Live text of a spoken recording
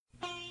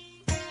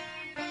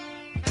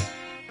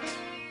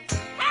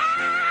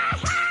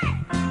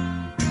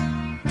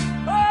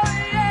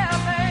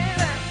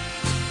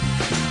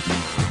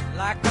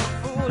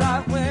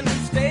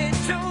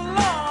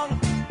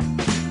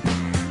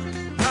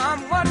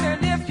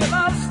And if your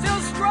love's still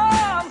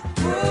strong,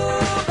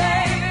 ooh,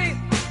 baby,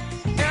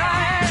 here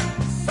I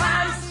am,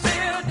 signed,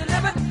 sealed,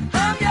 delivered,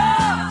 I'm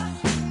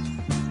yours.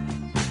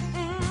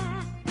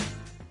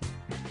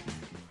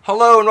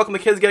 Hello and welcome to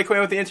Kids Get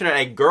Acquainted with the Internet,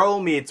 a Girl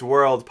Meets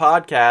World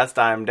podcast.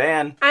 I'm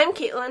Dan. I'm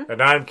Caitlin.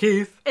 And I'm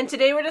Keith. And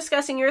today we're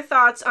discussing your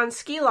thoughts on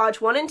Ski Lodge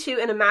 1 and 2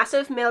 in a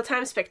massive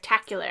Mailtime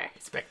Spectacular.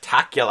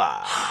 Spectacular.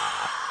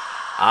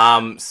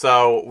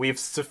 So we've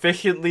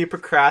sufficiently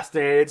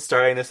procrastinated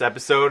starting this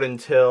episode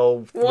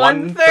until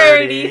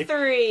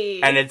 1:33.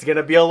 And it's going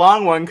to be a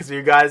long one because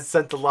you guys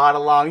sent a lot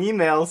of long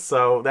emails,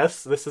 so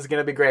this is going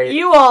to be great.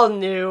 You all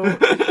knew.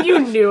 You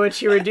knew what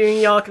you were doing.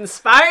 You all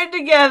conspired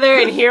together,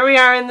 and here we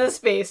are in this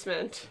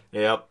basement.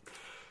 Yep.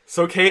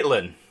 So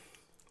Caitlin,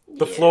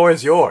 the floor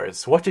is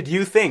yours. What did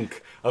you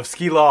think of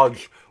Ski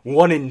Lodge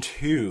 1 and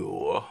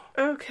 2?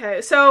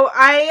 Okay, so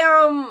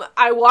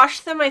I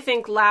watched them, I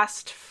think,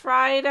 last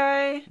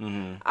Friday,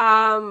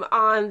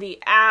 on the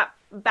app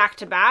back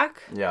to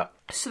back. Yeah.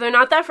 So they're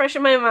not that fresh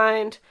in my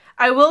mind.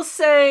 I will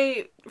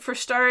say, for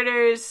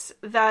starters,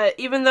 that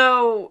even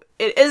though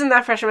it isn't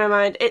that fresh in my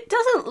mind, it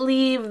doesn't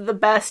leave the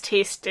best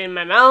taste in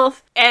my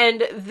mouth.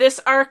 And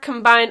this arc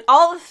combined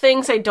all the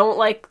things I don't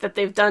like that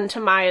they've done to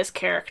Maya's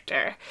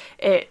character.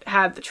 It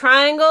had the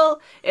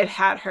triangle, it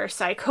had her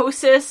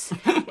psychosis,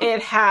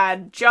 it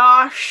had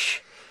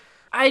Josh.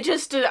 I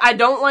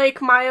don't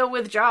like Maya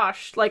with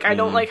Josh. Like, I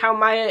don't like how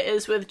Maya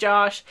is with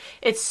Josh.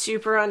 It's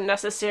super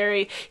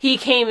unnecessary. He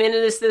came in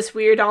as this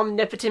weird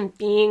omnipotent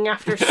being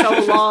after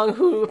so long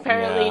who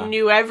apparently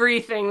knew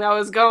everything that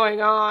was going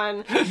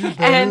on.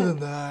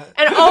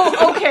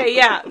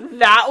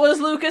 That was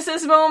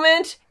Lucas's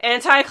moment.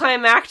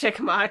 Anticlimactic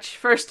much,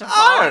 first of all.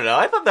 I don't know.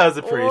 I thought that was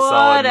a pretty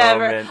solid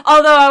moment.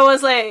 Although I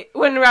was like,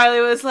 when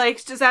Riley was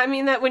like, does that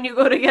mean that when you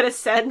go to get a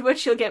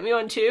sandwich, you'll get me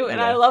one too?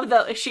 And I love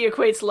that she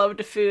equates love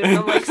to food.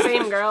 And I'm like,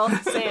 same girl,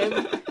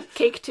 same.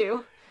 Cake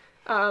too.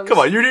 Come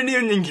on, you didn't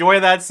even enjoy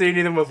that scene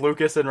even with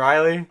Lucas and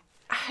Riley?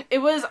 It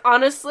was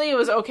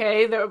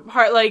okay. The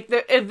part,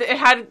 it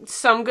had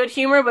some good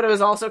humor, but it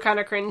was also kind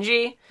of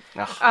cringy.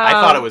 I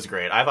thought it was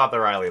great. I thought the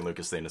Riley and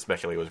Lucas scene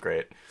especially was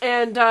great.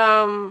 And,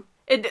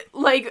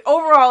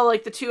 overall,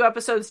 the two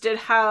episodes did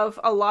have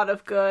a lot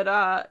of good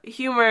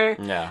humor.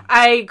 Yeah.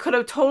 I could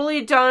have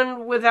totally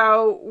done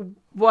without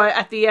what,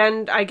 at the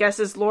end, I guess,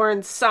 is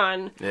Lauren's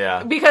son.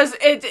 Yeah. Because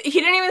he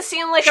didn't even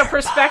seem like a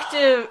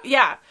perspective...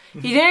 Yeah.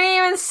 He didn't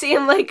even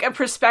seem like a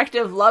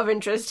prospective love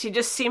interest. He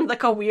just seemed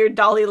like a weird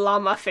Dalai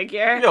Lama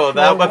figure.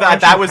 That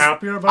was...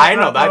 I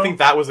know, I think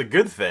that was a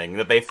good thing,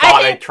 that they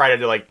thought they tried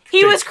to,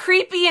 He was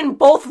creepy in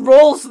both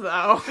roles,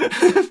 though.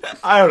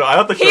 I don't know, I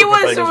thought the show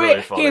was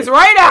really funny. He was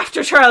right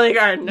after Charlie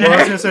Gardner. Well, I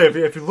was going to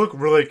say, if you look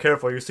really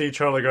careful, you see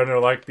Charlie Gardner,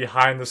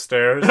 behind the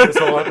stairs this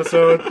whole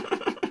episode.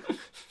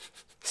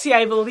 See,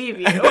 I believe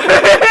you.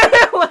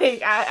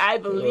 I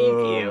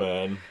believe you.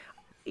 Man.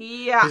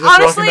 Yeah,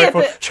 honestly,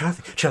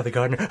 Charlie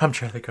Gardner. I'm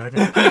Charlie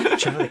Gardner.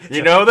 Charlie.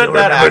 You know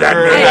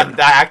that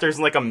actor's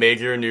in a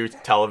major new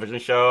television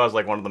show as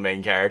one of the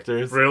main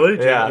characters. Really?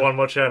 Yeah. On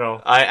what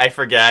channel? I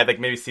forget.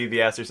 Maybe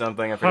CBS or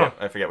something. I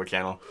forget what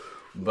channel.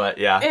 But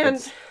yeah,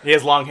 he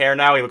has long hair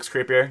now. He looks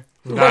creepier.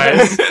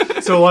 Nice.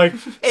 So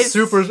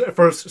super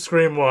first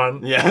Scream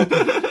 1.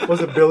 Yeah.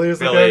 Was it Billy as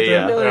the Billy, character?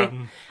 Yeah.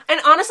 Billy.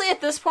 And honestly,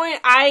 at this point,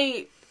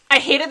 I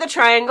hated the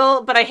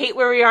triangle, but I hate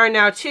where we are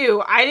now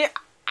too.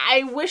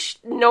 I wish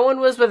no one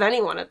was with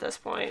anyone at this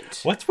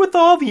point. What's with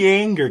all the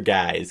anger,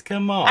 guys?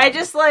 Come on. I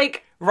just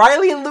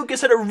Riley and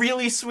Lucas had a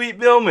really sweet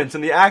moment,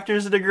 and the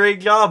actors did a great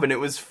job, and it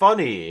was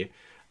funny.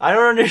 I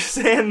don't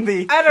understand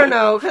I don't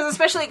know, because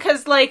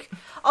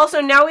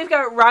also now we've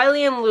got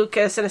Riley and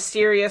Lucas in a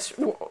serious...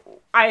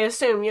 I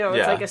assume,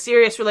 it's a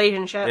serious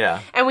relationship. Yeah.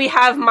 And we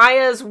have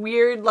Maya's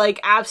weird,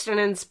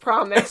 abstinence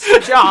promise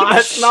to Josh.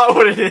 That's not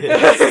what it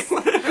is.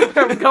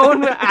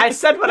 I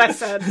said what I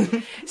said.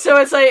 So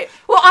it's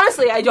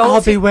honestly, I don't...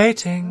 I'll be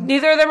waiting.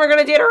 Neither of them are going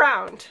to date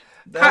around.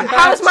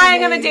 How is Maya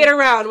going to date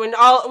around when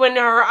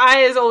her eye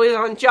is always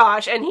on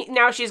Josh, and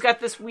now she's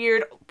got this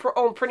weird,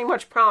 pretty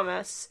much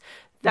promise...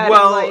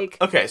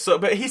 okay,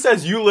 but he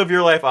says, you live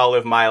your life, I'll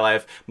live my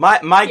life.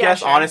 My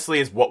guess, honestly,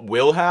 is what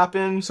will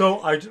happen.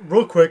 So,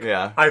 real quick,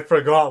 I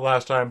forgot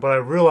last time, but I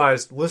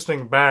realized,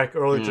 listening back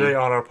early today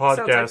on our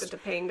podcast, sounds like the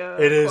Topanga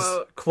it is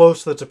quote.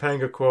 Close to the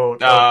Topanga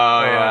quote.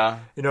 Yeah.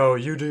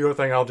 You do your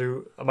thing, I'll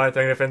do my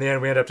thing. If in the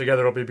end we end up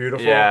together, it'll be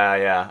beautiful.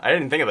 Yeah. I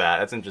didn't think of that.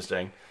 That's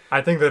interesting. I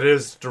think that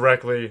is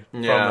directly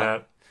from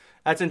that.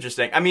 That's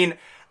interesting. I mean,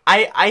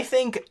 I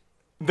think...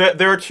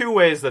 There are two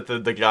ways that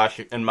the Josh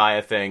and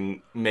Maya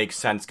thing makes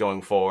sense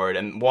going forward,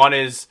 and one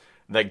is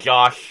that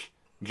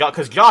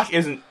because Josh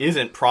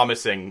isn't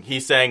promising.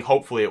 He's saying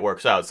hopefully it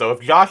works out. So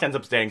if Josh ends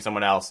up dating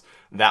someone else,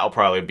 that'll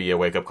probably be a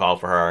wake up call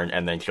for her,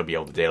 and then she'll be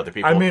able to date other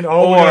people. I mean,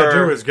 all we gotta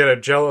do is get a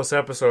jealous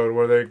episode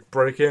where they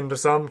break into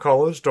some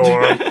college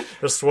dorm,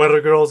 The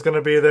sweater girl's going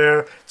to be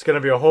there. It's going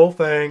to be a whole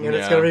thing, and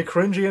it's going to be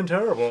cringy and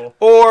terrible.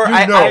 Or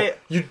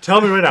you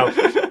tell me right now.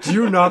 Do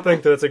you not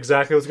think that's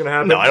exactly what's going to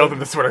happen? No, I don't think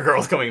the sweater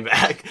girl's coming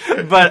back.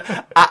 But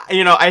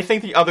I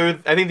think the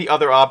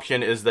other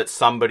option is that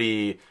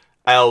somebody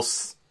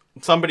else,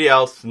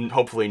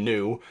 hopefully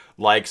new,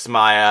 likes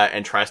Maya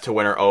and tries to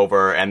win her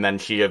over, and then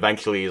she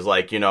eventually is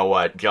like, you know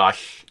what,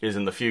 Josh is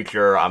in the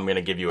future, I'm going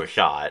to give you a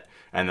shot,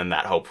 and then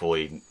that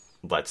hopefully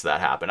lets that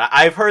happen.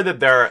 I've heard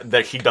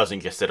that she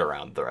doesn't just sit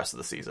around the rest of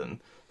the season.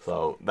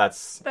 So that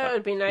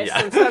would be nice,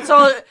 yeah.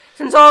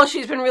 since all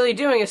she's been really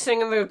doing is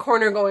sitting in the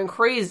corner going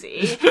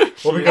crazy.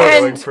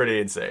 Going pretty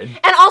insane.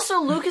 And also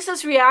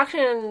Lucas's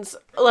reactions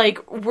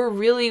were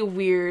really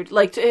weird.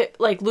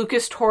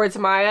 Lucas towards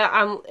Maya,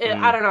 I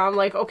don't know, I'm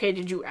like, okay,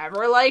 did you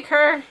ever like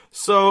her?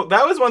 So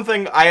that was one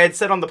thing I had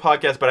said on the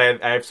podcast, but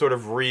I've sort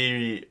of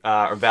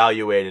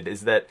evaluated,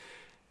 is that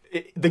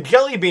the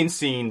jelly bean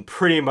scene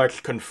pretty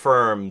much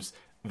confirms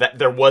that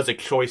there was a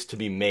choice to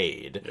be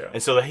made. Yeah.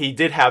 And so that he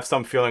did have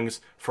some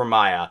feelings for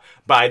Maya.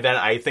 But then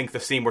I think the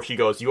scene where she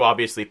goes, you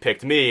obviously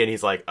picked me, and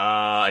he's like,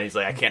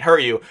 I can't hurt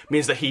you,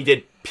 means that he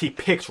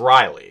picked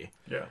Riley.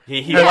 Yeah.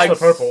 He likes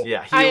the purple.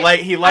 Yeah,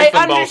 he liked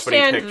them both, but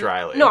he picked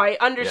Riley. No, I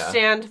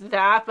understand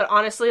that, but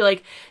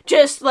honestly,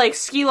 just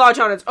Ski Lodge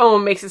on its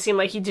own makes it seem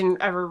like he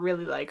didn't ever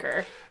really like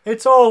her.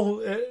 It's all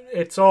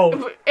It's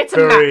a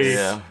very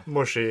mess.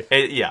 mushy.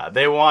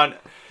 They want...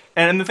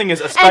 And the thing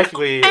is,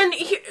 especially... And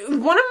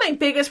one of my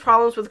biggest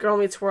problems with Girl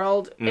Meets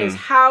World is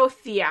how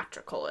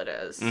theatrical it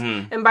is.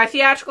 Mm-hmm. And by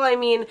theatrical, I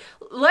mean,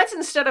 let's,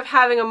 instead of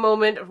having a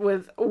moment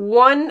with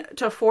 1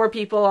 to 4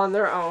 people on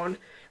their own,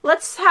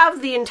 let's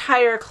have the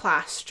entire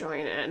class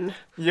join in.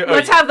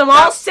 Let's have them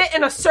all sit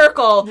in a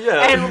circle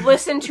and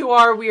listen to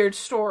our weird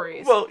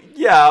stories. Well,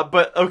 yeah,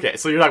 but okay,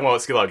 so you're talking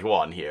about Ski Lodge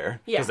 1 here.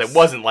 Yes. Because it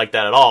wasn't like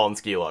that at all in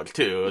Ski Lodge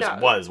 2. No. It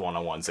was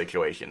one-on-one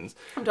situations.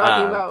 I'm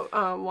talking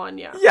about 1,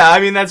 yeah. Yeah, I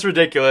mean, that's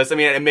ridiculous. I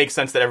mean, it makes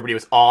sense that everybody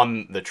was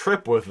on the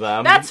trip with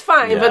them. That's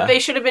fine, Yeah. but they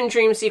should have been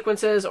dream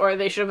sequences, or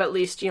they should have at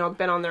least,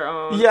 been on their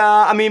own. Yeah,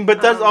 I mean, but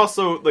that's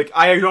also,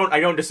 I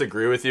don't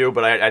disagree with you,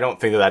 but I don't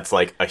think that that's,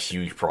 a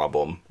huge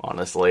problem,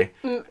 honestly.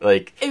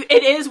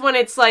 It is when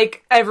it's,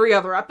 every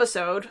other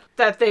episode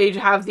that they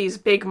have these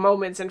big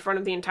moments in front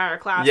of the entire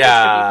class. Yeah.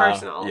 Which could be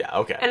personal. Yeah,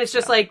 okay. And it's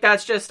just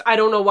that's just, I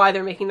don't know why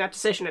they're making that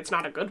decision. It's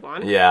not a good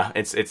one. Yeah,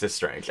 it's a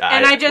strange.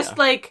 And I just,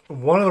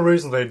 One of the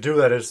reasons they do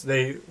that is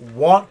they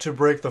want to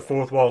break the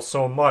fourth wall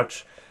so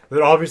much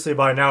that obviously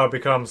by now it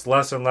becomes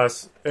less and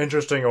less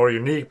interesting or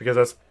unique, because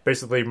that's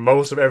basically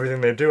most of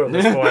everything they do at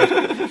this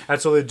point. And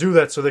so they do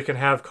that so they can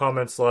have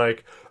comments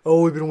like,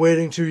 oh, we've been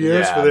waiting 2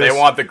 years for this. They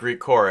want the Greek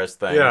chorus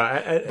thing.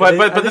 Yeah.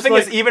 But the thing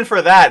is, even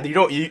for that,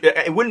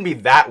 it wouldn't be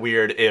that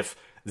weird if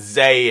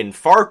Zay and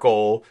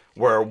Farkle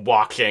were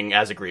watching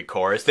as a Greek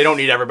chorus. They don't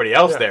need everybody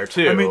else there,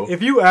 too. I mean,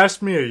 if you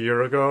asked me a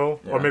year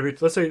ago, or maybe,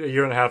 let's say a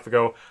year and a half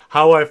ago,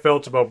 how I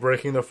felt about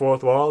breaking the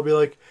fourth wall, I'd be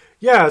like,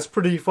 yeah, it's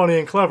pretty funny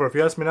and clever. If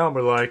you ask me now, I'd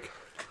be like,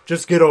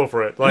 just get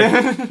over it.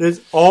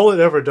 All it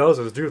ever does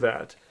is do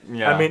that.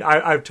 Yeah. I mean,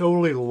 I've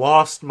totally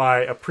lost my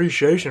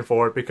appreciation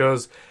for it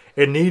because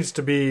it needs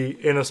to be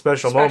in a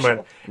special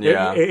moment.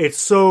 Yeah. It's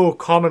so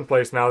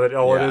commonplace now that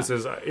all it is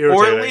irritating.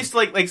 Or at least,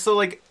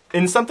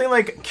 in something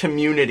like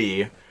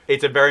Community,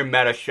 it's a very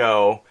meta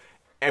show,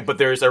 but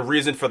there's a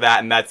reason for that,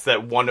 and that's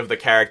that one of the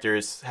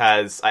characters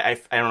has, I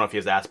don't know if he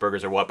has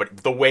Asperger's or what, but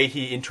the way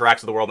he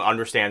interacts with the world and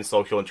understands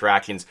social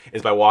interactions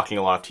is by watching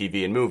a lot of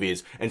TV and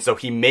movies, and so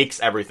he makes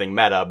everything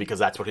meta because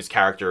that's what his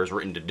character is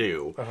written to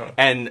do. Uh-huh.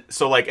 And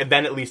so, and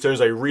then at least there's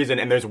a reason,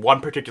 and there's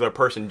one particular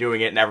person doing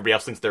it, and everybody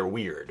else thinks they're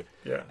weird.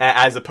 Yeah.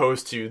 As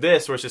opposed to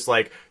this, where it's just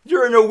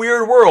you're in a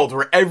weird world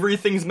where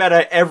everything's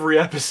meta every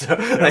episode.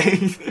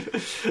 Yeah.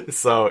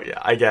 So, yeah,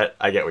 I get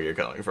where you're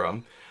coming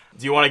from.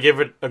 Do you want to give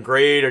it a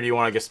grade, or do you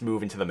want to just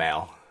move into the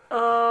mail?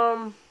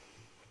 Mail.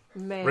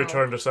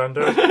 Return to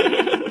sender?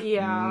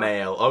 Yeah.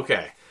 Mail,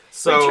 okay.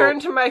 So, Return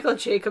to Michael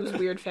Jacobs'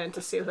 Weird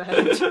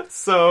Fantasyland.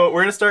 So,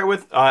 we're going to start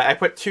with, I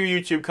put 2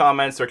 YouTube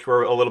comments, which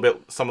were a little bit,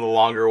 some of the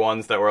longer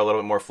ones that were a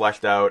little bit more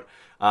fleshed out.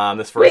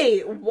 This first...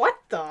 Wait, what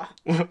the?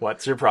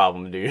 What's your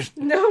problem, dude?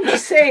 No, I'm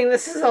just saying,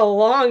 this is a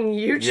long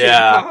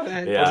YouTube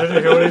comment. Yeah. Did you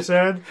hear what he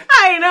said?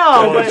 I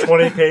know, Only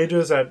 20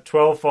 pages at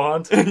 12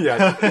 font?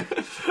 Yeah.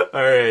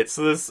 Alright,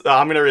 so this,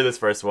 I'm going to read this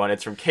first one.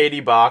 It's from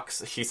Katie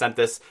Box. She sent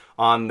this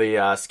on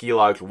the Ski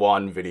Lodge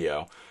 1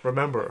 video.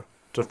 Remember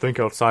to think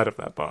outside of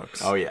that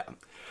box. Oh, yeah.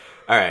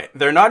 Alright,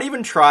 they're not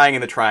even trying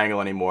in the triangle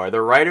anymore.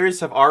 The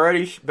writers have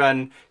already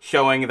been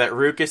showing that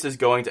Ruckus is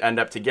going to end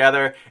up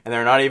together, and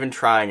they're not even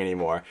trying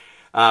anymore.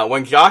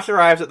 When Josh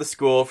arrives at the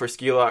school for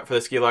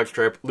the Ski Lodge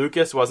trip,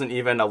 Lucas wasn't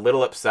even a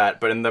little upset,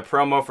 but in the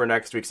promo for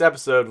next week's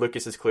episode,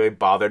 Lucas is clearly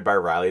bothered by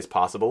Riley's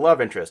possible love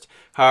interest.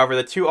 However,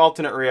 the 2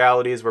 alternate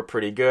realities were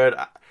pretty good,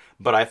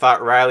 but I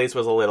thought Riley's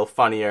was a little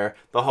funnier.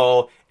 The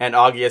whole, and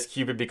Augie as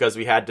Cupid because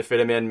we had to fit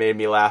him in, made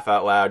me laugh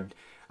out loud,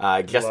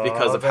 just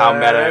because of how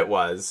meta it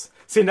was.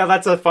 See, now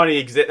that's a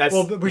funny...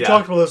 Well, we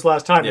talked about this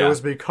last time. Yeah. It was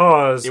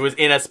because... It was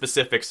in a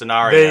specific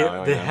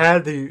scenario. They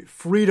had the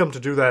freedom to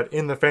do that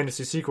in the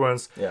fantasy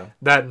sequence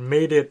that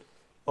made it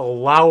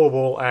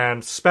allowable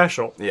and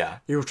special. Yeah.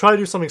 You try to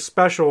do something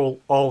special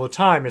all the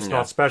time, it's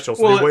not special,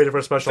 so you waited for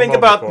a special think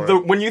moment about for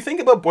it. when you think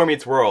about Boy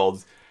Meets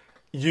World,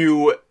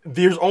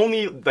 there's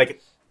only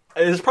like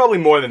there's probably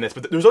more than this,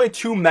 but there's only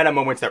 2 meta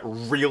moments that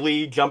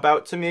really jump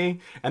out to me,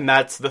 and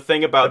that's the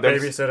thing about The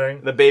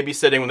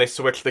babysitting when they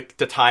switch the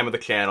time of the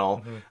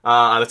channel,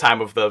 the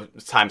time of the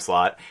time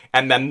slot,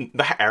 and then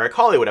the Eric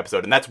Hollywood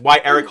episode, and that's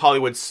why Eric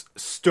Hollywood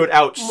stood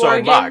out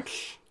so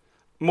much.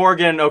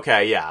 Morgan,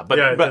 okay, yeah, but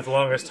the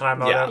longest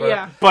time out ever.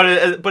 Yeah.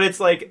 but it's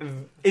like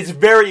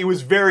it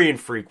was very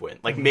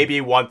infrequent, like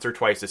maybe once or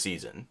twice a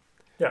season.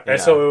 Yeah,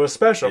 and so it was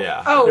special.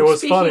 Yeah. Oh, it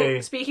was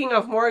funny. Speaking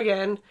of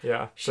Morgan,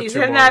 Yeah, she's the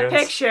two in that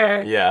Morgans.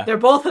 picture. Yeah. They're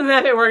both in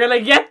that. We're gonna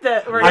get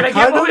that. We're gonna get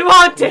kind what of- we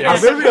wanted.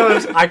 I'm gonna be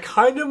honest. I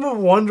kind of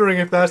am wondering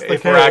if that's the case.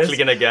 If we're actually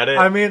gonna get it.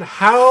 I mean,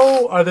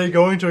 how are they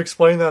going to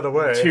explain that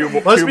away? Two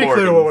Let's be clear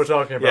Morgans. what we're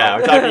talking about. Yeah,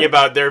 we're talking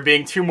about there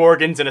being 2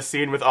 Morgans in a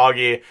scene with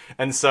Augie,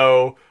 and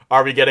so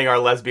are we getting our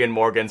lesbian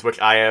Morgans, which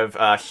I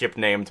have ship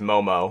named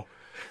Momo.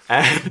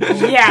 And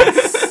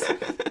Yes.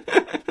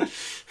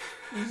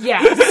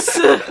 Yes.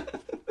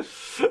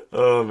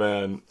 oh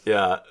man,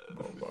 yeah.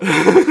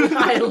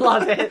 I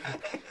love it.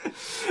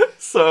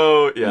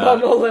 So yeah,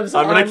 Momo lives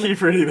I'm on. gonna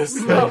keep reading this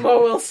thing.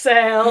 Momo will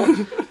sail.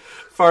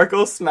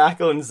 Farkle,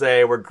 Smackle, and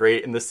Zay were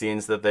great in the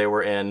scenes that they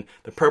were in.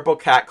 The Purple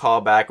Cat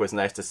callback was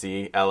nice to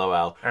see,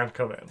 lol. And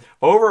come in.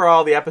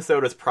 Overall, the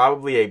episode was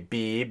probably a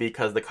B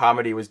because the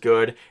comedy was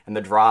good and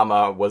the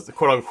drama was,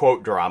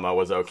 quote-unquote drama,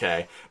 was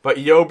okay. But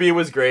Yobi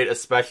was great,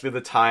 especially the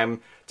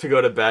time to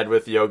go to bed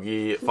with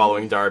Yogi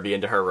following Darby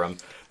into her room.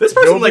 This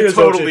person, Yobi is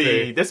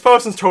OTP. this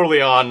person's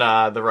totally on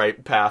the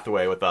right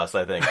pathway with us,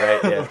 I think,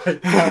 right? Yeah.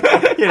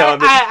 You know,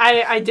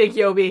 I dig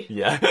Yobi.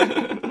 yeah.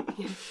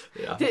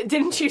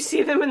 Didn't you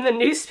see them in the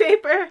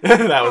newspaper?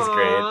 That was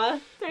great. Aw,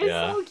 they're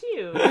Yeah. so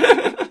cute.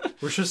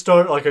 We should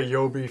start like a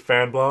Yobi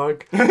fan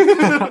blog.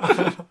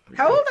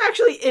 How old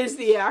actually is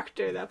the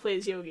actor that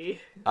plays Yogi?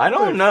 I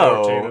don't 14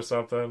 know. or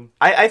something.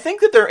 I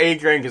think that their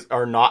age ranges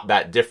are not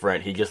that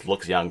different. He just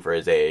looks young for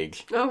his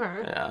age.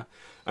 Okay. Yeah.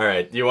 All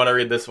right. Do you want to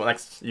read this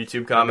next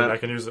YouTube comment? I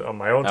can use it on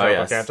my own Oh,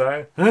 tablet, yes. can't I?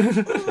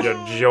 You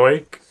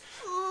joik.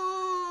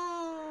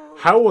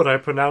 How would I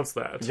pronounce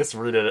that? Just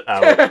read it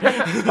out.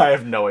 I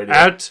have no idea.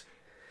 At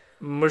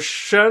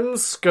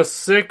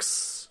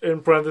Mushenska6 in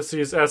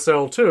parentheses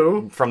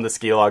SL2. From the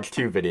Ski Lodge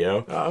 2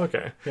 video Oh,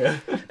 okay.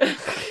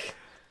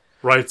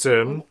 Writes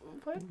in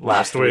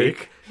last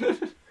week.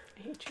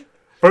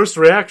 First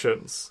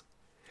reactions.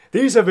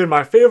 These have been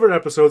my favorite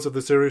episodes of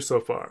the series so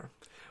far.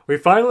 We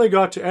finally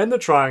got to end the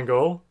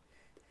triangle,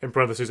 in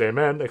parentheses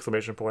amen,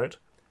 exclamation point.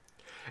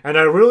 And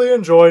I really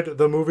enjoyed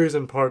the movies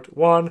in part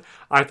 1.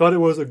 I thought it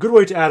was a good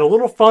way to add a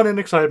little fun and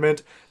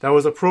excitement that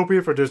was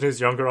appropriate for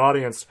Disney's younger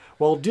audience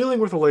while dealing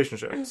with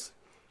relationships.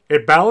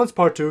 It balanced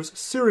part 2's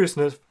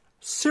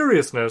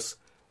seriousness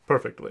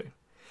perfectly.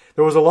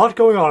 There was a lot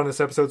going on in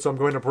this episode, so I'm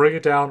going to break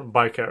it down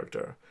by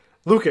character.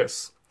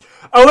 Lucas.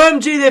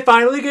 OMG, they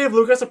finally gave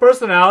Lucas a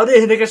personality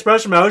and he can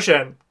express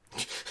emotion.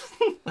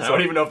 I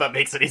don't even know if that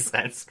makes any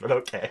sense, but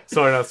okay.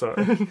 Sorry, not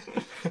sorry.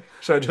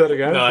 Should I do that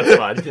again? No, that's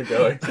fine. Keep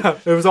going.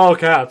 It was all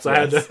caps. I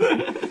had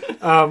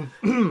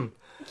to.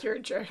 You're a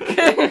jerk.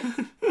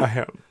 I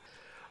am.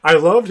 I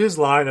loved his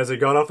line as he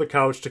got off the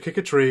couch to kick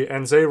a tree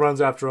and Zay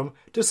runs after him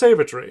to save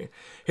a tree.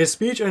 His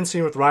speech and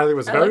scene with Riley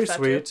was very liked that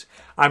sweet.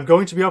 I'm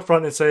going to be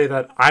upfront and say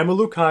that I'm a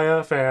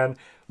Lucaya fan.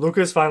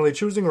 Lucas finally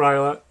choosing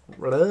Riley.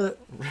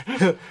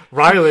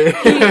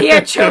 He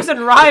had chosen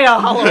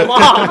Raya all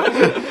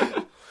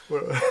along.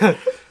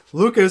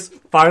 Lucas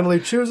finally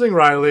choosing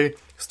Riley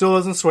still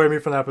doesn't sway me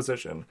from that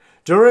position.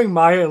 During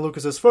Maya and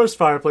Lucas's first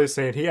fireplace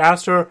scene, he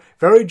asked her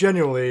very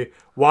genuinely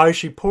why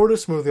she poured a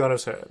smoothie on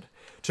his head.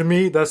 To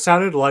me, that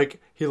sounded like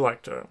he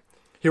liked her.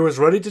 He was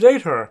ready to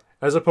date her,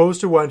 as opposed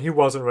to when he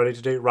wasn't ready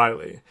to date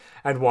Riley,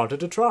 and wanted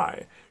to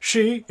try.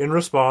 She, in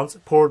response,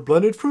 poured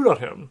blended fruit on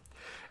him.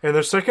 In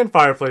their second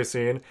fireplace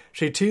scene,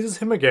 she teases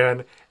him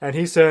again, and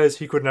he says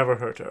he could never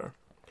hurt her.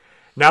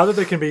 Now that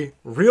they can be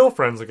real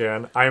friends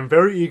again, I am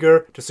very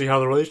eager to see how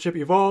the relationship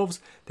evolves.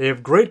 They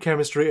have great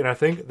chemistry, and I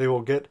think they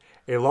will get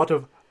a lot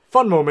of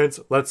fun moments.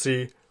 Let's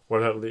see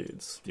where that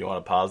leads. Do you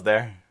want to pause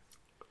there?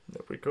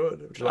 If we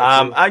could. Would you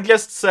like to? I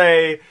just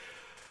say,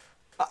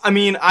 I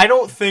mean, I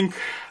don't think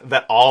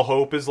that all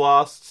hope is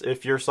lost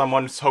if you're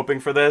someone who's hoping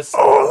for this.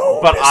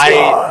 But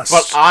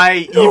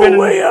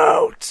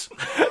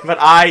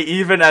I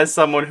even as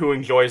someone who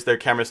enjoys their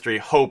chemistry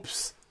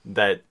hopes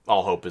that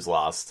all hope is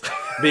lost,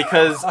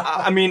 because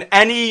I mean,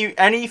 any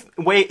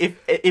way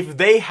if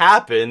they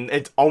happen,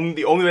 it's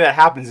the only way that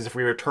happens is if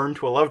we return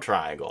to a love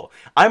triangle.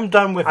 I'm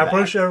done with I'm that.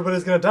 pretty sure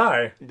everybody's gonna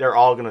die. They're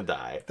all gonna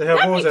die. They have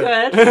That'd what was be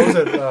it?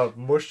 good. What was it?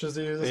 Mush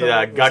disease. Or something?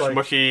 Yeah, It was gush, like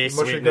mushy, mushy,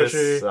 sweetness.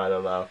 gushy. I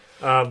don't know.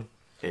 Um,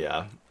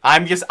 Yeah,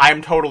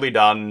 I'm totally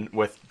done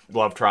with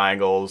love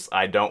triangles.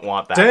 I don't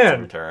want that Dan.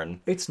 to return.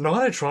 it's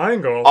not a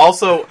triangle.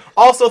 Also,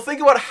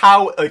 think about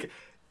how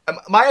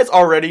Maya's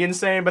already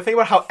insane, but think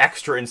about how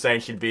extra insane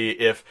she'd be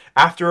if,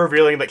 after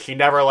revealing that she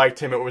never liked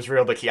him, it was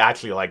revealed that he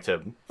actually liked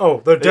him.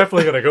 Oh, they're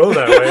definitely going to go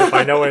that way if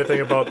I know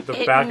anything about the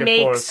It back and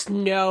makes forth.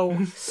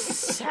 no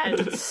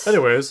sense.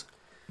 Anyways,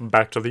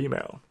 back to the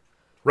email.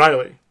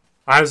 Riley.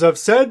 As I've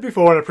said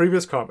before in a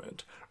previous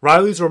comment,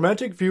 Riley's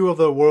romantic view of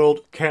the world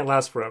can't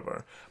last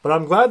forever, but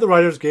I'm glad the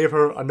writers gave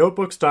her a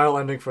Notebook-style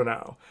ending for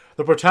now.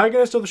 The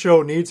protagonist of the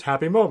show needs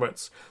happy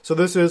moments, so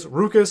this is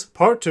Ruckus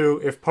Part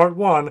 2 if Part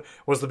 1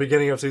 was the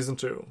beginning of Season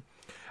 2.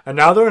 And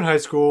now they're in high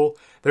school,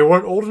 they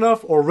weren't old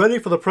enough or ready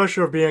for the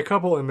pressure of being a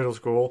couple in middle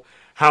school.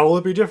 How will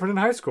it be different in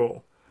high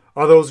school?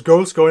 Are those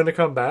ghosts going to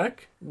come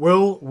back?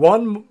 Will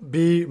one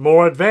be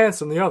more advanced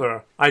than the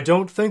other? I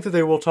don't think that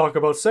they will talk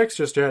about sex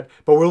just yet,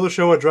 but will the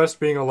show address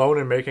being alone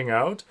and making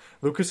out?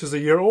 Lucas is a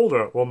year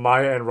older. Will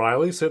Maya and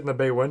Riley sit in the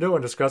bay window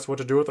and discuss what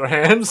to do with their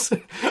hands?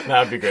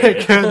 That'd be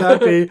great. Can that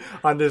be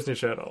on Disney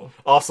Channel?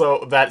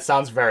 Also, that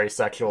sounds very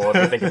sexual if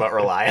you think about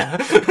Relia.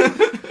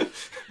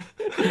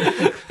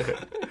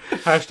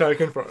 Hashtag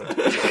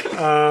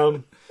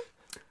confirmed.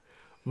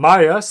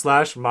 Maya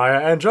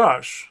and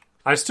Josh.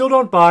 I still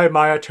don't buy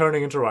Maya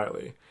turning into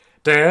Riley.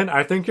 Dan,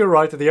 I think you're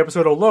right that the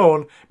episode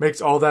alone makes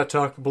all that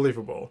talk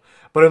believable.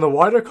 But in the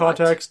wider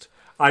context,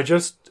 it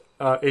just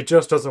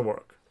doesn't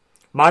work.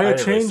 Maya I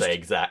didn't really changed... say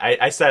exact.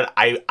 I said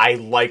I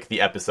like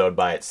the episode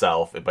by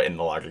itself, but in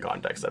the larger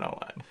context, I don't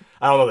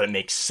know that it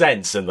makes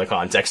sense in the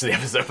context of the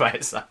episode by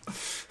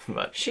itself.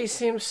 But She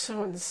seems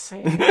so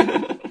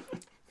insane.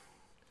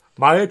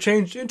 Maya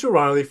changed into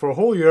Riley for a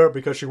whole year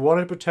because she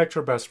wanted to protect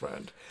her best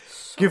friend.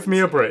 Give me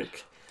a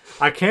break.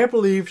 I can't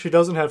believe she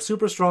doesn't have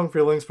super strong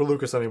feelings for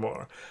Lucas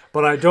anymore.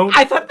 But I don't...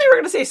 I thought they were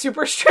going to say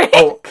super straight.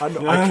 Oh,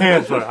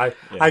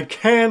 I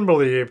can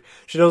believe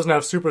she doesn't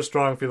have super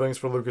strong feelings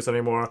for Lucas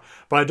anymore,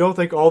 but I don't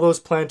think all those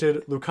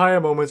planted Lucaya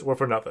moments were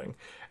for nothing.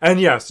 And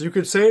yes, you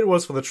could say it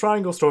was for the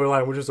triangle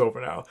storyline, which is over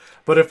now.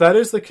 But if that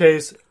is the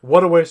case,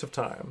 what a waste of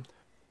time.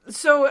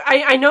 So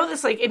I know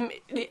this, like,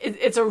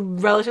 it's a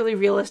relatively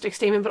realistic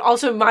statement, but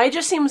also Maya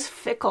just seems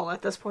fickle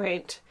at this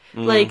point.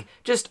 Like,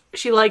 just,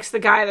 she likes the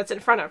guy that's in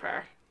front of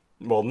her.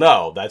 well,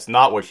 no, that's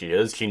not what she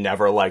is. She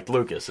never liked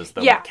Lucas, is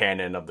the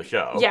canon of the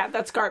show. Yeah,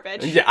 that's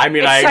garbage. Yeah, I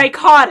mean, it's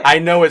psychotic. I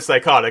know it's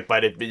psychotic,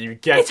 but you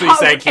can't be hard-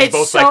 saying she's it's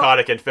both so-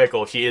 psychotic and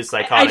fickle. She is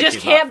psychotic. I just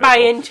she's can't not buy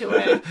fickle.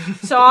 into it.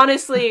 So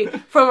honestly,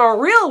 from a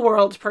real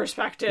world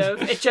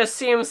perspective, it just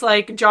seems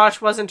like Josh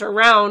wasn't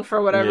around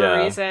for whatever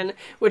Yeah. reason,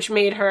 which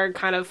made her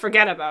kind of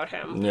forget about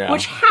him. Yeah.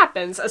 Which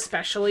happens,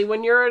 especially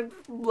when you're,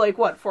 like,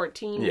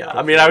 14? Yeah,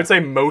 I mean, I would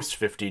say most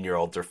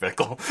 15-year-olds are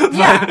fickle.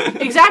 Yeah,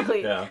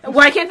 exactly. Yeah.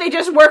 Why can't they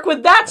just work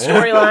with that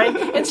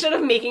storyline instead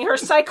of making her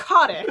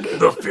psychotic?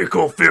 The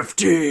fickle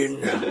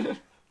 15.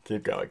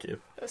 Keep going, Keith.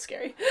 That's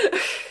scary.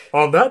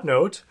 On that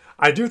note,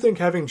 I do think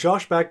having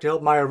Josh back to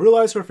help Maya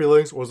realize her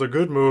feelings was a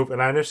good move,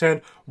 and I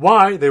understand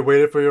why they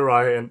waited for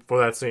Uriah and for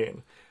that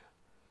scene.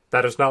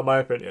 That is not my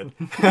opinion.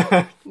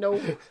 No.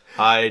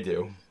 I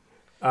do.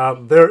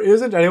 There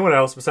isn't anyone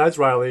else besides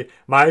Riley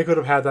Maya could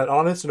have had that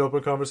honest and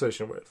open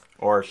conversation with.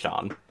 Or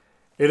Sean.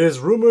 It is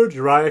rumored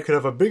Uriah could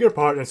have a bigger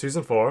part in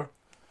Season 4.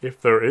 If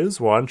there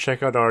is one,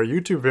 check out our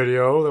YouTube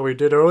video that we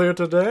did earlier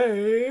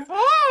today.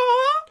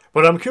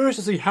 But I'm curious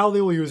to see how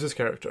they will use his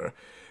character.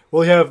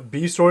 Will he have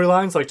B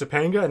storylines like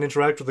Topanga and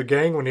interact with the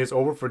gang when he is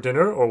over for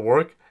dinner or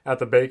work at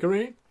the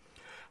bakery?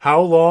 How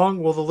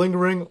long will the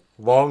lingering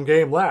long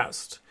game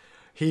last?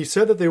 He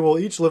said that they will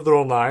each live their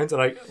own lives,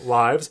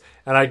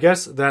 and I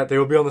guess that they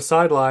will be on the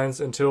sidelines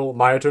until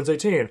Maya turns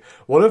 18.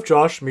 What if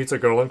Josh meets a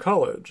girl in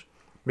college?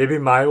 Maybe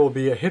Maya will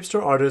be a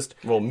hipster artist.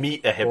 We'll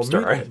meet a Will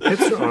hipster. meet a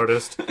hipster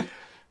artist.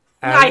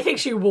 And I think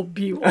she will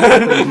be one.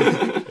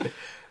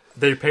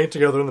 they paint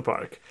together in the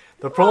park.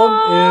 The problem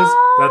is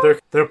that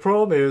their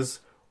problem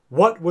is,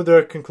 what would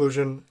their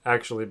conclusion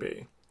actually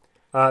be?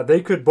 They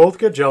could both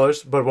get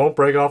jealous, but won't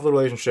break off the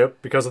relationship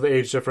because of the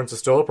age difference is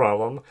still a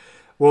problem.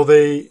 Will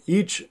they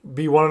each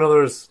be one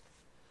another's...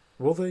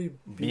 Will they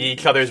Be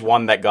each other's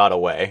one that got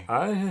away.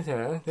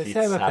 He's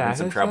having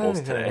some troubles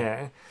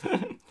today.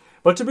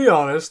 But to be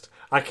honest,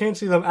 I can't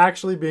see them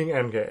actually being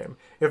endgame.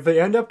 If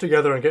they end up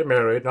together and get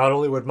married, not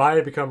only would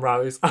Maya become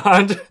Riley's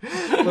aunt,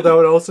 but that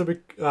would also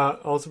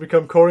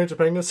become Corey and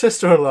Topanga's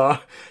sister-in-law.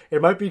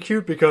 It might be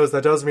cute because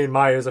that does mean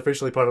Maya is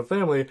officially part of the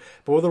family,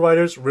 but will the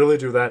writers really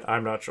do that?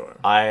 I'm not sure.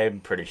 I'm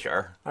pretty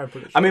sure. I'm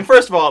pretty sure. I mean,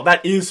 first of all,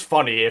 that is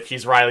funny if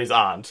she's Riley's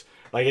aunt.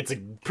 Like, it's a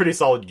pretty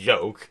solid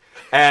joke.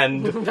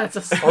 And That's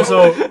a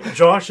Also,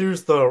 Josh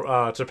used the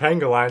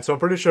Topanga line, so I'm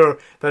pretty sure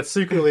that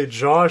secretly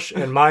Josh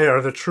and Maya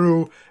are the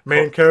true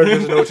main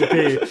characters in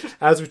OTP.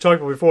 As we talked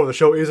about before, the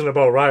show isn't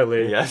about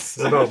Riley. Yes.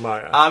 It's about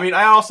Maya. it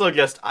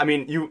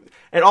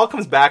all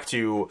comes back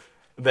to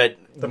that.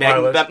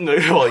 pilot.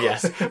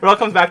 Yes. It all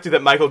comes back to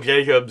that Michael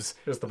Jacobs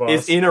Is the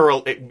boss.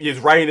 is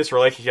writing this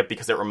relationship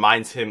because it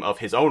reminds him of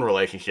his own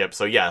relationship.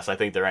 So yes, I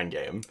think they're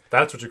endgame.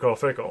 That's what you call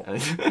fickle.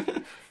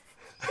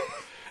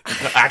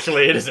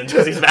 Actually, it isn't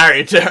because he's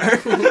married to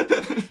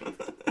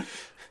her.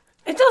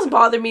 It does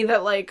bother me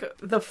that, like,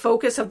 the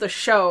focus of the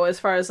show, as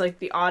far as, like,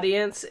 the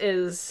audience,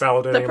 is...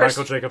 Validating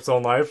Michael Jacobs'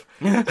 own life.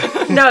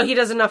 No, he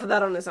does enough of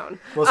that on his own.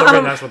 Well, so I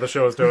mean, that's what the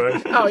show is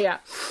doing. Oh, yeah.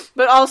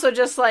 But also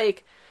just,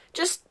 like,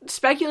 just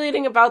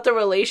speculating about the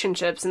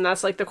relationships, and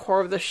that's, like, the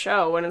core of the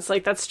show. And it's,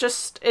 like, it's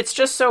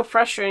just so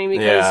frustrating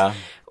because...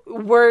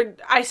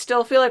 I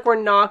still feel like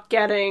we're not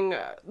getting,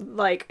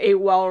 like, a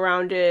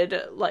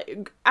well-rounded,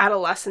 like,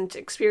 adolescent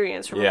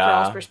experience from a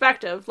girl's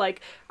perspective. Like,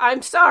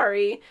 I'm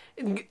sorry,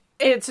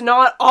 it's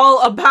not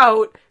all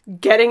about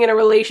getting in a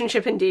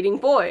relationship and dating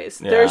boys.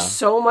 There's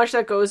so much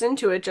that goes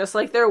into it, just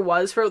like there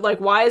was for, like,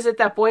 why is it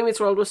that Boy Meets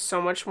World was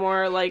so much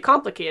more, like,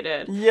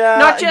 complicated? Yeah,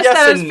 not just yes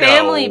that it was and no.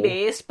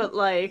 family-based, but,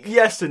 like...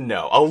 Yes and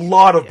no. A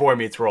lot of Boy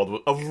Meets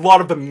World, a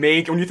lot of the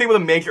major... When you think of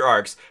the major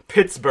arcs,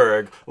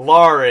 Pittsburgh,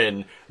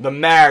 Lauren, the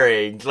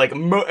marriage, like,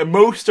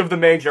 most of the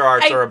major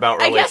arcs are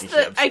about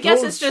relationships. I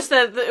guess it's just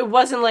that it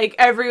wasn't, like,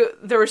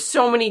 there were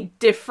so many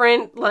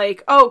different,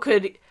 like,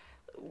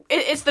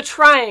 it's the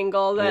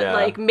triangle that,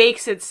 like,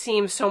 makes it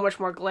seem so much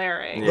more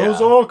glaring. Yeah. Those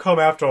all come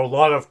after a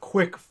lot of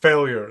quick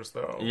failures,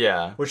 though.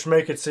 Yeah. Which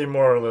make it seem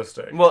more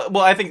realistic. Well,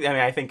 I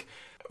think,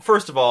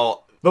 first of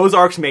all, those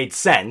arcs made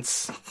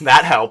sense.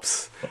 That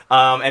helps.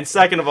 And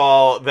second of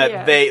all,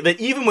 that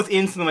even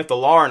within something like the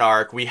Lauren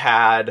arc, we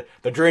had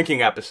the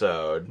drinking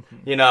episode.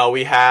 You know,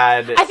 we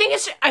had...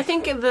 I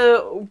think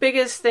the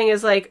biggest thing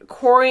is, like,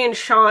 Corey and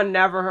Sean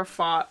never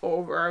fought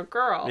over a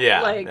girl.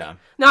 Yeah, like, yeah.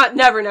 Not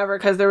never,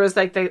 because there was,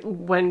 like,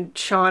 when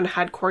Sean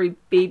had Corey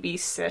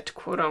babysit,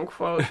 quote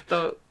unquote,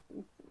 the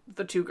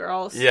two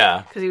girls.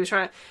 Yeah. Because he was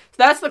trying to...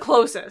 That's the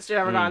closest you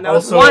ever gotten. That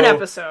Also, was one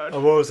episode.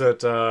 What was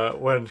it?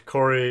 When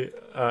Corey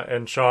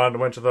and Sean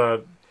went to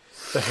the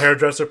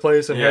hairdresser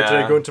place and hair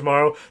today, going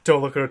tomorrow.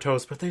 Don't look at her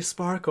toes, but they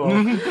sparkle.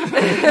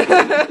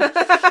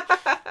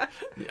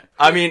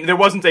 I mean, there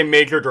wasn't a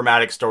major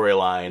dramatic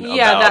storyline.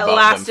 That about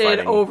lasted them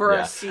fighting. over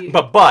a season.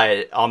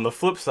 But on the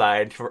flip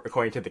side,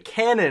 according to the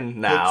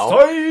canon now,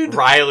 Flip side.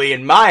 Riley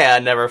and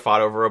Maya never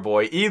fought over a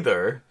boy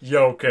either.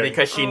 Okay.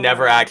 Because she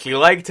never actually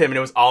liked him, and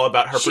it was all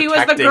about her She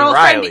protecting was the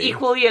girlfriend Riley.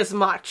 equally as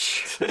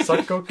much.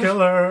 Psycho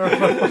killer.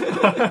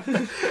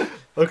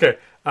 Okay.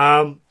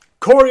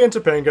 Corey and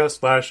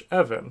Topanga /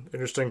 Evan.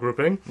 Interesting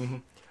grouping. Mm-hmm.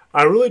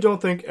 I really don't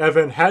think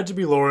Evan had to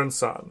be Lauren's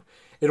son.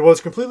 It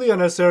was completely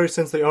unnecessary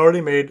since they already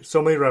made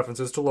so many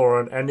references to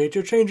Lauren and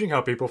nature changing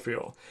how people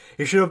feel.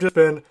 He should have just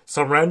been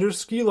some random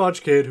ski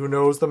lodge kid who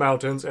knows the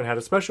mountains and had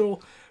a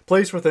special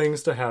place for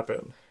things to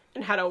happen.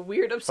 And had a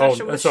weird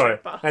obsession with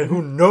Sherpa. And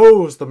who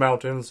knows the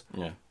mountains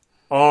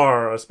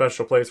are a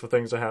special place for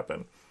things to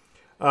happen.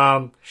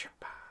 I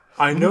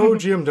know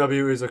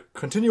GMW is a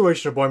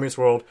continuation of Boy Meets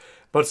World,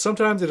 but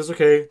sometimes it is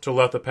okay to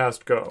let the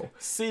past go.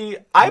 See,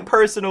 I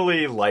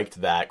personally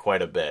liked that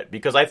quite a bit,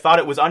 because I thought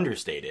it was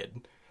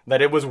understated.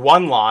 That it was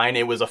one line,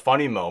 it was a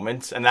funny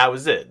moment, and that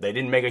was it. They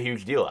didn't make a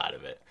huge deal out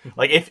of it.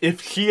 Like,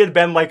 if she had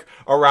been, like,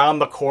 around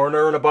the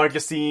corner in a bunch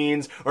of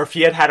scenes, or if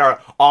he had an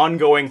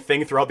ongoing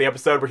thing throughout the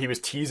episode where he was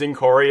teasing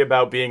Corey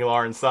about being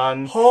Lauren's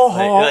son.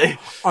 I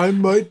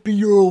might be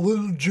your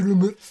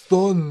illegitimate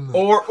son.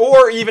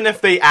 Or even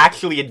if they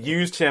actually had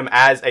used him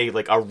as a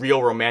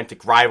real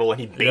romantic rival and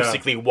he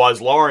basically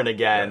was Lauren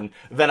again,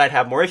 then I'd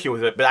have more issue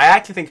with it. But I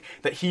actually think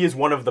that he is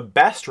one of the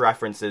best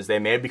references they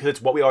made, because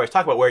it's what we always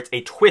talk about, where it's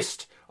a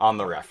twist on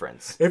the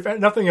reference. If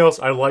nothing else,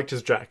 I liked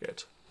his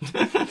jacket.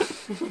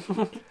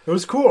 It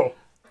was cool.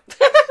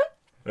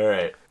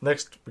 Alright.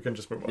 Next, we can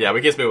just move on. Yeah, we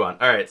can just move on.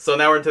 Alright, so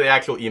now we're into the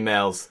actual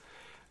emails.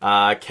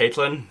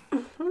 Caitlin,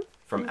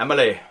 from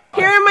Emily.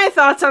 Here are my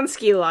thoughts on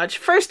Ski Lodge.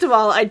 First of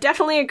all, I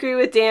definitely agree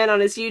with Dan on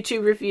his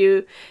YouTube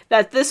review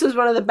that this was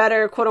one of the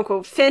better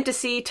quote-unquote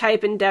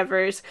fantasy-type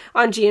endeavors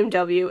on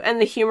GMW,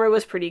 and the humor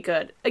was pretty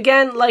good.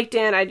 Again, like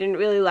Dan, I didn't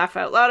really laugh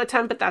out loud a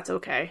ton, but that's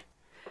okay.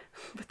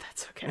 But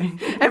that's okay.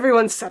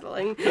 Everyone's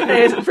settling.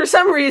 Anyways, for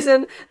some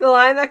reason, the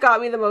line that got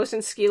me the most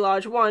in Ski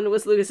Lodge 1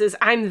 was Lucas's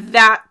 "I'm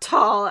that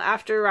tall"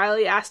 after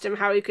Riley asked him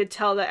how he could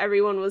tell that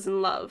everyone was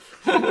in love.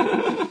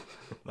 That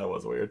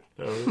was weird.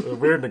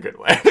 Weird in a good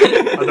way.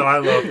 I know, I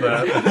love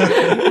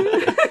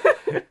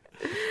that.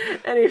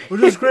 Anyway.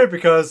 Which is great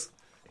because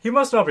he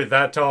must not be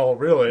that tall,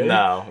 really.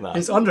 No.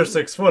 He's under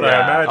 6 foot, I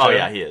imagine. Oh,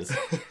 yeah, he is.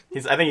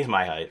 I think he's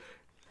my height.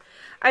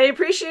 I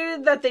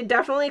appreciated that they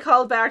definitely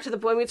called back to the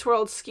Boy Meets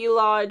World Ski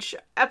Lodge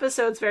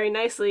episodes very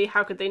nicely.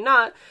 How could they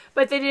not?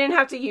 But they didn't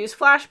have to use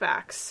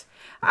flashbacks.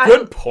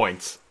 Good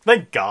point.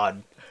 Thank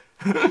God.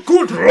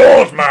 Good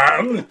lord,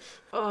 man!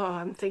 Oh,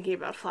 I'm thinking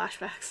about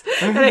flashbacks.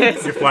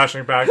 Anyways. You're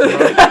flashing back.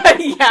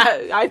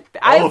 Yeah,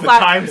 All the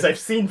times I've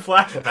seen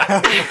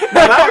flashbacks.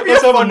 That would be a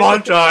fun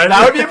montage.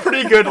 That would be a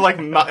pretty good,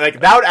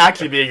 that would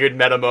actually be a good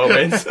meta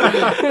moment.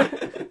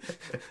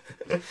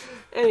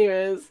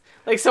 Anyways.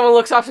 Like, someone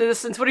looks off to the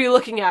distance, what are you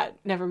looking at?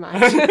 Never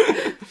mind.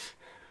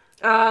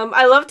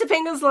 I love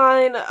Topanga's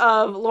line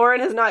of Lauren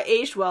has not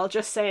aged well,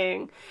 just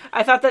saying.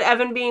 I thought that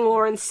Evan being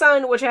Lauren's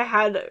son, which I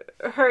had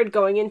heard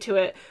going into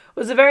it,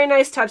 was a very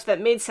nice touch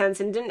that made sense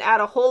and didn't add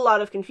a whole lot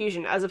of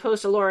confusion, as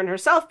opposed to Lauren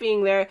herself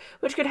being there,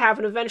 which could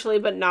happen eventually,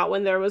 but not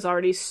when there was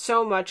already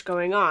so much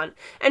going on.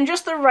 And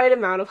just the right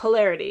amount of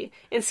hilarity.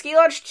 In Ski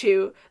Lodge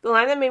 2, the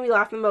line that made me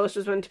laugh the most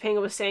was when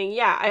Topanga was saying,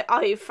 yeah,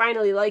 I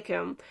finally like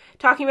him,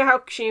 talking about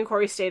how she and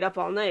Corey stayed up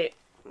all night.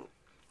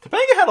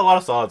 Topanga had a lot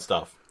of solid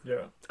stuff.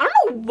 Yeah. I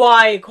don't know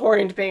why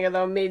Corey and Topanga,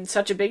 though, made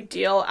such a big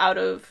deal out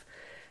of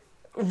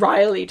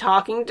Riley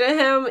talking to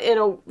him in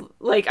a,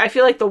 like, I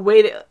feel like the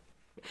way that...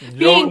 You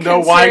don't know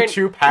why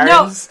two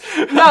parents...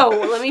 No,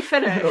 let me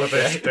finish. Oh,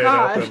 they stayed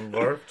God. up and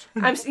lurked.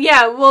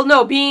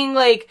 Being,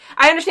 like,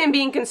 I understand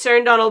being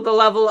concerned on the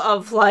level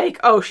of, like,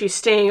 oh, she's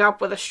staying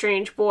up with a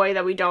strange boy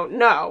that we don't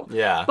know.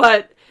 Yeah.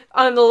 But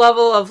on the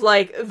level of,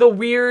 like, the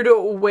weird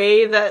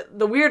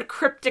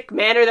cryptic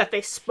manner that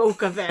they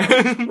spoke of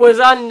it was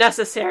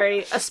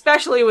unnecessary,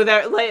 especially with,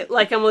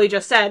 like Emily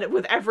just said,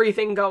 with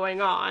everything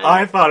going on.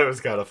 I thought it was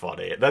kind of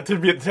funny. That to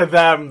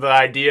them, the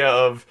idea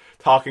of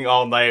talking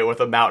all night with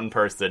a mountain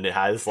person, it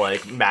has,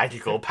 like,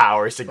 magical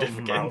power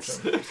significance.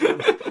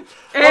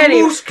 A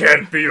moose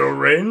can't be a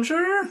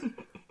ranger?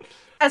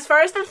 As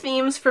far as the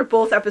themes for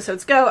both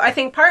episodes go, I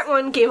think part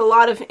 1 gave a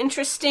lot of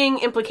interesting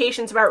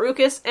implications about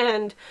Rukus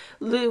and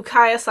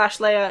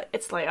Lukaya/Leia.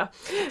 It's Leia.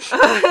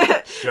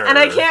 Sure. And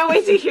I can't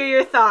wait to hear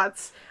your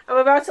thoughts. I'm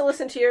about to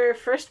listen to your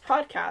first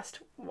podcast.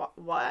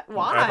 What?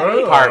 Why?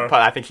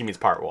 I think he means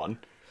part 1.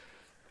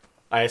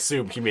 I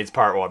assume he means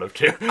part 1 of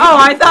 2. Oh,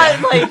 I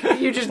thought, like,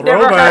 you just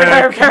never heard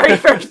our very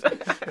first...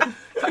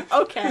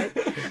 Okay.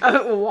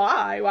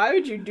 Why? Why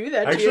would you do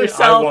that to Actually,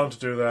 yourself? I want to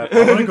do that.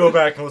 I want to go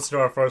back and listen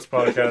to our first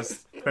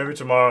podcast. Maybe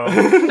tomorrow.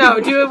 No,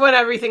 do it when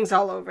everything's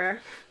all over.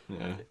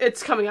 Yeah.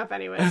 It's coming up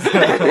anyways.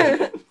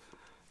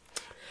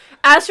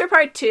 As for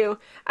part 2,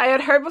 I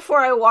had heard before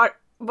I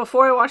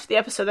watched the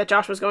episode that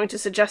Josh was going to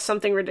suggest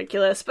something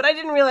ridiculous, but I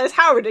didn't realize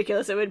how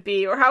ridiculous it would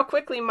be, or how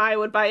quickly Maya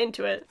would buy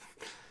into it.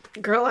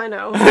 Girl, I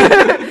know.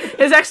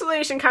 His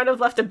explanation kind of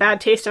left a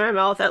bad taste in my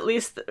mouth, at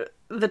least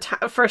the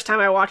first time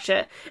I watched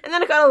it. And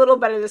then it got a little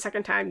better the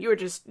second time. You were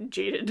just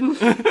jaded.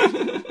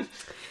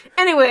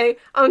 Anyway,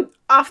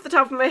 off the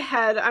top of my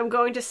head, I'm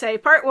going to say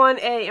part 1,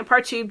 A, and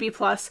part 2, B+.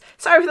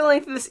 Sorry for the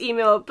length of this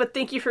email, but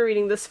thank you for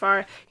reading this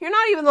far. You're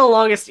not even the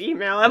longest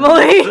email,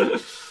 Emily.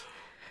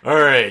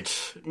 Alright.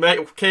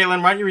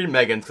 Caitlin, why don't you read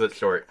Megan's because it's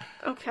short?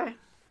 Okay.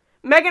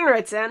 Megan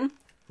writes in.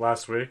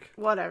 Last week.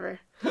 Whatever.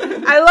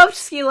 I loved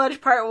Ski Lodge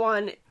Part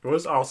 1. It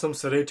was Awesome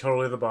City,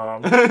 totally the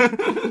bomb.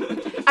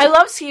 I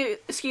loved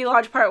Ski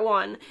Lodge Part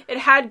 1. It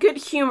had good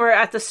humor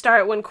at the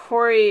start when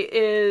Corey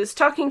is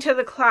talking to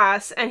the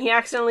class and he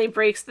accidentally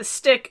breaks the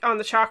stick on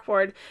the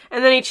chalkboard,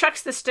 and then he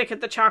chucks the stick at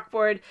the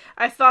chalkboard.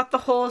 I thought the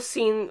whole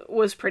scene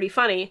was pretty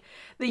funny.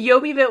 The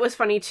Yogi bit was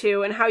funny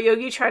too, and how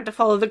Yogi tried to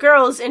follow the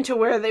girls into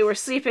where they were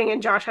sleeping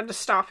and Josh had to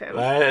stop him.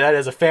 That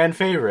is a fan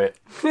favorite.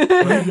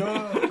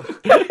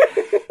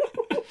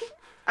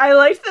 I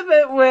liked the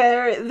bit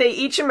where they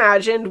each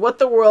imagined what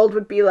the world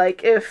would be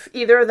like if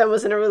either of them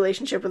was in a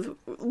relationship with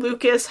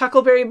Lucas.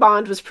 Huckleberry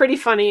Bond was pretty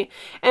funny,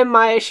 and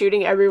Maya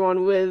shooting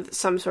everyone with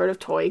some sort of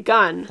toy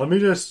gun. Let me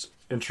just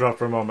interrupt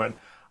for a moment.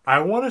 I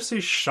want to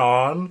see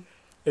Sean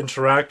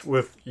interact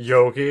with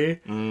Yogi,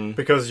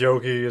 because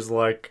Yogi is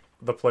like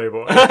the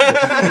playboy.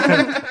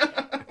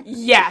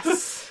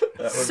 Yes.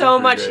 So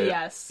much great.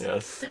 yes.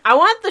 Yes. I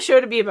want the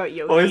show to be about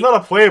Yogi. Well, he's not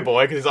a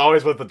playboy because he's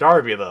always with the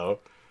Darby, though.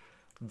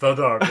 The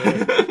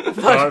Darby.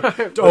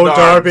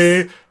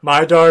 Darby.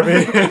 My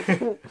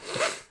Darby.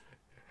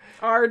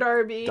 Our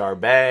Darby.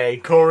 Darby.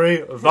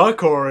 Corey. The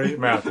Corey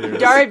Matthews.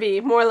 Darby,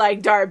 more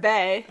like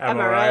Darby. Am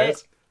I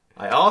right?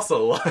 I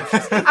also love...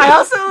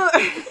 I'm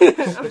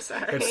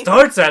sorry. It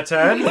starts at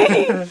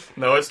 10.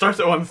 No, it starts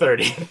at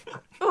 1:30.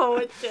 Oh,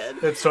 it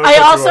did. It starts I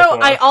at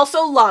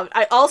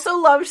 2:04. also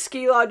loved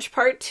Ski Lodge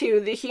Part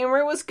 2. The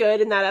humor was good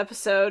in that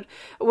episode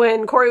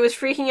when Corey was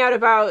freaking out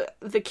about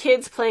the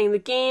kids playing the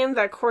game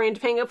that Corey and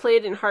Topanga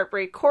played in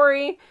Heartbreak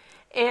Corey.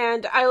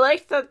 And I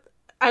liked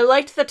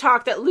the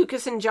talk that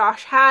Lucas and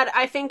Josh had.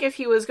 I think if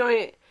he was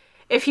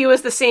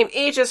the same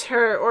age as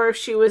her, or if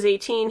she was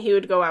 18, he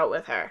would go out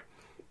with her.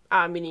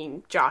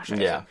 Meaning Josh.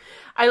 Yeah.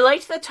 I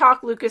liked the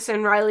talk Lucas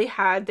and Riley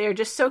had. They're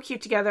just so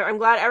cute together. I'm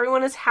glad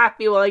everyone is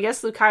happy. Well, I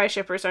guess Lukaya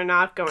shippers are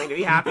not going to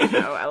be happy,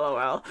 though.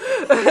 LOL.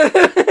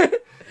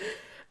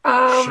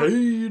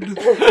 Shade.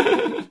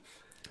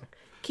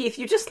 Keith,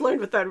 you just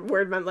learned what that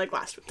word meant like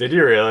last week. Did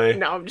you really?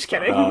 No, I'm just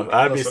kidding.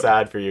 I'd be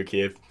sad for you,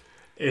 Keith.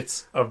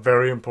 It's a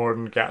very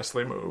important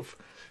ghastly move.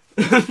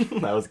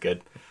 That was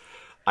good.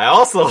 I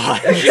also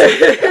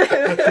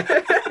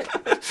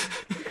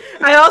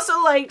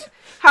liked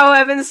how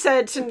Evan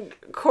said to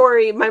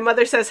Corey, "My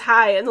mother says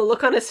hi," and the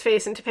look on his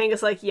face, and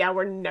Topanga's like, "Yeah,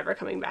 we're never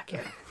coming back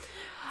here."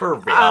 For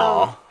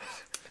real.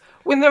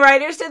 When the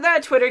writers did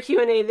that Twitter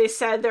Q&A, they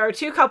said there are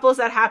 2 couples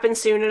that happen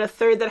soon and a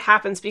third that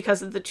happens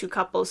because of the 2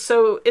 couples.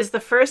 So is the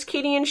first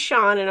Katie and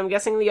Sean, and I'm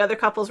guessing the other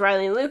couple's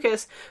Riley and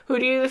Lucas, who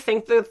do you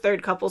think the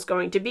third couple's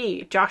going to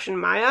be? Josh and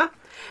Maya?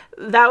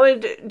 That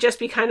would just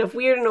be kind of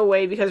weird in a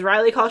way, because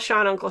Riley calls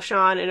Sean Uncle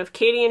Sean, and if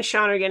Katie and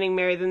Sean are getting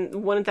married,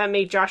 then wouldn't that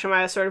make Josh and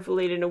Maya sort of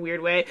related in a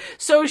weird way?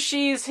 So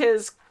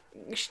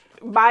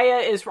Maya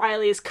is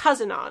Riley's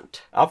cousin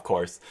aunt. Of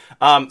course.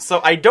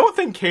 So I don't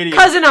think Katie...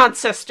 Cousin aunt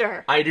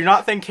sister! I do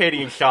not think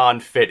Katie and Sean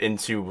fit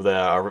into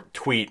the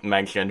tweet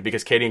mentioned,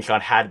 because Katie and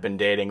Sean had been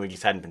dating, we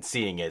just hadn't been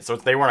seeing it. So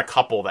if they weren't a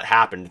couple that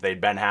happened,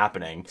 they'd been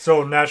happening.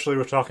 So naturally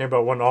we're talking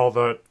about when all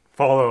the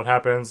fallout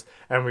happens,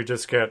 and we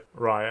just get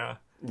Raya.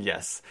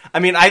 Yes. I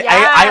mean,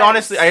 I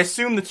honestly, I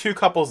assume the 2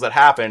 couples that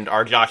happened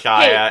are Josh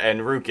Aya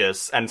and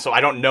Rukus, and so I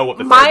don't know what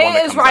the third one that Maya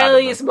is comes out of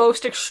Riley's them.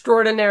 most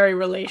extraordinary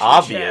relationship.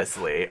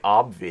 Obviously.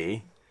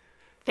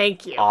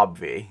 Thank you.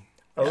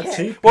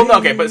 OTP. Well, no,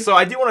 okay, but so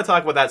I do want to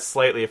talk about that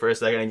slightly for a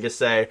second and just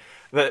say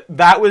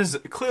that was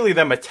clearly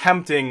them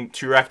attempting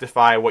to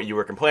rectify what you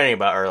were complaining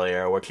about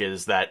earlier, which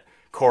is that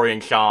Corey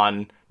and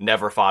Sean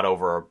never fought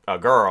over a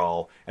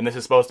girl, and this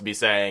is supposed to be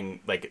saying,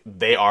 like,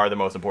 they are the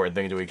most important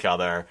thing to each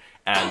other,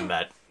 and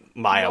that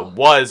Maya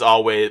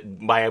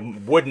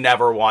would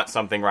never want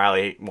something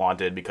Riley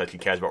wanted because she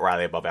cares about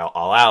Riley above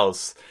all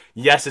else.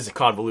 Yes, it's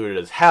convoluted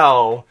as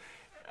hell,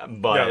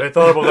 but... Yeah, they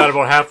thought about that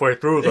about halfway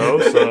through, though,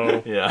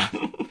 so... Yeah.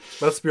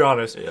 Let's be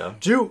honest. Yeah.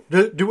 Do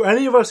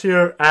any of us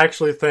here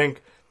actually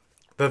think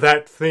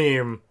that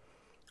theme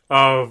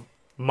of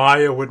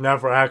Maya would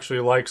never actually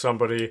like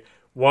somebody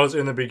was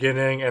in the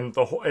beginning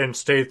and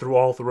stayed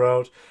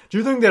throughout? Do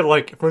you think that,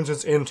 like, for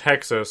instance, in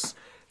Texas,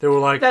 they were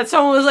like... That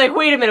someone was like,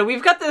 wait a minute,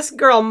 we've got this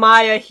girl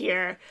Maya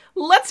here.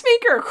 Let's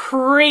make her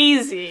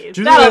crazy.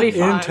 Do you That'll think be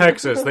that fun. in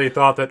Texas they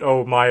thought that,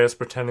 oh, Maya's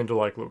pretending to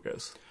like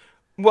Lucas?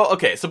 Well,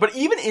 okay, so, but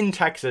even in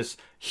Texas,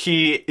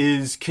 she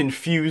is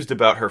confused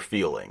about her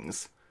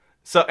feelings.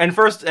 So, and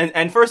first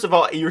of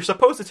all, you're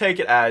supposed to take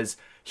it as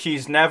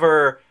she's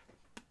never,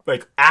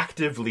 like,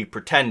 actively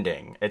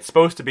pretending. It's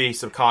supposed to be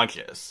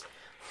subconscious.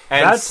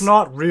 And That's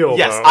not real,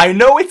 yes, though. I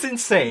know it's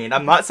insane.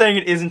 I'm not saying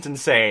it isn't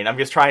insane. I'm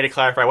just trying to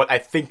clarify what I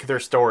think their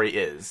story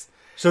is.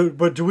 So,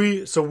 but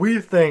we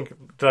think,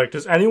 like,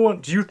 do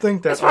you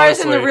think that, As far as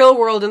in the honestly, real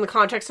world, in the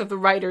context of the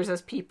writers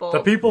as people.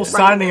 the people writing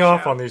signing the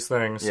off show. on these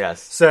things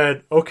Yes.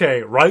 said,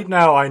 okay, right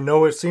now I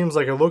know it seems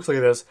like it looks like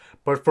this,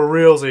 but for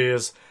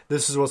realsies,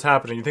 this is what's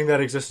happening. You think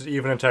that existed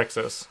even in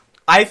Texas?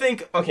 I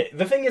think, okay,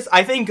 the thing is,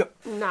 I think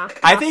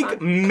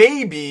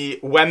maybe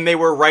when they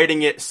were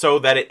writing it so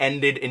that it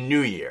ended in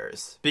New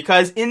Year's.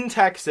 Because in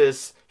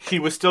Texas, she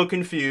was still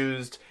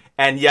confused,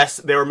 and yes,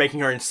 they were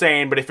making her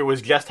insane, but if it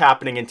was just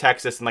happening in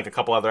Texas and like a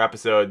couple other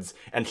episodes,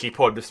 and she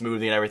poured the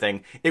smoothie and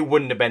everything, it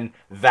wouldn't have been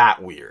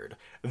that weird.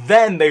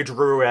 Then they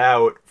drew it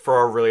out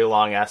for a really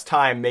long-ass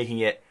time, making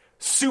it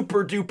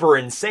super duper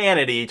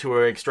insanity to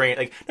an extreme.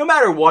 Like, no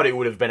matter what, it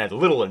would have been a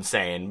little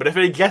insane. But if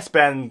it had just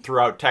been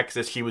throughout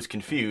Texas, she was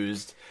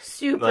confused.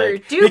 Super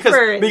Like,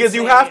 duper because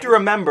you insane. have to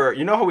remember,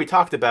 you know how we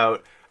talked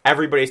about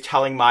everybody's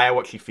telling Maya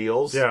what she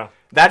feels? Yeah.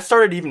 That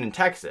started even in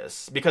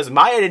Texas. Because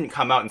Maya didn't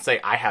come out and say,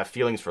 I have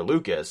feelings for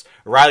Lucas.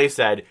 Riley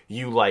said,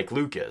 you like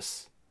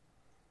Lucas.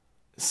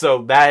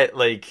 So that,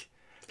 like...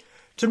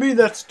 To me,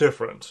 that's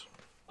different.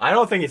 I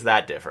don't think it's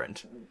that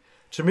different.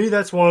 To me,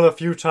 that's one of the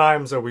few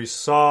times that we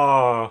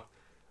saw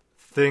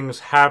things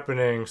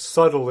happening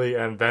subtly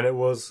and then it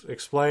was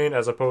explained,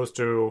 as opposed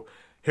to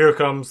here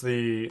comes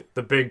the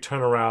big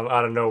turnaround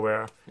out of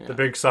nowhere, the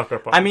big sucker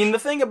punch. I mean, the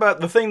thing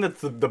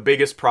that's the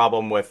biggest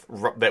problem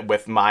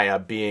with Maya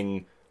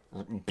being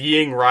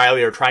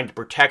Riley or trying to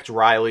protect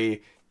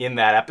Riley in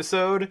that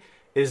episode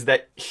is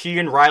that she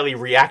and Riley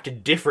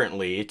reacted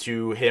differently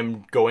to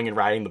him going and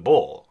riding the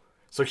bull.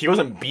 So she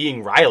wasn't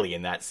being Riley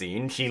in that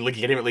scene. She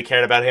legitimately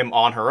cared about him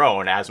on her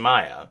own as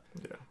Maya.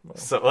 Yeah, well.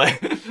 So,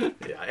 like,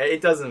 yeah, it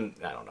doesn't,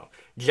 I don't know.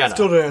 Jenna.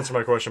 Still didn't answer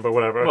my question, but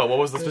whatever. Well, what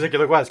was this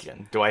particular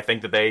question? Do I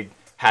think that they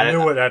had I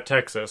knew it at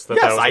Texas. That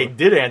Yes, that was I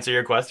did answer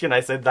your question. I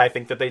said I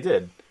think that they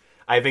did.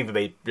 I think that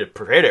they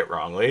portrayed it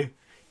wrongly,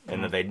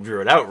 and that they drew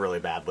it out really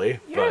badly.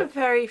 You're but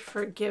very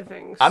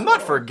forgiving. I'm not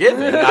soul.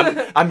 forgiving.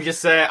 I'm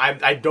just saying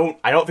I don't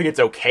think it's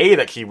okay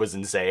that she was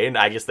insane.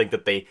 I just think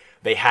that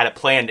they had it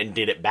planned and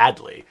did it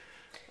badly.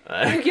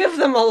 You give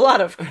them a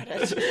lot of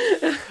credit.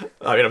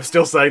 I mean, I'm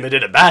still saying they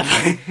did it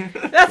badly.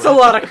 That's a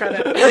lot of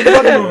credit.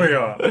 moving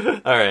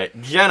on. All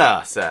right,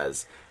 Jenna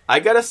says,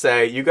 I gotta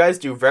say, you guys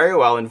do very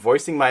well in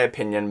voicing my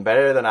opinion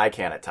better than I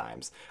can at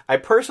times. I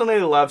personally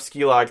love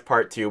Ski Lodge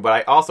Part 2, but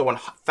I also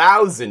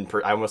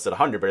 1,000%, I almost said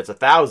 100, but it's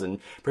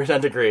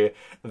 1,000% agree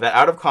that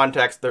out of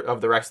context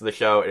of the rest of the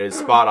show, it is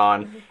spot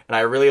on, and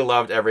I really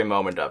loved every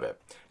moment of it.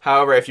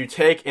 However, if you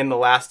take in the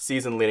last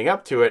season leading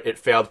up to it, it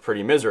failed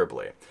pretty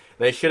miserably.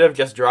 They should have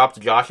just dropped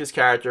Josh's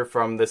character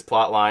from this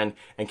plot line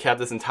and kept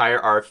this entire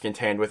arc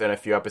contained within a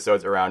few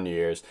episodes around New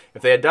Year's.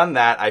 If they had done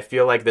that, I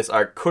feel like this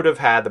arc could have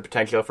had the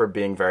potential for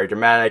being very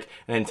dramatic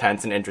and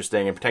intense and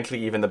interesting and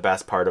potentially even the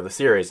best part of the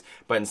series.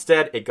 But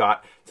instead, it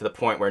got to the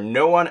point where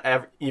no one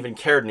ever even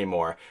cared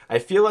anymore. I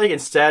feel like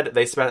instead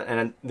they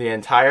spent the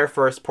entire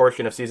first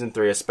portion of Season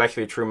 3,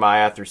 especially True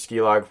Maya through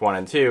Skilog 1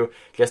 and 2,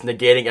 just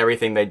negating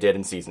everything they did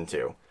in Season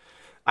 2.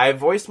 I have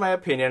voiced my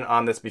opinion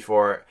on this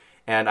before,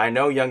 and I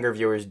know younger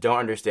viewers don't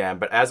understand,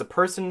 but as a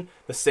person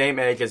the same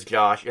age as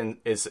Josh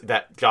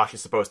that Josh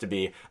is supposed to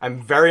be,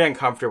 I'm very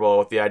uncomfortable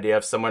with the idea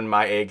of someone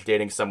my age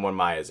dating someone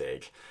Maya's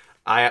age.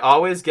 I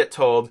always get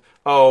told,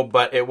 oh,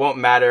 but it won't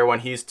matter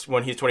when he's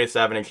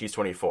 27 and she's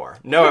 24.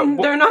 No,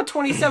 They're not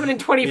 27 and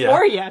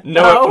 24 yet.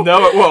 No,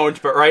 it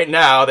won't. But right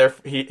now,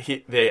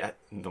 he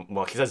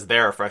says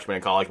they're a freshman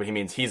in college, but he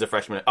means he's a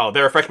freshman. Oh,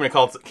 they're a freshman in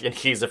college and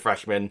he's a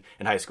freshman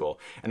in high school,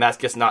 and that's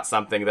just not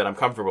something that I'm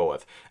comfortable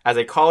with. As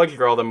a college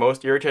girl, the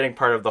most irritating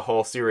part of the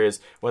whole series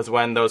was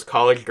when those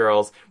college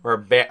girls were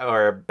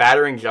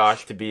battering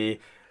Josh to be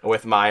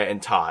with Maya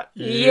and Tot.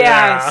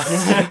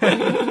 Yes.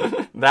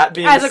 That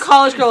being As a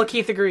college girl,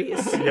 Keith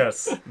agrees.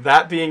 Yes.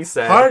 That being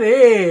said,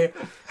 Party!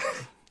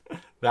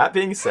 That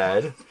being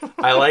said,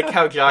 I like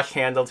how Josh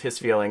handled his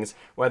feelings,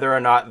 whether or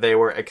not they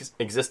were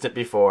existent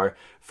before,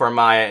 for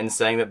Maya, and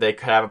saying that they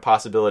could have a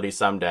possibility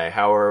someday.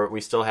 However,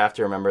 we still have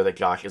to remember that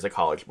Josh is a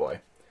college boy.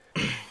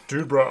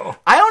 Dude, bro.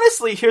 I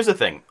honestly, here's the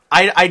thing.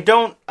 I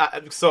don't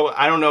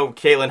know,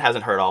 Caitlin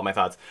hasn't heard all my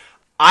thoughts.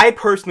 I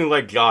personally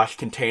like Josh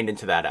contained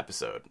into that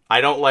episode.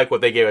 I don't like what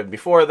they gave it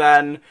before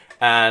then,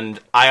 and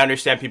I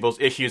understand people's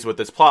issues with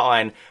this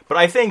plotline, but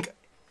I think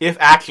if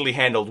actually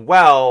handled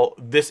well,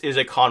 this is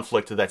a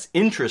conflict that's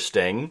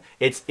interesting.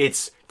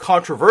 It's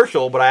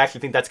controversial, but I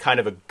actually think that's kind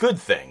of a good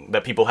thing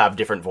that people have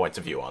different points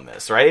of view on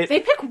this, right?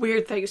 They pick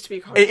weird things to be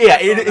controversial. Yeah,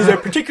 it is a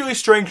particularly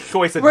strange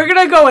choice. We're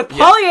gonna go with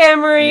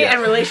polyamory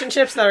and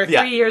relationships that are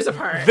 3 years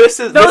apart. Those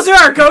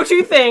are our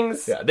go-to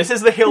things. Yeah, this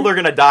is the hill they're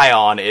gonna die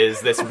on.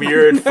 Is this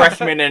weird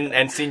freshman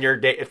and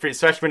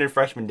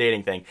freshman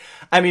dating thing?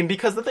 I mean,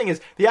 because the thing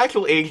is, the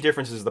actual age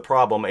difference is the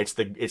problem. It's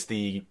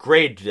the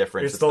grade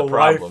difference. It's the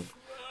problem.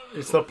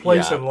 It's the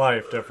place in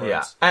life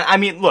difference. Yeah, I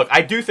mean, look,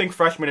 I do think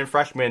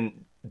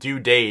freshmen do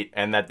date,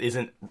 and that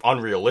isn't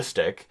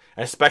unrealistic,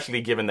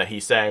 especially given that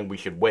he's saying we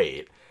should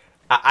wait.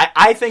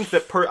 I think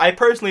that I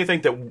personally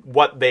think that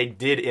what they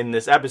did in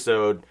this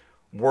episode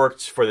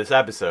worked for this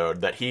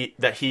episode. That he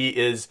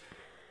is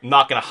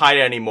not going to hide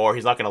it anymore.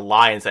 He's not going to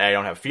lie and say I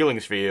don't have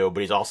feelings for you,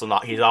 but he's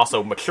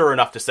also mature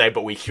enough to say,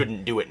 but we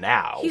shouldn't do it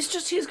now.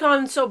 He's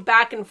gone so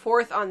back and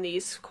forth on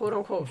these quote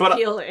unquote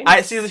feelings.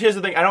 Here's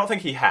the thing. I don't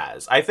think he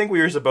has. I think we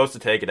were supposed to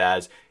take it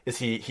as is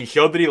he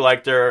showed that he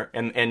liked her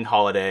in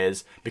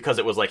Holidays because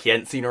it was like he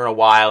hadn't seen her in a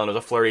while and it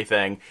was a flirty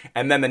thing.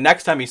 And then the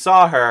next time he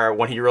saw her,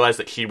 when he realized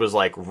that she was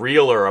like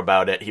realer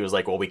about it, he was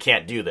like, well, we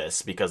can't do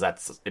this because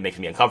it makes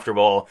me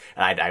uncomfortable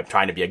and I'm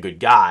trying to be a good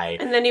guy.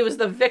 And then he was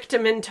the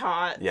victim in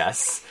Tot.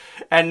 Yes.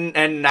 And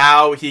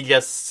now he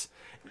just...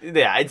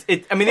 Yeah,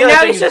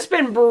 he's just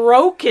been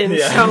broken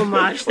so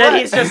much that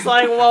he's just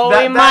like, well,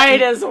 we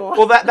might as well.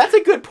 Well, that's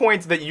a good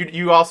point that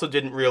you also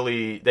didn't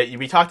really...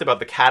 we talked about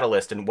the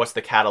catalyst and what's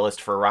the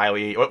catalyst for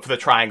Riley, for the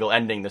triangle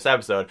ending this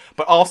episode,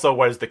 but also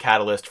what is the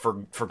catalyst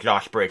for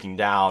Josh breaking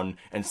down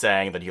and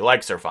saying that he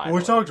likes her finally.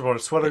 We talked about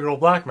it, Sweater Girl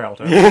blackmailed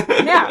him.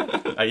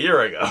 Yeah. A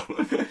year ago.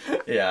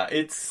 Yeah,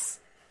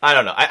 it's... I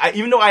don't know.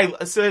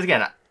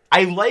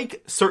 I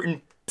like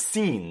certain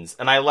scenes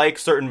and I like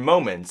certain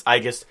moments. I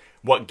just...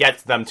 What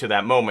gets them to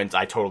that moment,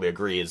 I totally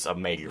agree, is a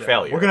major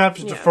failure. We're going to have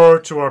to defer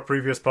to our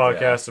previous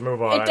podcast to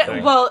move on, I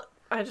think. Well,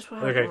 I just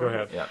want to... Okay, go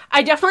ahead. Yeah.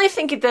 I definitely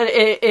think that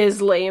it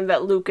is lame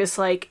that Lucas,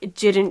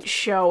 didn't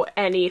show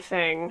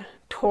anything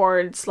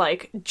towards,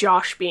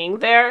 Josh being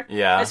there.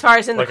 Yeah. As far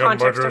as in the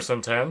context a murderous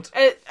intent?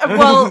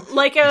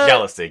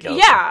 Jealousy.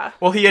 Yeah.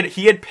 Well, he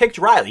had picked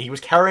Riley. He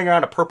was carrying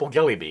around a purple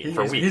jelly bean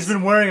for weeks. He's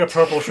been wearing a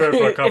purple shirt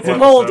for a couple It's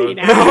moldy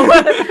now.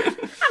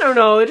 I don't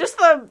know, just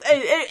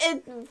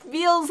it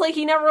feels like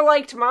he never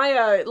liked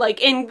Maya,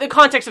 in the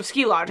context of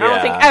Ski Lodge. I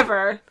don't think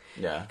ever.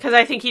 Yeah. Because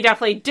I think he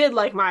definitely did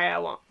like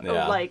Maya,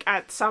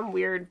 at some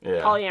weird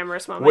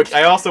polyamorous moment. Which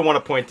I also want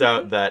to point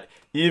out that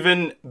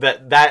even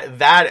that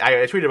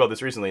I tweeted about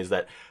this recently, is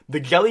that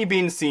the jelly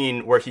bean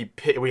scene where he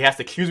has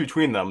to choose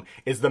between them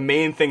is the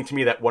main thing to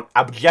me that what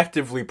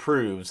objectively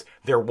proves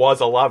there was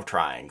a love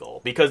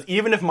triangle. Because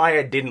even if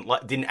Maya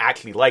didn't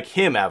actually like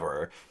him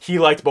ever, he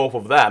liked both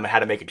of them and had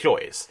to make a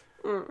choice.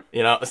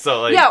 You know,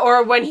 so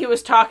or when he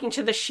was talking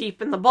to the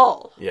sheep and the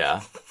bull.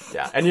 Yeah.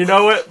 And you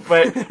know what?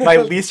 My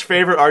least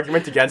favorite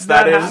argument against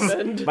that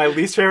is my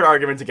least favorite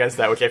argument against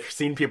that, which I've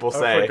seen people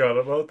say. I forgot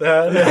about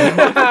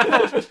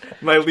that.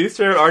 My least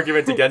favorite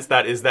argument against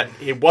that is that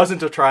it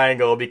wasn't a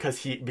triangle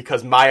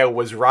because Maya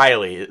was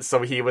Riley,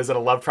 so he was in a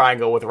love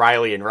triangle with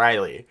Riley and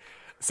Riley.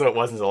 So it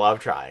wasn't a love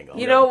triangle.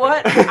 You know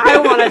what? I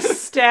want to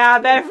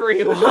stab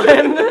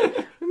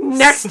everyone.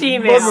 Next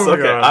email. Moving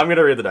Okay, on. I'm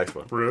gonna read the next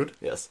one. Rude.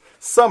 Yes.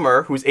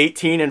 Summer, who's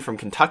 18 and from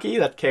Kentucky.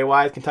 That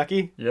KY is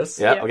Kentucky? Yes.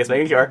 Yeah, Yeah. I guess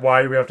making sure.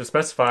 Why we have to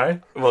specify?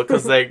 Well,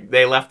 because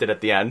they left it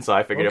at the end, so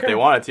I figured if Okay. they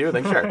wanted to,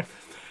 then sure.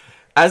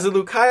 As a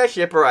Lucaya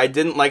shipper, I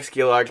didn't like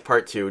Skeelarge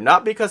Part 2,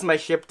 not because my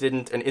ship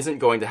didn't and isn't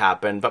going to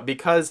happen, but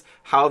because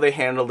how they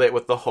handled it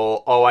with the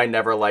whole, oh, I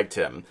never liked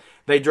him.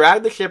 They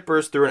dragged the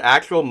shippers through an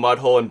actual mud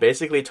hole and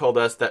basically told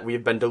us that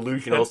we've been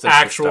delusional since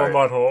Actual the start.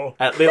 mud hole.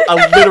 A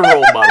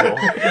literal mud hole.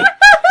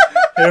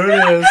 Here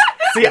it is.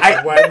 See,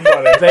 Wet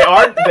mud.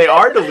 they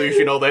are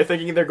delusional. They're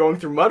thinking they're going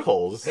through mud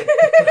holes.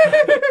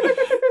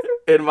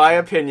 In my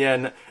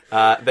opinion,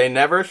 they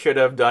never should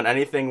have done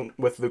anything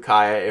with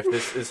Lucaya if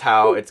this is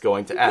how it's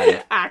going to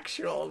end.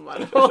 Actual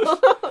mud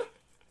hole.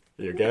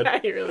 You're good? I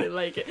really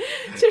like it.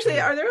 Seriously,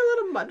 are there a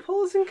lot of mud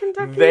holes in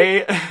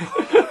Kentucky?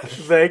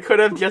 They could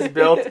have just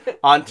built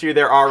onto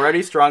their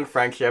already strong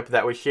friendship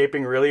that was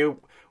shaping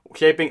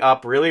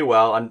up really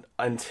well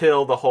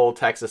until the whole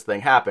Texas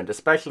thing happened,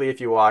 especially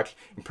if you watch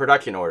in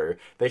production order.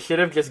 They should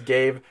have just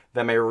gave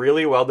them a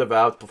really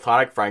well-developed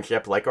platonic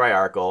friendship like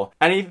Ryarkle.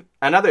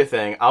 Another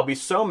thing, I'll be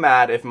so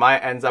mad if Maya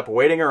ends up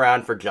waiting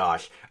around for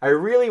Josh. I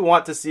really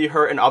want to see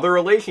her in other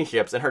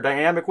relationships and her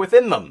dynamic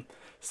within them.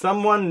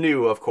 Someone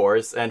new, of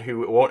course, and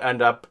who won't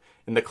end up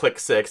in the Click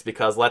 6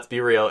 because, let's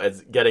be real,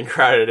 it's getting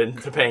crowded in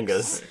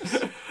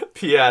Topangas.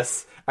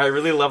 P.S. I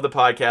really love the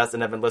podcast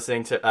and have been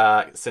listening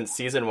to since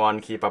season 1.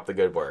 Keep up the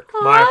good work.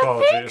 My Aw,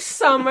 apologies. Thanks,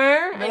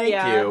 Summer. Thank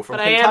yeah, you, from but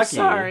I am Kentucky.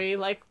 sorry.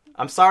 Like,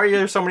 I'm sorry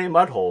there's so many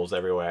mud holes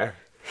everywhere.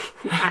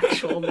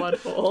 actual mud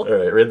hole.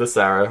 Alright, read the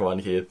Sarah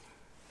one, Keith.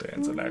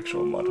 Dan's an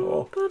actual mud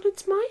hole. But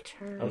it's my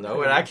turn. Oh,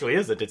 no, it actually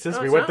isn't. It's just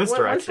No, we it's went not. this What's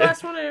the direction.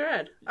 last one I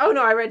read? Oh,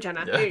 no, I read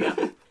Jenna. Here you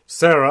go.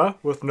 Sarah,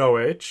 with no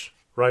H,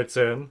 writes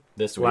in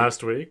This week.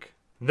 last week.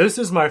 This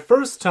is my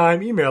first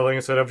time emailing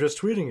instead of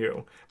just tweeting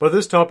you, but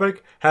this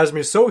topic has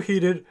me so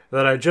heated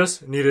that I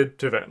just needed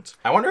to vent.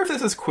 I wonder if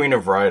this is Queen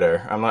of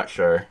Rider. I'm not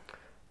sure.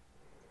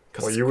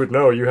 Well, you would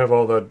know. You have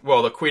all the...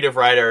 Well, the Queen of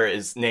Rider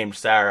is named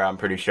Sarah, I'm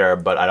pretty sure,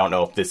 but I don't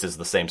know if this is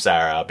the same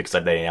Sarah because I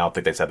don't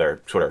think they said their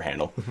Twitter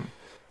handle.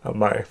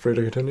 Am I free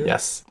to continue?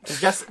 Yes.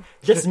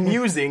 Just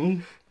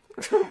musing.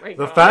 Oh my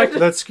The God. fact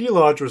that Ski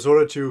Lodge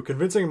resorted to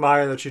convincing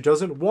Maya that she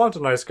doesn't want a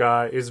nice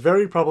guy is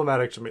very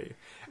problematic to me,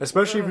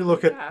 especially if you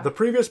look at the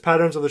previous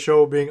patterns of the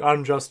show being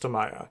unjust to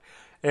Maya.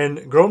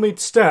 In Girl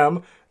Meets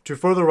STEM, to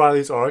further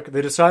Riley's arc,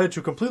 they decided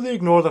to completely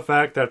ignore the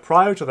fact that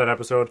prior to that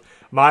episode,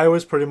 Maya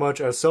was pretty much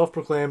a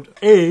self-proclaimed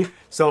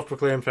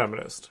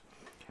feminist.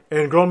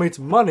 In Girl Meets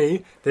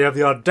Money, they have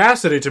the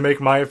audacity to make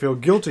Maya feel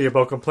guilty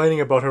about complaining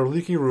about her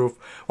leaky roof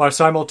while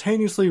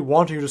simultaneously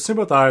wanting you to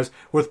sympathize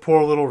with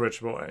poor little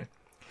rich boy.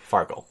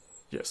 Farkle.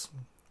 Yes.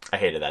 I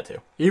hated that too.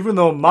 Even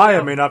though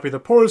Maya may not be the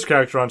poorest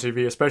character on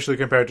TV, especially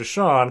compared to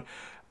Sean,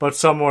 but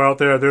somewhere out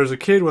there's a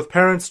kid with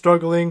parents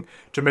struggling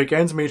to make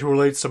ends meet who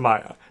relates to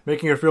Maya,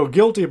 making her feel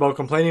guilty about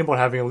complaining about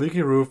having a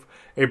leaky roof,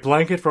 a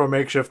blanket for a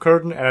makeshift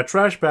curtain, and a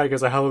trash bag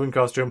as a Halloween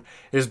costume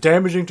is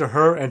damaging to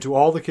her and to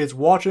all the kids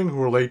watching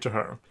who relate to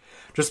her.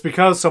 Just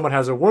because someone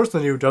has it worse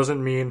than you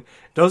doesn't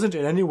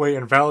in any way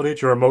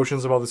invalidate your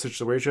emotions about the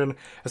situation,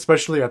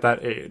 especially at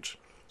that age.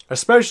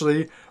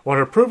 Especially when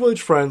her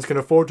privileged friends can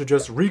afford to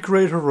just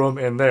recreate her room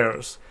in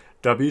theirs.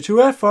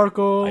 W2F,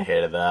 Farkle! I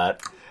hated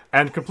that.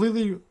 And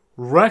completely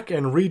wreck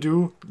and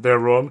redo their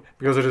room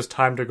because it is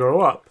time to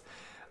grow up.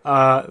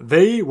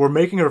 They were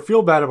making her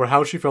feel bad about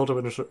how she felt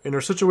in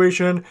her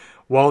situation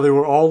while they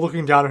were all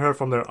looking down at her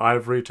from their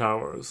ivory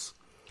towers.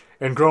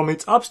 In Girl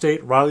Meets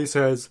Upstate, Riley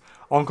says,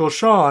 Uncle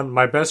Sean,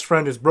 my best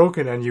friend is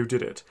broken and you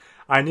did it.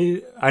 I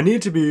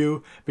need to be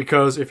you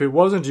because if it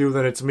wasn't you,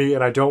 then it's me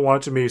and I don't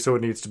want it to be, so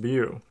it needs to be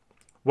you.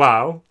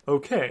 Wow,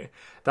 okay.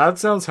 That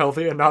sounds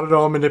healthy and not at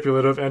all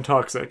manipulative and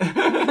toxic.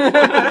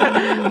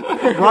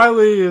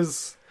 Riley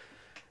is...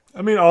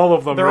 I mean, all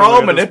of them. They're really all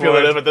at this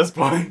manipulative point. at this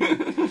point.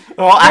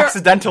 They're all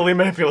accidentally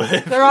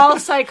manipulative. They're all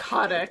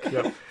psychotic.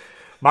 Yep.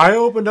 Maya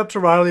opened up to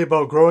Riley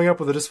about growing up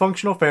with a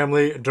dysfunctional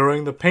family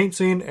during the paint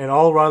scene, and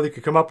all Riley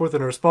could come up with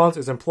in response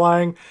is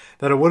implying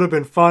that it would have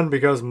been fun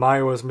because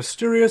Maya was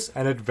mysterious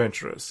and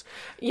adventurous.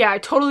 Yeah, I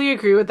totally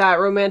agree with that,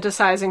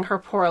 romanticizing her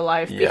poor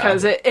life,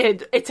 because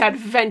it's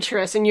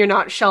adventurous and you're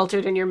not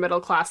sheltered in your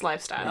middle-class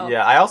lifestyle.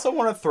 Yeah, I also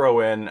want to throw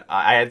in,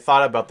 I had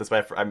thought about this,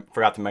 but I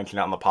forgot to mention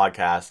it on the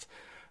podcast.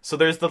 So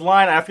there's the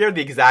line, I forget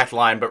the exact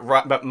line,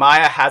 but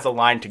Maya has a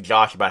line to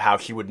Josh about how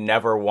she would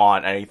never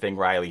want anything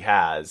Riley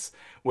has.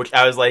 Which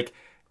I was like,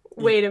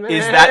 Wait a minute.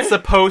 is that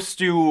supposed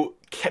to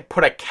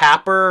put a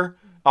capper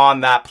on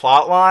that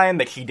plot line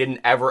that she didn't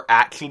ever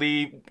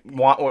actually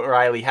want what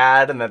Riley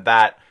had, and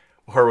that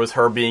was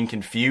her being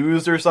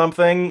confused or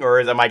something? Or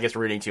am I just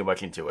reading too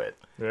much into it?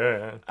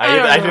 Yeah.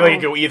 I feel like it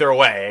could go either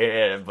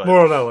way. But,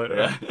 More on that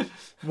later.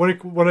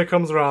 When it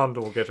comes around,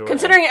 we'll get to it.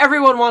 Considering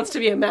everyone wants to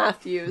be a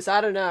Matthews,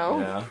 I don't know.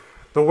 yeah.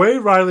 The way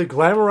Riley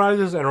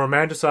glamorizes and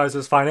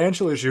romanticizes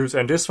financial issues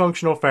and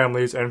dysfunctional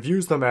families and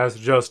views them as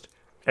just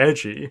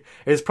edgy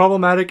is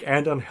problematic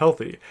and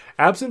unhealthy.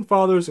 Absent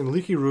fathers and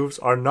leaky roofs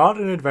are not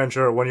an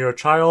adventure when you're a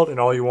child and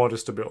all you want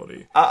is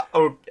stability.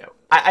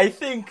 I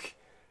think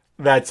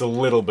that's a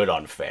little bit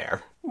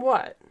unfair.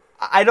 What?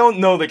 I don't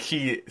know that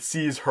he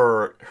sees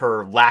her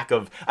lack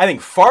of... I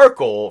think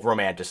Farkle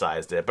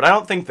romanticized it, but I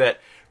don't think that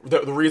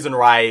the reason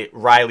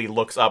Riley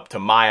looks up to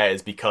Maya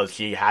is because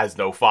he has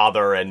no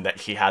father and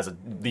that he has a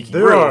leaky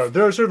roof.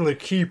 There are certainly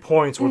key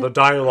points where the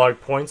dialogue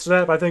points to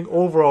that, but I think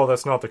overall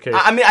that's not the case.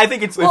 I mean, I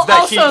think it's that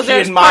also, he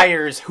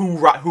admires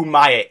who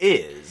Maya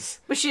is.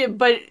 But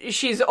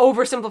she's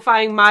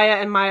oversimplifying Maya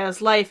and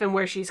Maya's life and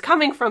where she's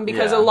coming from,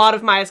 because Yeah. a lot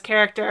of Maya's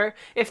character,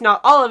 if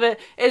not all of it,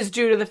 is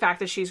due to the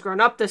fact that she's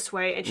grown up this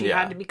way and she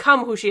Yeah. had to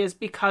become who she is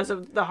because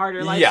of the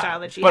harder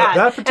lifestyle that she but had.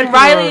 that particular- And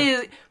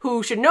Riley,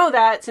 who should know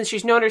that, since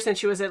she's known her since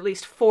she was at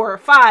least 4 or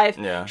 5,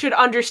 Yeah. should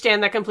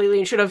understand that completely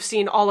and should have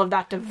seen all of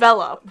that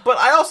develop. But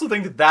I also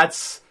think that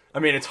that's... I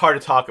mean, it's hard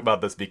to talk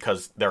about this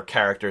because they're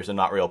characters and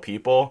not real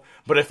people.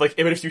 But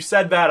if you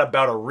said that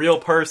about a real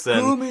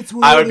person,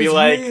 I would be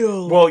like,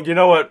 well, you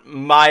know what?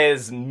 Maya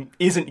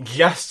isn't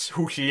just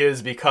who she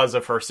is because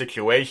of her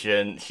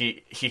situation.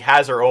 She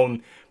has her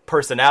own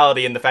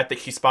personality, and the fact that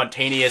she's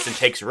spontaneous and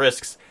takes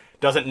risks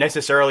doesn't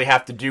necessarily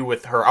have to do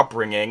with her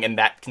upbringing, and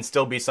that can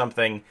still be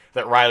something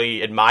that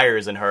Riley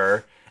admires in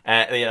her.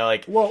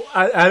 Well,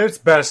 at its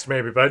best,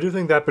 maybe, but I do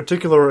think that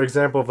particular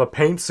example of the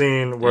paint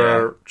scene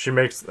where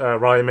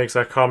Riley makes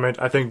that comment,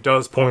 I think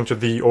does point to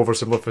the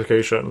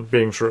oversimplification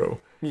being true.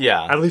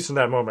 Yeah. At least in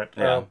that moment.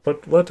 Yeah.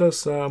 But let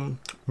us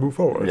move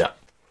forward. Yeah.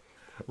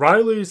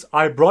 Riley's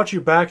 "I brought you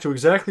back to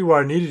exactly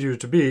where I needed you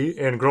to be"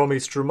 in Girl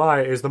Meets True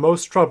Maya is the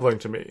most troubling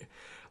to me.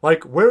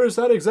 Like, where is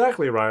that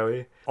exactly,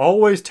 Riley?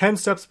 Always 10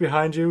 steps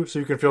behind you so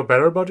you can feel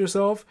better about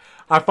yourself?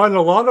 I find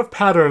a lot of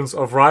patterns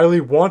of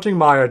Riley wanting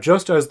Maya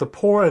just as the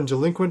poor and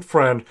delinquent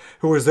friend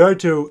who is there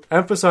to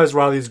emphasize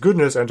Riley's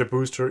goodness and to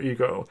boost her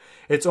ego.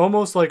 It's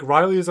almost like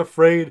Riley is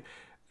afraid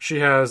she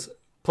has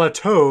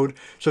plateaued,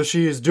 so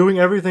she is doing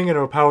everything in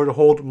her power to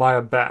hold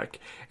Maya back.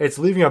 It's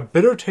leaving a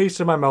bitter taste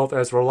in my mouth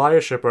as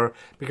Relia shipper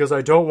because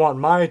I don't want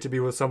Maya to be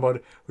with someone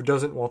who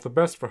doesn't want the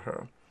best for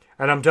her.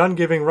 And I'm done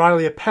giving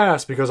Riley a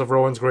pass because of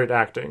Rowan's great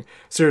acting.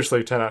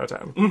 Seriously, 10 out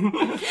of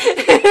 10.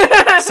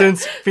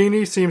 Since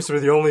Feeny seems to be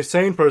the only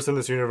sane person in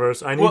this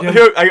universe, I need him...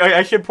 Here,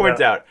 I should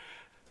point out,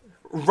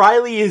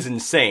 Riley is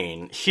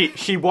insane.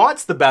 She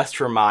wants the best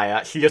for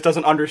Maya, she just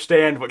doesn't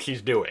understand what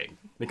she's doing,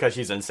 because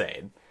she's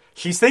insane.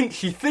 She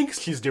thinks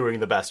she's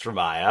doing the best for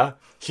Maya.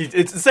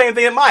 It's the same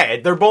thing at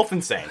Maya. They're both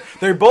insane.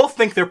 They both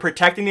think they're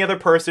protecting the other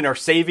person or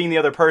saving the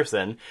other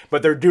person,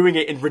 but they're doing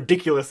it in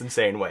ridiculous,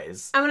 insane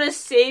ways. I'm gonna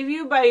save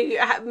you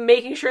by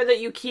making sure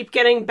that you keep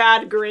getting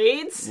bad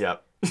grades.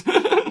 Yep.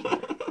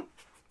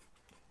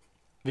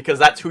 Because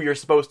that's who you're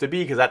supposed to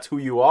be, because that's who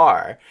you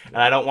are. And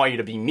I don't want you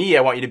to be me,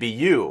 I want you to be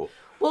you.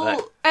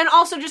 Well, and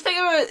also, just think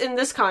of it in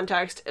this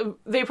context.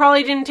 They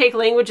probably didn't take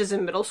languages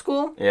in middle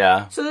school.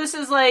 Yeah. So this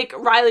is, like,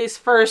 Riley's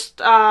first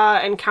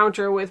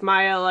encounter with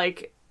Maya,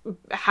 like,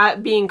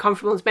 being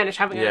comfortable in Spanish,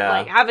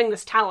 having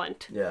this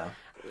talent. Yeah.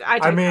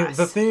 I mean, pass.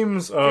 the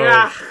themes of...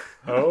 Yeah.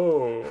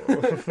 Oh.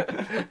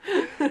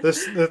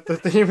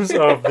 the themes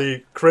of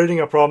the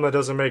creating a problem that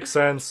doesn't make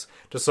sense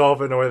to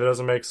solve it in a way that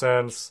doesn't make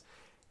sense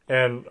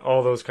and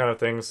all those kind of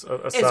things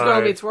aside. It's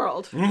Girl Meets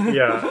World.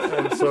 Yeah,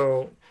 and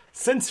so...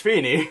 Since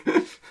Feeny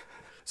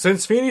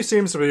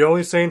seems to be the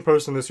only sane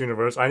person in this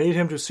universe, I need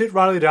him to sit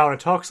Riley down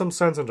and talk some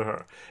sense into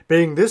her.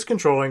 Being this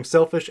controlling,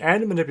 selfish,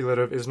 and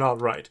manipulative is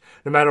not right,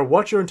 no matter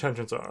what your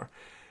intentions are.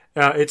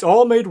 It's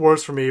all made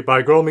worse for me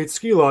by Girl Meets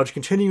Ski Lodge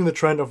continuing the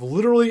trend of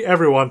literally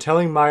everyone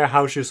telling Maya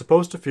how she's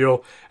supposed to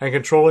feel and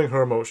controlling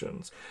her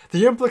emotions.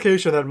 The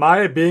implication that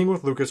Maya being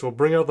with Lucas will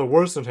bring out the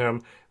worst in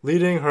him,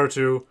 leading her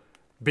to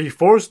be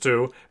forced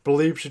to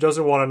believe she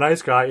doesn't want a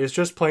nice guy is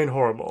just plain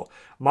horrible.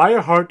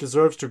 Maya Hart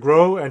deserves to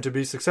grow and to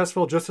be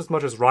successful just as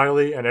much as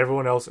Riley and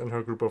everyone else in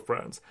her group of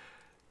friends.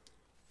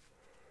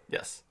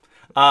 Yes.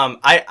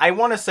 I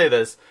want to say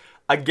this.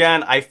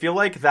 Again, I feel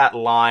like that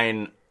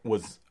line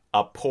was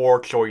a poor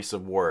choice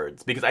of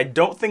words, because I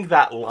don't think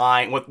that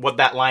line, what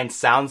that line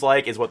sounds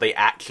like is what they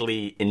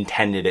actually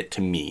intended it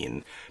to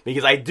mean.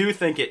 Because I do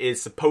think it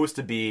is supposed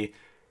to be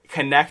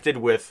connected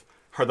with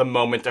the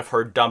moment of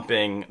her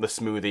dumping the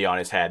smoothie on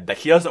his head, that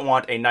he doesn't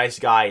want a nice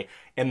guy,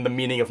 and the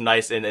meaning of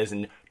nice is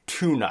in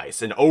too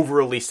nice and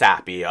overly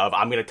sappy of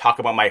I'm going to talk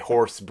about my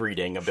horse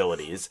breeding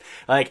abilities.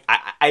 Like,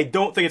 I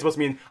don't think it's supposed to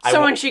mean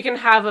someone she can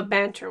have a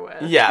banter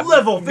with. Yeah.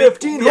 Level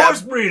 15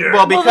 horse breeder!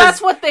 Well, because,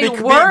 that's what they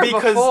were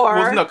before.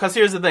 Well, no, because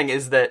here's the thing,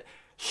 is that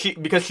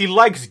because he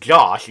likes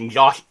Josh, and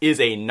Josh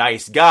is a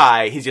nice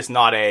guy, he's just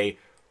not a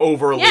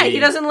overly... Yeah,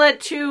 he doesn't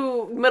let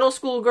 2 middle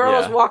school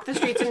girls walk the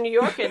streets in New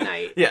York at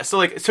night. Yeah,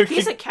 so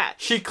he's a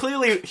catch. He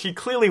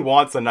clearly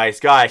wants a nice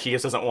guy. He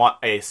just doesn't want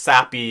a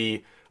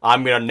sappy,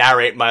 I'm going to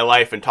narrate my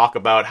life and talk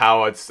about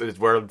how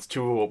we're in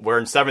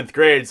 7th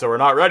grade, so we're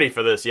not ready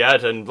for this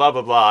yet, and blah,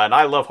 blah, blah, and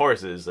I love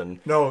horses, and...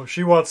 No,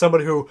 she wants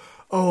somebody who,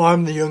 oh,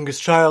 I'm the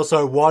youngest child,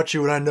 so I watch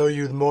you and I know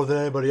you more than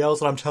anybody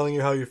else, and I'm telling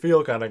you how you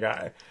feel kind of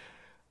guy.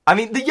 I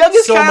mean, the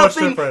youngest So child much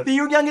thing, different. the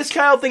youngest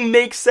child thing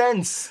makes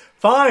sense.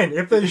 Fine,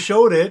 if they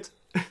showed it.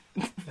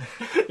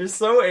 You're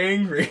so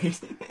angry.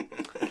 It's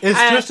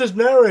just as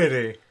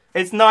narrating.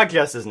 It's not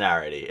just his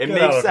narrative. It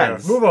Get out makes of here.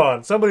 sense. Move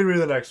on. Somebody read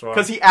the next one.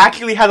 Because he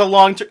actually had a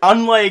long-term...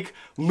 Unlike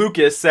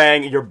Lucas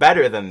saying, you're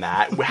better than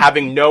that,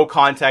 having no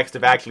context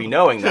of actually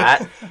knowing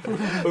that.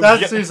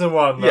 That's season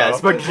 1, though. Yes,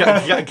 but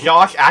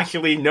Josh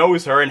actually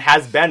knows her and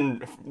has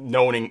been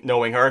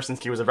knowing her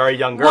since she was a very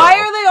young girl. Why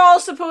are they all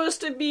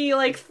supposed to be,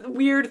 like,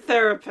 weird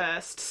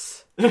therapists?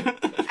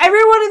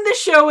 Everyone in the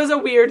show is a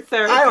weird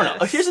therapist. I don't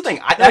know. Here's the thing.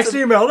 Next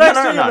email.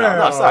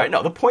 No, sorry.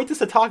 No, the point is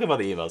to talk about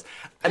the emails.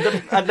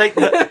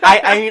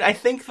 I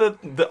think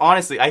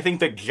honestly, I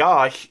think that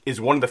Josh is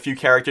one of the few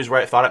characters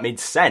where I thought it made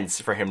sense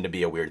for him to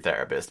be a weird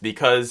therapist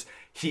because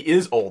he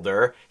is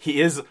older.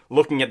 He is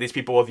looking at these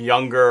people with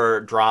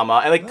younger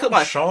drama. And come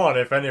on, Sean,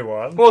 if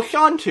anyone. well,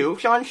 Sean too.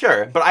 Sean,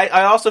 sure. But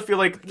I also feel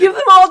like Give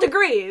them all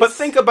degrees. But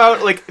think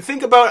about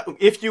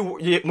if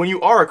when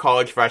you are a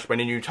college freshman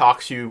and you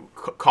talk to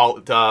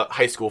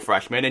high school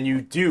freshmen and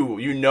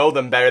you know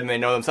them better than they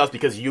know themselves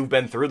because you've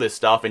been through this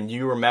stuff and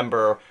you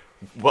remember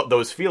what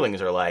those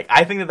feelings are like.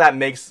 I think that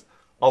makes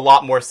a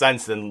lot more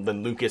sense than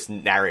Lucas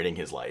narrating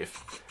his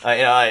life. But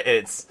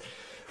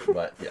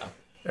yeah.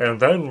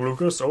 And then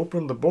Lucas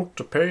opened the book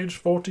to page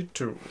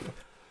 42.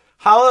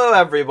 Hello,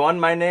 everyone.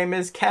 My name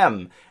is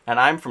Kem, and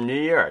I'm from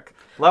New York.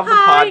 Love the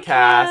Hi,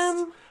 podcast.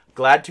 Kem.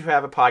 Glad to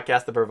have a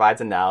podcast that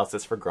provides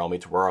analysis for Girl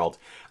Meets World.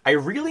 I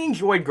really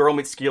enjoyed Girl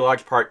Meets Ski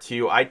Lodge Part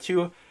 2. I,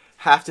 too,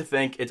 have to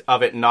think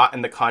of it not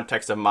in the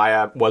context of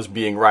Maya was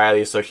being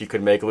Riley so she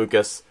could make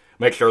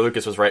sure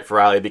Lucas was right for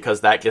Riley,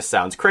 because that just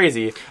sounds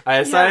crazy.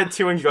 I decided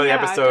to enjoy the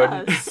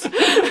episode.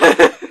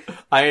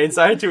 I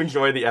decided to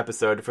enjoy the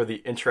episode for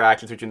the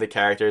interactions between the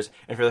characters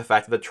and for the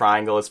fact that the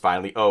triangle is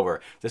finally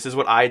over. This is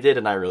what I did,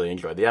 and I really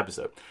enjoyed the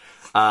episode.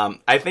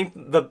 I think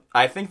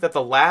that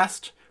the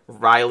last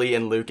Riley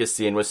and Lucas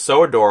scene was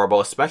so adorable,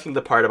 especially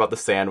the part about the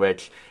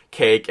sandwich,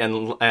 cake,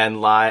 and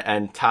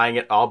tying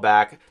it all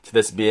back to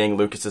this being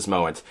Lucas's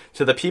moment.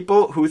 To the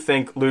people who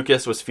think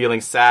Lucas was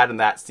feeling sad in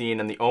that scene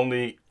and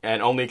only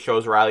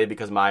chose Riley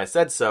because Maya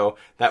said so,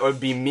 that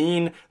would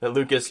mean that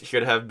Lucas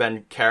would have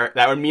been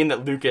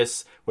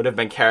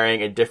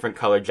carrying a different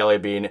colored jelly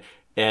bean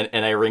in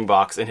a ring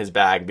box in his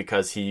bag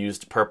because he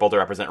used purple to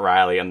represent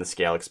Riley in the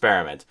scale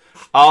experiment.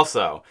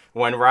 Also,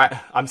 I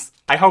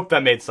hope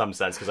that made some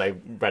sense because I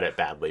read it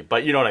badly,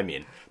 but you know what I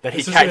mean. That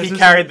he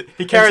carried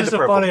the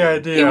purple. A funny bean.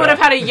 idea. He would have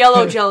had a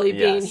yellow jelly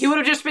bean. Yes. He would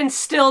have just been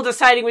still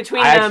deciding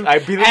between them, I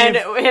believe, and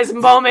his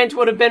moment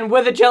would have been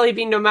with a jelly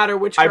bean no matter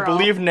which girl. I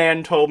believe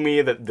Nan told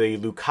me that the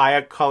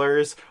Lucaya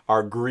colors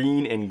are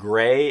green and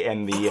gray,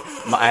 and the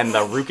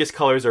Rukus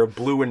colors are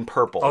blue and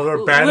purple. Are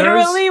there banners?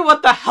 Literally,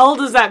 what the hell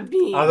does that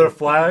mean? Are there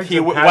flags?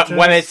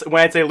 When it's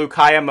a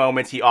Lucaya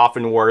moment, he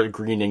often wore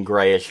green and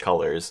grayish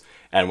colors,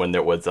 and when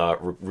there was a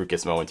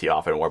Rukus moment, he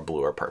often wore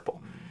blue or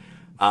purple.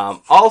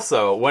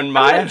 Also, when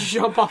Maya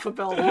jump off a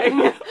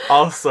building.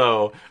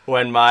 Also,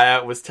 when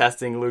Maya was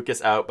testing Lucas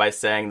out by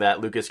saying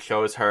that Lucas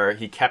chose her,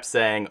 he kept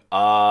saying,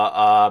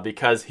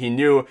 because he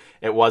knew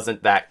it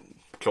wasn't that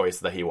choice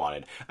that he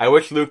wanted. I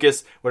wish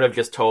Lucas would have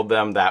just told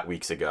them that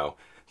weeks ago.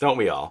 Don't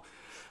we all?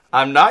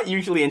 I'm not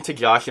usually into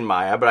Josh and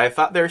Maya, but I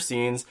thought their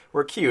scenes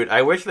were cute.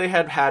 I wish they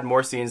had had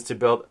more scenes to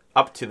build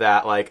up to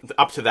that.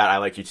 I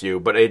like you too,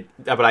 but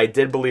I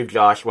did believe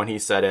Josh when he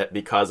said it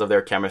because of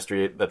their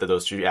chemistry that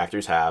those two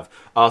actors have.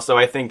 Also,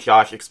 I think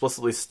Josh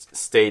explicitly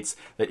states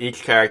that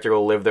each character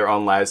will live their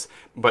own lives,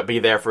 but be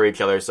there for each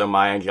other, so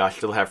Maya and Josh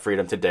still have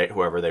freedom to date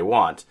whoever they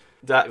want.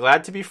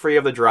 Glad to be free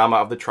of the drama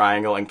of the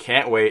triangle and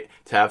can't wait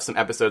to have some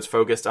episodes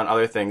focused on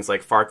other things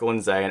like Farkle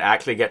and Zay and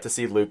actually get to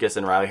see Lucas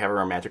and Riley have a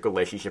romantic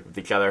relationship with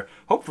each other.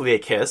 Hopefully a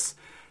kiss.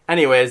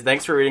 Anyways,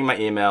 thanks for reading my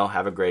email.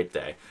 Have a great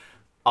day.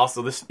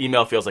 Also, this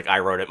email feels like I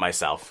wrote it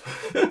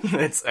myself.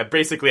 It's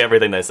basically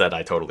everything they said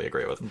I totally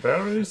agree with.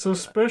 Very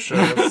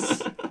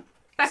suspicious.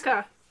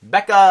 Becca!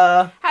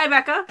 Hi,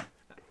 Becca.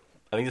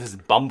 I think this is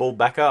Bumble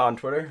Becca on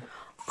Twitter.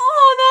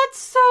 Oh, that's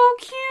so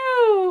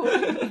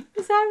cute.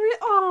 Is that real?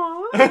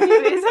 Oh,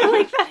 anyways, I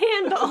like that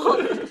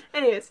handle.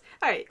 Anyways,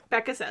 alright,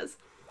 Becca says,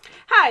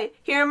 hi,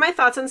 here are my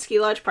thoughts on Ski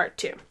Lodge Part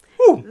 2.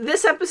 Woo.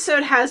 This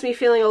episode has me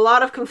feeling a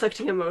lot of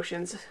conflicting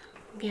emotions.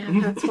 Yeah,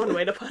 that's one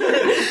way to put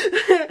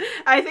it.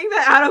 I think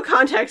that out of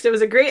context, it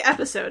was a great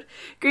episode.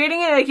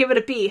 Grading it, I give it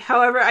a B.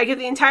 However, I give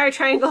the entire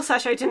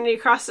Triangle/Identity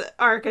Cross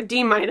arc a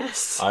D-.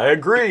 I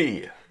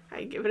agree.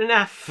 I give it an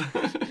F.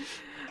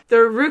 The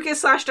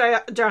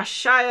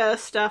Rukus/Joshia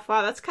stuff,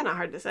 wow, that's kind of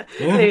hard to say.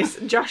 Anyways,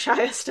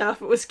 Joshia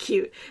stuff was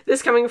cute.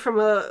 This coming from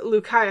a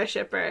Lucaya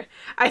shipper.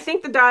 I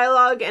think the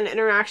dialogue and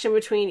interaction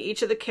between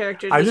each of the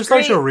characters I was just great.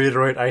 like to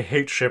reiterate, I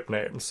hate ship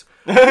names.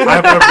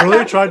 I've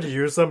really tried to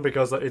use them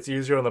because it's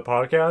easier on the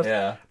podcast.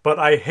 Yeah. But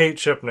I hate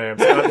ship names.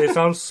 They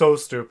sound so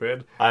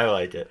stupid. I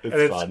like it. It's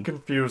And it's fun.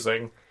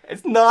 confusing.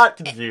 It's not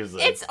confusing.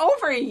 It's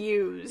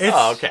overused.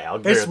 Oh, okay, I'll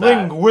agree It's with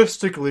that.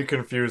 linguistically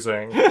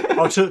confusing.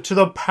 To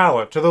the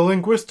palate, to the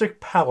linguistic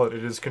palate,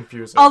 it is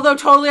confusing. Although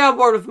totally on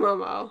board with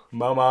Momo.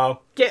 Momo.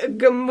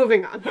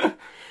 Moving on.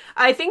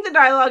 I think the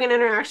dialogue and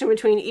interaction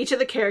between each of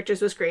the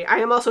characters was great. I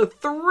am also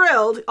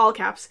thrilled, all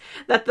caps,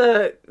 that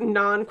the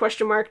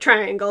non-question mark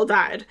triangle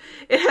died.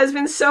 It has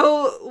been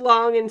so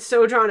long and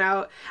so drawn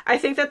out. I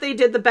think that they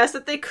did the best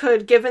that they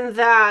could, given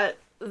that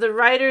the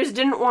writers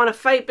didn't want to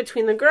fight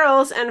between the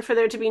girls and for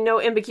there to be no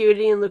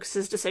ambiguity in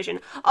Lucas's decision.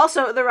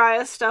 Also, the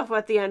Raya stuff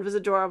at the end was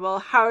adorable.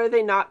 How are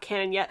they not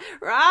canon yet?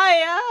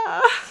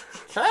 Raya!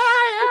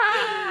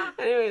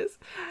 Anyways.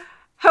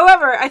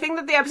 However, I think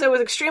that the episode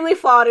was extremely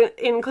flawed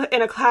in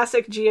a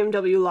classic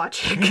GMW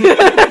logic.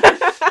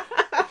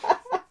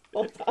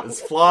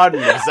 It's flawed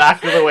in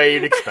exactly the way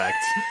you'd expect.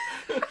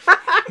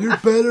 You're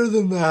better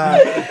than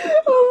that.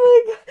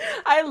 Oh my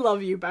god. I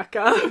love you,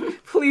 Becca.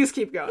 Please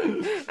keep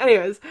going.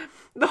 Anyways,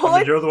 the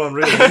whole... You're the one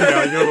reading. You're the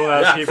one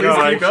that Yeah, keep please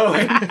going. keep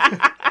going.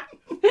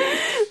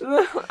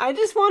 I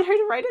just want her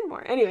to write in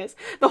more. Anyways,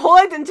 the whole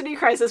identity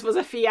crisis was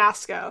a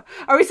fiasco.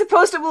 Are we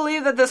supposed to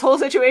believe that this whole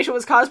situation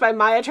was caused by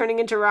Maya turning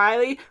into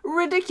Riley?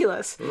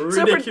 Ridiculous.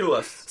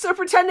 Ridiculous. So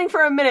pretending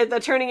for a minute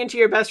that turning into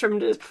your best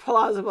friend is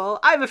plausible,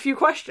 I have a few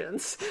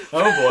questions.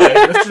 Oh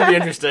boy, this should be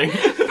interesting.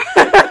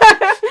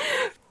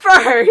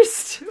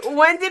 First,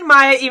 when did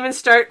Maya even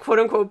start,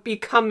 quote-unquote,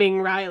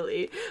 becoming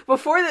Riley?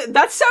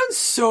 That sounds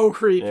so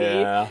creepy.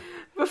 Yeah.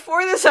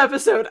 Before this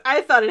episode,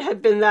 I thought it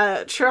had been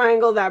that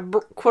triangle that,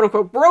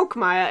 quote-unquote, broke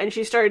Maya, and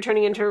she started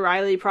turning into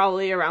Riley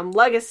probably around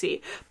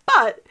Legacy.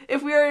 But,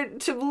 if we are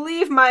to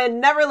believe Maya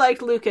never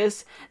liked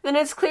Lucas, then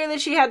it's clear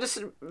that she had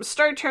to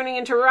start turning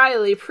into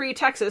Riley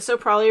pre-Texas, so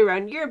probably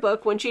around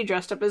Yearbook when she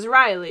dressed up as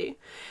Riley.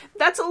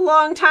 That's a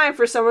long time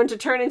for someone to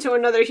turn into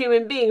another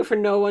human being for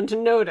no one to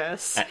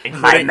notice.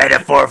 Including,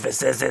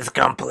 metamorphosis is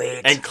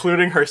complete.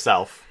 including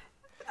herself.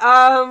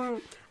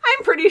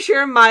 I'm pretty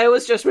sure Maya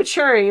was just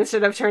maturing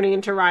instead of turning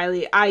into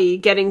Riley, i.e.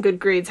 getting good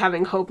grades,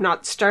 having hope,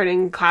 not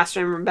starting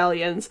classroom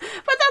rebellions.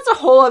 But that's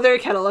a whole other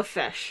kettle of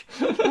fish.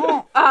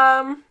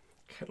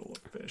 Kettle of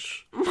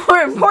fish. More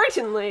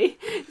importantly,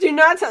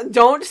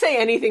 don't say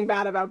anything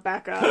bad about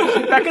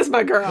Becca. Becca's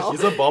my girl.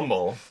 She's a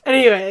bumble.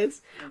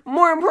 Anyways,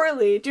 more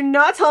importantly, do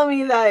not tell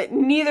me that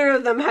neither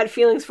of them had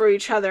feelings for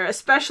each other,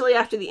 especially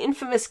after the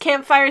infamous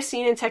campfire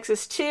scene in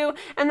Texas 2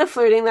 and the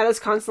flirting that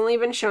has constantly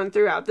been shown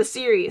throughout the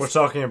series. We're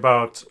talking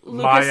about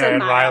Lucas Maya and and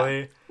Maya.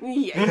 Riley.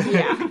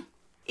 Yeah.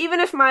 Even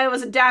if Maya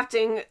was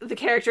adapting the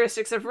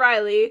characteristics of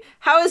Riley,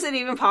 how is it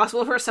even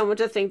possible for someone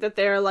to think that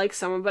they are like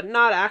someone but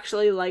not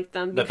actually like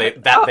them? That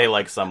because- they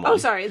like someone. Oh,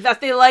 sorry.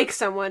 That they like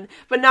someone,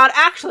 but not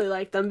actually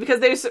like them, because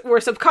they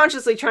were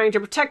subconsciously trying to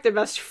protect their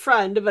best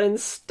friend, but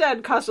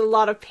instead caused a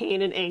lot of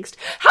pain and angst.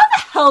 How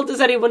the hell does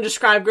anyone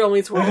describe Girl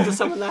Meets World to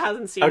someone that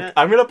hasn't seen it?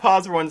 I'm going to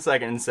pause for 1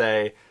 second and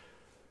say,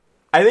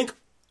 I think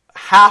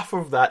half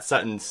of that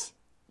sentence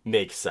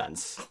makes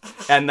sense.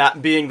 And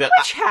that being that...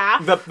 Which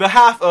half? The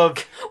half of...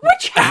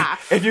 Which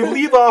half? If you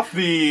leave off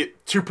the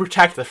to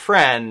protect the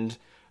friend,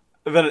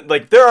 then,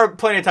 like, there are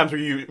plenty of times where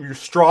you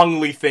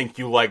strongly think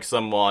you like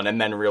someone and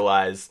then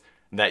realize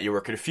that you were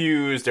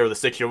confused or the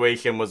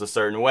situation was a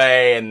certain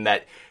way and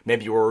that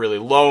maybe you were really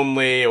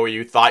lonely or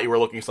you thought you were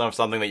looking for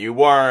something that you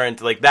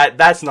weren't. Like, that's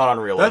not That's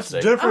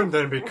unrealistic. different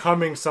than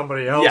becoming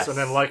somebody else Yes. and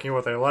then liking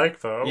what they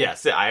like, though.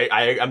 Yes,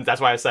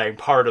 that's why I'm saying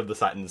part of the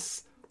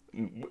sentence...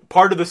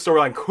 Part of the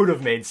storyline could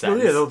have made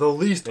sense. Well, yeah, the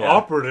least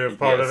operative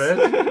part of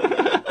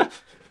it.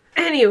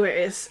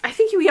 Anyways, I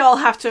think we all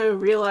have to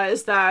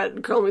realize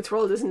that Girl Meets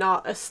World is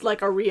not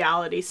like a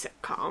reality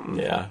sitcom.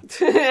 Yeah.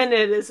 And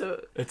it is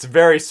It's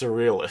very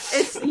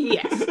surrealist.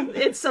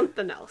 it's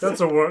something else.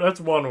 That's a word.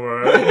 That's one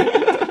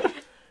word.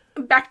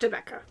 Back to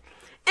Becca.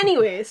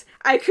 Anyways,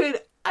 I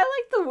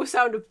like the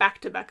sound of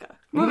back to Becca.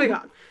 Moving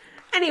on.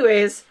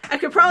 Anyways, I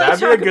could probably That'd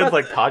talk be a good, about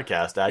like,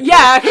 podcast, actually. Yeah,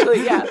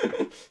 actually, yeah.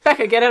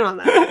 Becca, get in on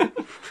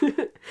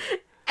that.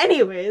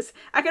 Anyways,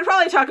 I could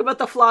probably talk about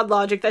the flawed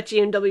logic that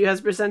GMW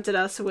has presented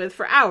us with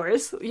for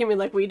hours. You mean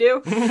like we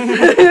do?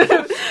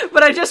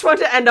 But I just want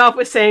to end off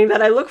with saying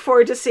that I look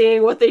forward to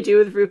seeing what they do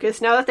with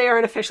Ruckus now that they are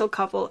an official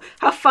couple.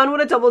 How fun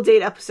would a double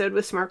date episode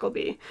with Smarkle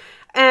be?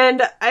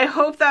 And I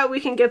hope that we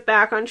can get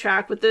back on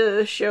track with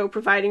the show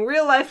providing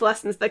real life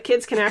lessons that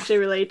kids can actually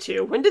relate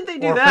to. When did they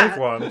do Or that? fake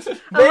ones.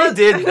 They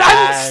did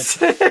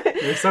that.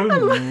 You're so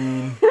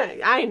mean.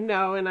 I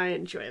know, and I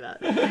enjoy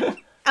that.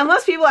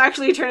 Unless people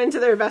actually turn into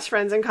their best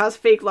friends and cause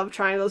fake love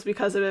triangles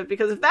because of it,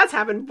 because if that's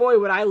happened, boy,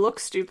 would I look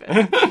stupid.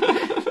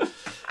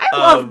 I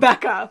love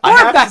Becca.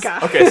 Poor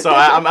Becca. Okay, so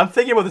I'm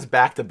thinking about this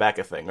back to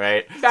Becca thing,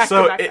 right? Back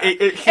so to Becca.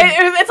 It's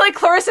It's like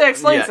Clarissa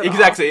explains it all.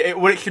 exactly.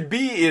 What it should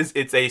be is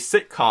it's a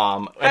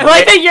sitcom. I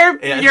like that you're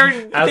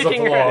As a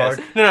thinking her.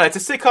 vlog. No, it's a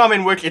sitcom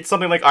in which it's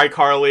something like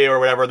iCarly or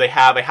whatever. They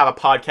have a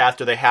podcast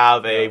or they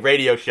have a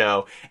radio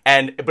show,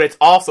 but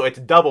it's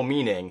double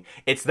meaning.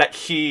 It's that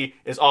she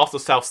is also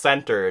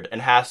self-centered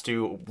and has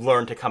to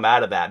learn to come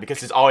out of that because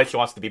she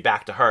wants to be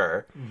back to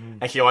her,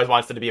 and she always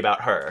wants it to be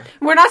about her.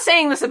 We're not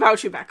saying this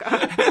about you,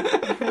 Becca.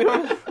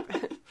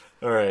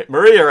 All right,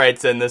 Maria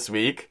writes in this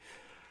week.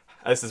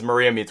 This is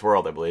Maria Meets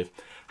World, I believe.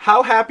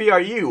 How happy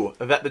are you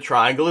that the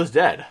triangle is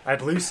dead?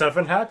 At least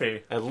 7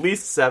 happy. At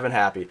least 7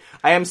 happy.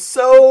 I am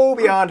so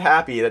beyond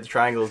happy that the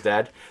triangle is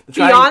dead.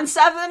 Beyond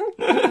 7?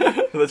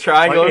 The Like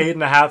triangle,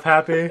 8.5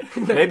 happy.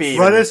 maybe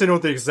Let even, us in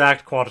with the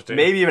exact quantity.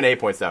 maybe even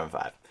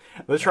 8.75.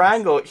 The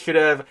triangle should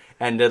have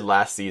ended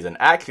last season.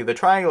 Actually, the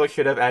triangle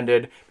should have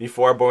ended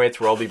before Boy Meets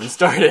World even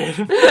started.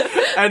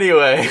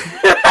 Anyway.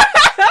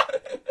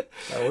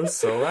 That was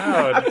so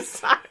loud. I'm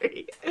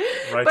sorry.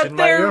 Right But in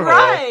my they're ear hole.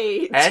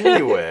 right.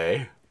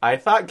 Anyway, I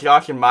thought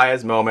Josh and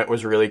Maya's moment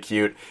was really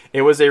cute.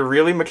 It was a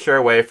really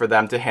mature way for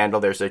them to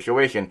handle their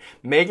situation.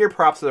 Major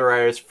props to the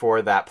writers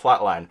for that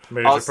plotline.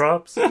 Major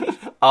props.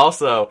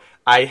 Also,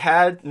 I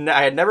had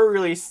never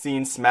really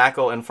seen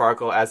Smackle and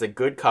Farkle as a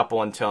good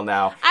couple until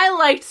now. I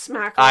liked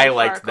Smackle. I and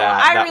liked Farkle.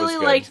 that. I That was really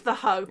good. liked the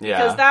hug because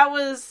Yeah. that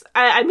was.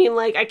 I mean,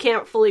 like, I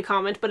can't fully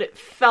comment, but it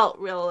felt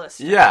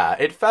realistic. Yeah,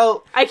 it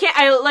felt I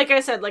can't. Like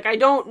I said, like I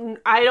don't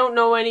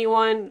know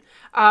anyone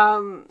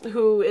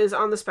who is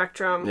on the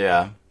spectrum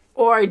yeah.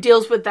 or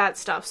deals with that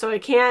stuff, so I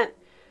can't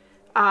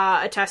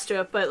attest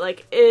to it. But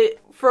like it,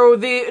 for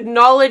the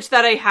knowledge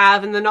that I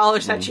have and the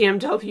knowledge that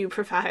GMW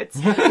provides,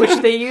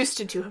 which they used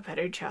to do a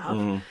better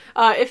job,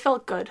 it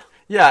felt good.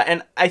 Yeah,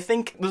 and I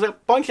think there's a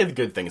bunch of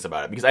good things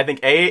about it, because I think,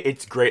 A,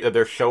 it's great that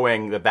they're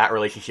showing that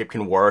relationship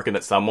can work and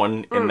that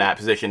someone in that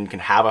position can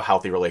have a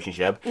healthy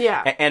relationship.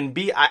 Yeah. And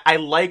B, I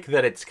like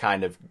that it's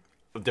kind of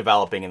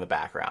developing in the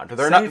background.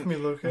 They're Save not, me,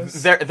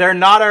 Lucas. They're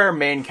not our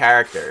main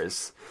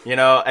characters, you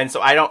know, and so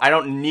I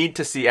don't need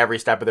to see every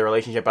step of their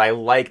relationship, but I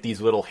like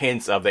these little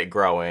hints of it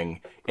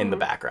growing in the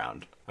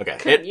background. Okay.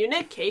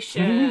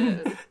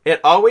 Communication.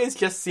 It always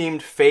just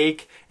seemed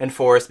fake and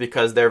forced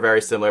because they're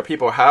very similar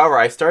people. However,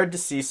 I started to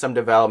see some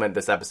development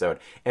this episode.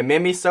 It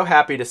made me so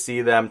happy to see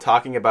them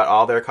talking about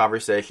all their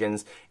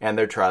conversations and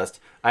their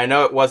trust. I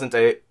know it wasn't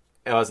a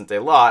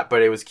lot,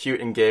 but it was cute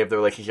and gave the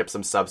relationship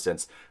some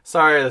substance.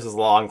 Sorry, this is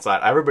long.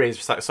 Everybody's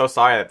so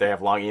sorry that they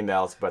have long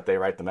emails, but they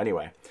write them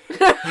anyway.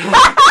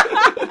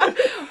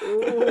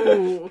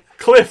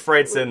 Cliff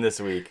writes in this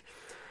week.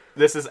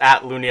 This is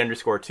at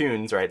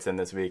Looney_Tunes writes in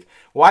this week.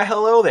 Why,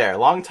 hello there.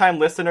 Long-time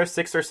listener,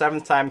 6th or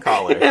 7th time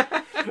caller.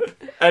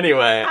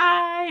 Anyway,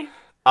 Hi.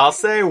 I'll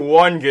say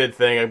one good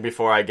thing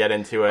before I get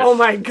into it. Oh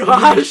my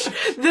gosh.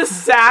 The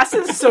sass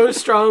is so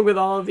strong with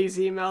all of these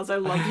emails. I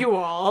love you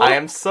all. I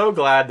am so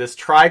glad this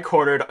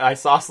tri-cornered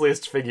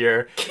isosceles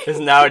figure is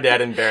now dead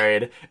and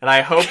buried, and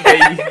I hope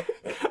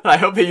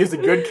they use a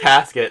good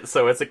casket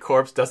so its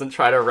corpse doesn't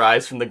try to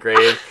rise from the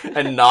grave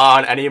and gnaw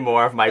on any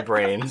more of my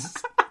brains.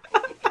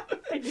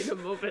 I need a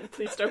moment.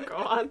 Please don't go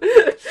on.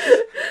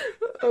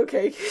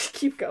 Okay,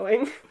 keep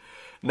going.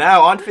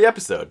 Now, on to the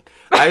episode.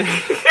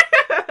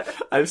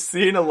 I've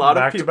seen a lot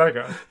of Back to people.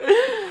 Becca.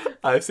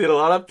 I've seen a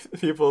lot of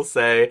people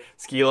say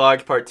Ski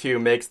Lodge Part 2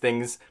 makes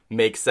things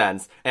make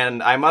sense.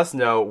 And I must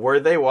know, were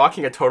they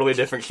watching a totally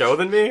different show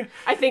than me?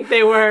 I think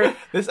they were.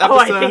 This Oh,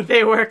 I episode- think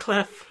they were,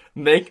 Cliff.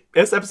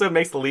 This episode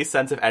makes the least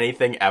sense of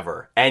anything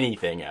ever.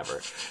 Anything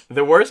ever.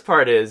 The worst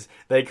part is,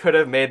 they could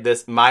have made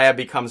this Maya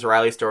becomes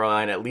Riley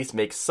storyline at least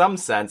make some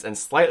sense and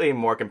slightly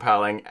more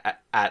compelling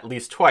at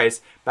least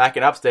twice, back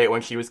in Upstate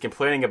when she was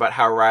complaining about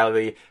how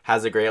Riley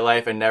has a great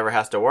life and never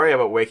has to worry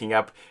about waking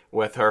up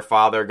with her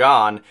father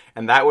gone,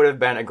 and that would have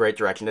been a great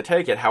direction to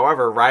take it.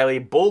 However, Riley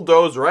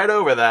bulldozed right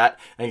over that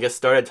and just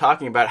started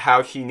talking about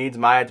how she needs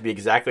Maya to be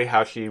exactly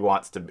how she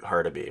wants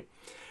her to be.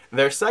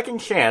 Their second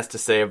chance to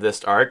save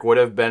this arc would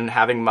have been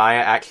having Maya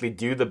actually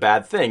do the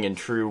bad thing in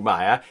true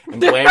Maya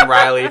and blame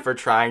Riley for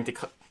trying to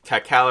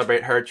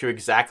calibrate her to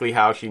exactly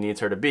how she needs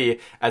her to be,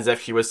 as if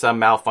she was some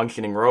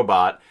malfunctioning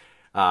robot.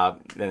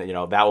 And, you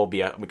know, that will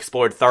be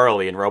explored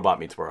thoroughly in Robot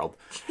Meets World.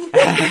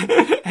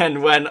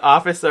 And when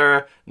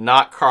Officer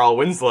not Carl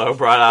Winslow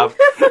brought up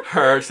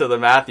her to the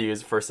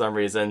Matthews for some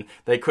reason,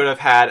 they could have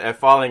had a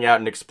falling out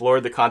and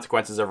explored the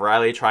consequences of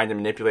Riley trying to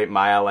manipulate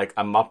Maya like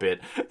a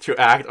Muppet to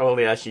act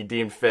only as she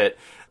deemed fit.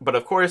 But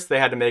of course, they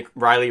had to make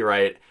Riley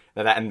right,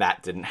 and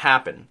that didn't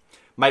happen.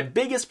 My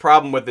biggest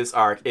problem with this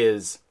arc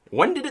is,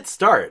 when did it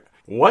start?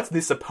 What's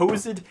the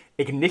supposed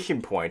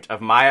ignition point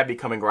of Maya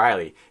becoming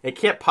Riley? It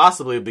can't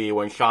possibly be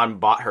when Sean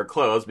bought her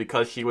clothes,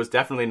 because she was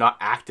definitely not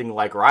acting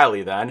like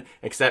Riley then,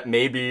 except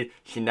maybe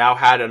she now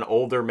had an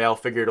older male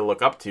figure to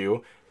look up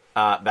to.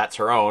 That's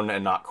her own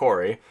and not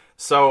Corey.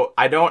 So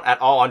I don't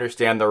at all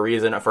understand the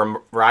reason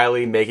for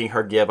Riley making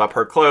her give up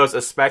her clothes,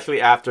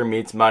 especially after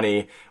Meets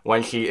Money,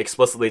 when she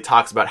explicitly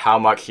talks about how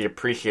much she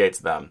appreciates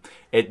them.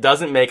 It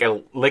doesn't make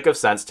a lick of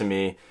sense to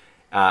me.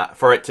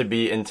 For it to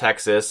be in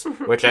Texas,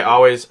 which I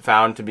always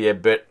found to be a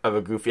bit of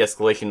a goofy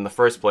escalation in the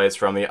first place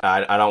from the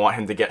I don't want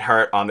him to get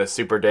hurt on this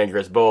super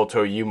dangerous bull,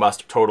 so you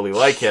must totally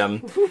like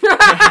him.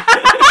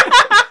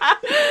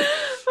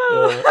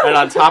 And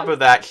on top of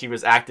that, she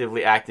was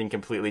actively acting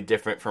completely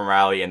different from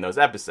Riley in those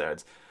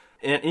episodes.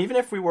 And even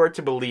if we were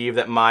to believe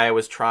that Maya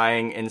was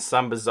trying in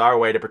some bizarre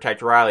way to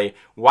protect Riley,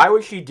 why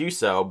would she do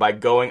so by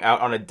going out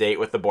on a date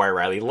with the boy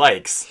Riley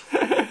likes?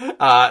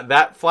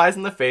 That flies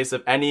in the face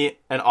of any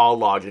and all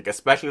logic,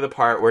 especially the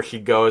part where she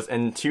goes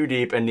in too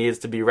deep and needs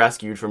to be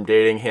rescued from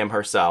dating him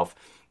herself.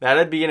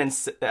 That'd be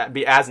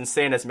be as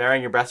insane as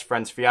marrying your best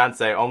friend's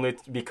fiance only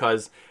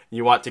because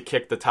you want to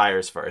kick the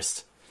tires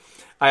first.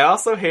 I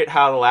also hate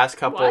how the last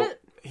couple... What?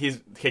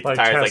 He's kicked Like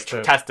the tires, test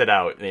it. test it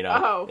out, you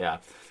know? Oh. Yeah.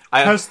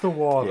 Test the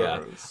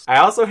waters. Yeah. I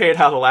also hate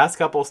how the last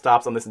couple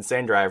stops on this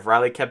insane drive,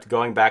 Riley kept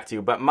going back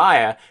to, but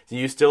Maya, do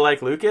you still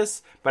like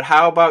Lucas? But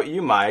how about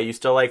you, Maya? You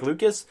still like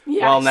Lucas?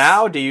 Yes. Well,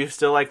 now, do you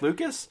still like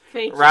Lucas?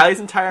 Thank you. Riley's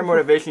entire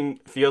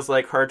motivation feels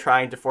like her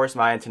trying to force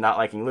Maya into not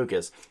liking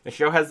Lucas. The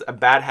show has a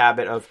bad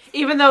habit of...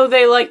 Even though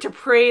they like to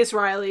praise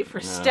Riley for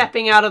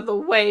stepping out of the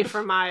way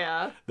for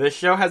Maya. This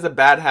show has a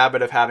bad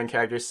habit of having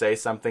characters say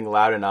something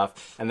loud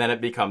enough, and then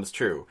it becomes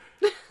true.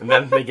 And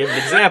then they give an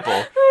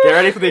example. Get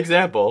ready for the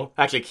example.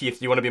 Actually, Keith,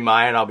 do you want to be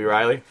Maya and I'll be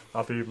Riley?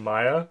 I'll be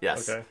Maya?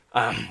 Yes. Okay.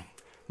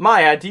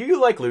 Maya, do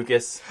you like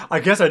Lucas? I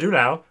guess I do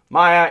now.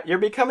 Maya, you're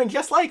becoming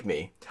just like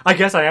me. I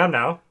guess I am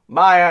now.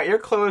 Maya, your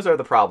clothes are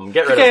the problem.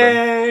 Get rid of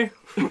them.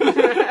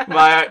 Okay.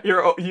 Maya,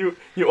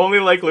 you only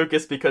like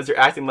Lucas because you're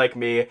acting like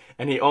me,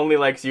 and he only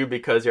likes you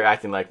because you're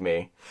acting like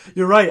me.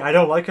 You're right. I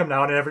don't like him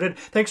now, and I never did.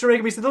 Thanks for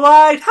making me see the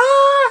light.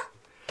 Ha!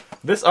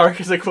 This arc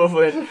is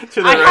equivalent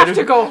to the I have writers...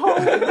 to go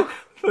home.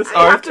 This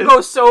I have arc to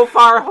go so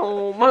far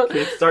home.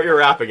 Start your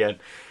rap again.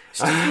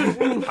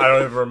 I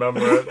don't even remember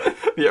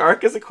it. The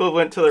arc is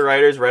equivalent to the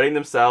writers writing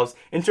themselves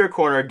into a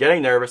corner,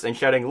 getting nervous, and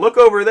shouting, "Look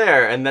over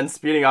there!" and then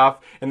speeding off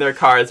in their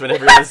cars when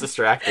everyone's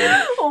distracted.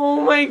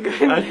 Oh my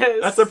goodness.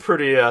 That's a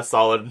pretty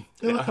solid...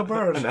 You look a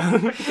bird.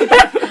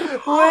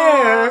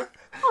 Where?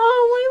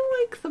 Oh,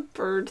 I like the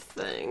bird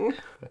thing.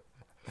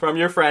 From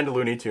your friend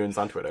Looney Tunes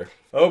on Twitter.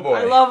 Oh boy.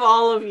 I love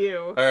all of you.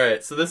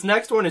 Alright, so this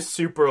next one is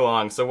super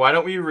long, so why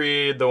don't we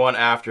read the one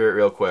after it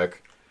real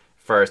quick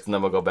first, and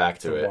then we'll go back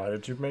to it. Why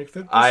did you make it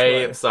this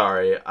way? I'm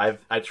sorry.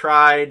 I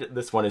tried.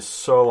 This one is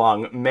so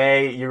long.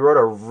 May, you wrote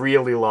a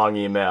really long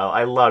email.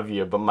 I love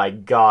you, but my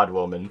God,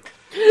 woman.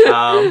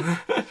 Alright.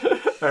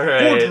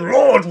 Good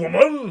Lord,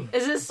 woman!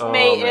 Is this Oh,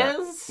 May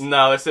man. is?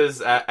 No, this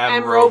is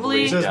M.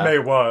 Robley? This Yeah. May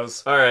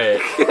was.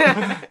 Alright.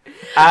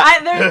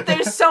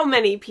 There's so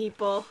many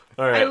people.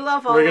 Alright. I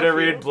love all We're gonna of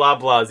you. read Blah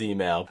Blah's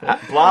email.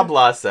 Blah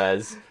Blah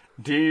says,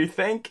 do you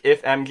think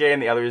if MJ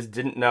and the others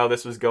didn't know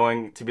this was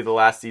going to be the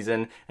last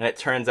season, and it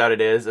turns out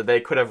it is, that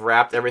they could have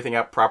wrapped everything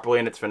up properly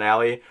in its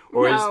finale?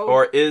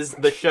 Or is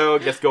the show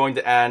just going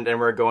to end and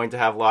we're going to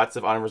have lots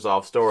of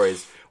unresolved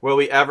stories? Will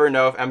we ever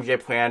know if MJ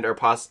planned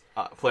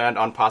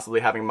on possibly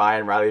having Maya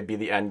and Riley be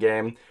the end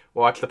game?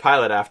 Watch the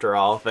pilot after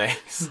all.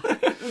 Thanks.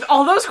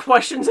 All those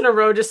questions in a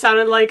row just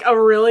sounded like a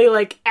really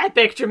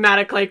epic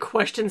dramatic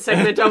question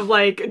segment of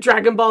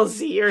Dragon Ball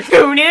Z. Or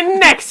tune in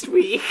next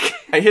week.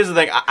 And here's the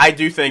thing. I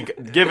do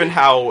think, given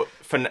how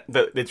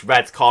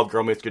it's called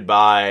Girl Meets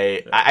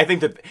Goodbye, I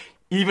think that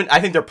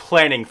I think they're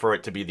planning for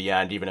it to be the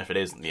end, even if it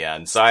isn't the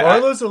end. So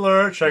Spoilers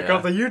alert, check Yeah.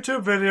 out the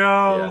YouTube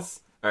video. Yes.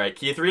 Alright,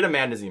 Keith, read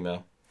Amanda's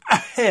email.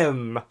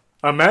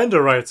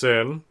 Amanda writes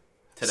in,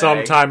 Today.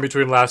 sometime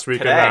between last week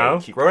Today. and now.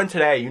 She wrote in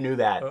today, you knew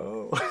that.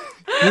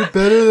 You're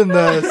better than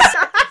this.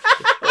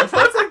 That's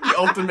like the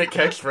ultimate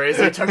catchphrase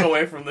they took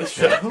away from this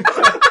show.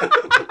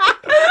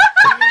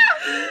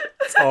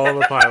 It's all in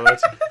the pilot.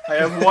 I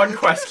have one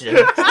question.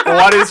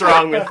 What is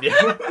wrong with you?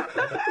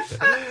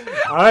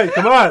 Alright,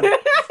 come on.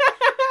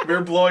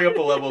 We're blowing up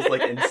the levels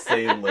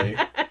insanely.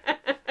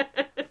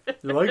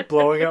 You're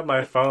blowing up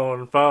my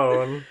phone.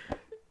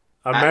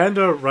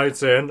 Amanda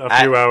writes in a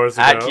few hours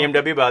ago. At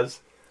GMW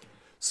Buzz.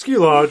 Ski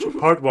Lodge,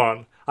 Part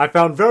 1. I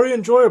found very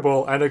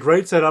enjoyable and a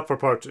great setup for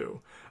Part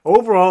 2.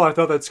 Overall, I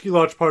thought that Ski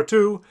Lodge Part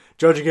 2,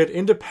 judging it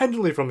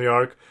independently from the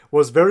arc,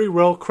 was very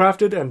well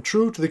crafted and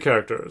true to the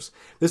characters.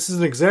 This is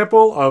an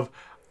example of...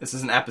 This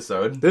is an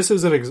episode. This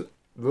is an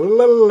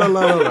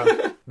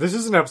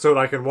episode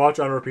I can watch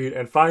on repeat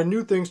and find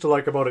new things to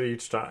like about it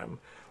each time.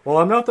 While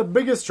I'm not the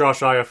biggest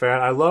Josh Aya fan,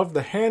 I loved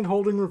the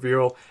hand-holding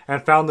reveal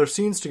and found their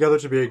scenes together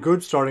to be a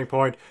good starting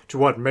point to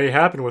what may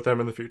happen with them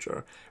in the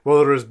future.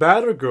 Whether it is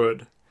bad or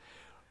good,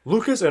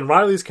 Lucas and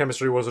Riley's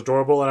chemistry was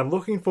adorable, and I'm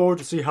looking forward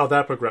to see how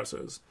that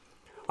progresses.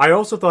 I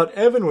also thought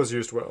Evan was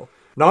used well.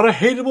 Not a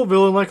hateable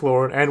villain like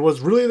Lauren, and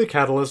was really the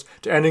catalyst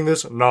to ending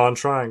this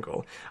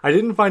non-triangle. I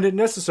didn't find it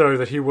necessary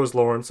that he was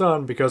Lauren's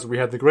son, because we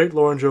had the great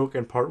Lauren joke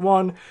in Part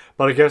 1,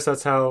 but I guess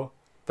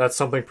that's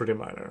something pretty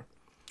minor.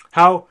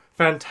 How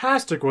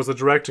fantastic was the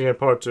directing in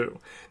Part 2.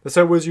 The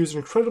set was used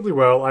incredibly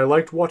well. I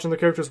liked watching the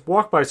characters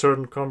walk by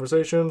certain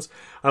conversations.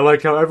 I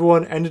liked how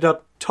everyone ended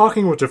up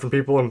talking with different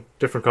people in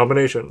different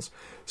combinations,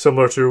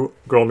 similar to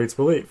Girl Meets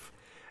Belief.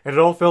 And it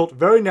all felt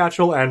very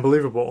natural and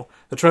believable.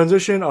 The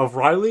transition of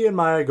Riley and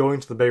Maya going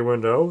to the bay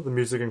window, the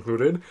music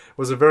included,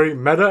 was a very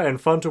meta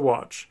and fun to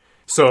watch.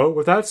 So,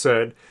 with that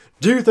said,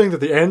 do you think that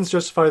the ends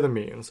justify the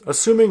means?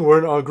 Assuming we're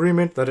in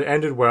agreement that it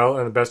ended well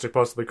and the best it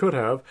possibly could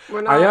have,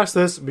 We're not. I ask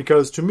this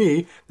because, to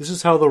me, this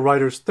is how the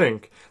writers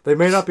think. They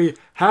may not be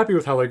happy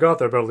with how they got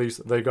there, but at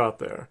least they got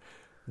there.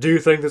 Do you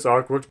think this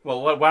arc worked?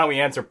 Well, why don't we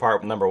answer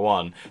part number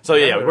one? So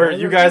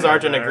you guys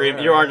aren't in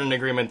agreement. You aren't in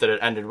agreement that it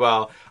ended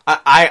well.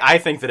 I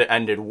think that it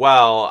ended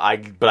well.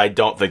 But I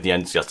don't think the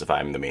ends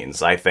justify the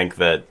means. I think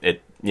that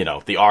it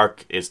the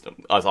arc is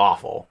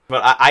awful.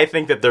 But I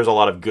think that there's a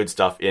lot of good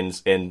stuff in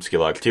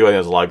Skill Arc 2. I think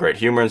there's a lot of great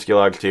humor in Skill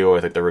Arc 2.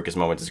 I think the Rukus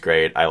moment is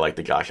great. I like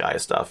the Josh Aya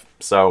stuff.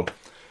 So,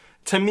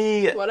 to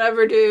me,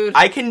 Whatever, dude.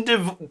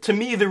 to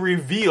me, the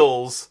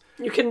reveals...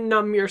 You can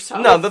numb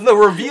yourself. No, the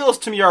reveals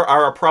to me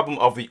are a problem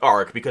of the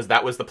arc, because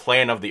that was the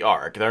plan of the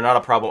arc. They're not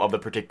a problem of the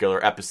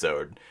particular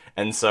episode.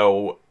 And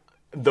so,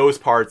 those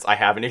parts, I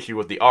have an issue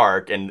with the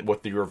arc and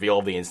with the reveal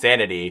of the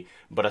insanity,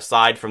 but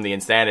aside from the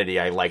insanity,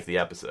 I like the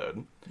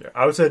episode. Yeah,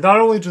 I would say not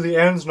only do the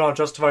ends not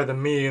justify the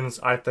means,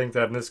 I think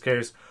that in this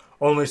case,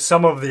 only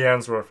some of the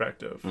ends were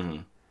effective.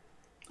 Mm-hmm.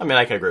 I mean,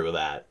 I can agree with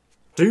that.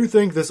 Do you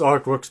think this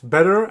arc works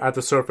better at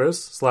the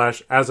surface,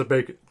 / as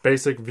a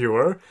basic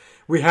viewer?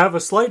 We have a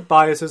slight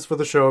biases for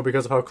the show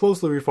because of how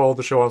closely we follow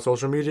the show on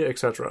social media,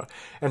 etc.,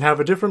 and have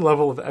a different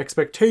level of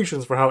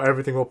expectations for how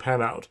everything will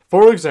pan out.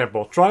 For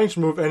example, trying to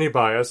remove any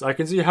bias, I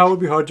can see how it would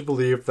be hard to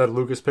believe that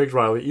Lucas picked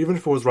Riley, even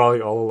if it was Riley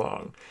all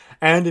along.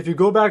 And if you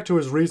go back to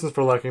his reasons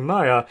for liking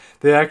Maya,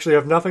 they actually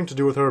have nothing to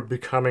do with her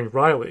becoming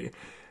Riley.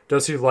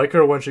 Does he like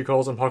her when she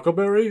calls him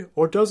Huckleberry,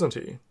 or doesn't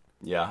he?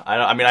 Yeah,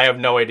 I have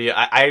no idea.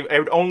 I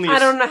would only... I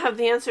don't have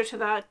the answer to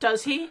that.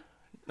 Does he?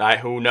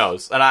 Who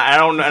knows? And I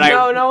don't...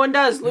 And No one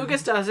does.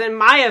 Lucas doesn't.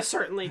 Maya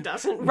certainly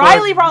doesn't.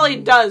 Riley probably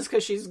does,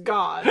 because she's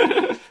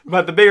God.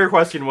 But the bigger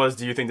question was,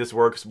 do you think this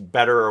works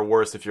better or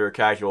worse if you're a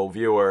casual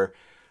viewer?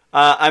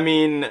 I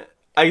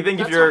think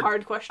That's if you're... a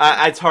hard question.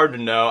 It's hard to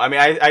know. I mean,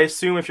 I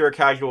assume if you're a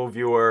casual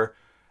viewer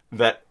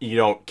that you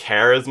don't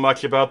care as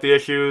much about the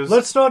issues.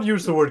 Let's not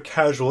use the word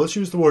casual, let's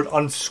use the word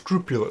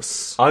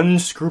unscrupulous.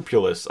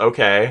 Unscrupulous,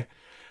 okay.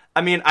 I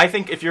mean, I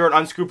think if you're an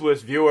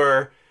unscrupulous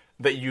viewer,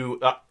 that you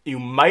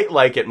might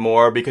like it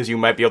more because you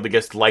might be able to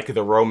just like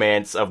the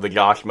romance of the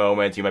Josh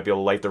moments. You might be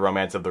able to like the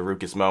romance of the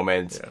Rukus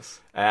moments. Yes.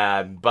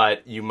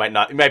 But you might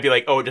not. You might be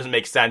like, oh, it doesn't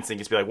make sense, and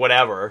just be like,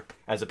 whatever,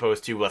 as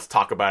opposed to let's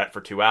talk about it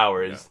for 2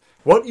 hours. Yeah.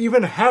 What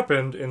even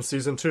happened in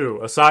Season 2,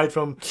 aside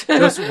from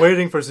just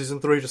waiting for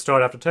Season 3 to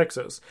start after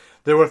Texas?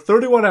 There were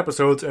 31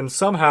 episodes, and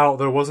somehow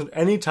there wasn't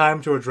any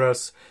time to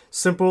address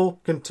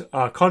simple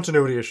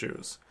continuity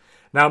issues.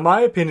 Now, my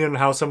opinion on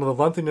how some of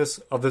the lengthiness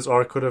of this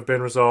arc could have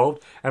been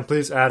resolved, and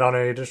please add on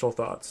any additional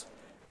thoughts.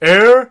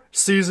 Air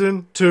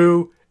Season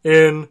 2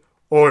 in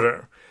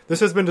order.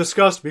 This has been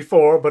discussed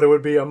before, but it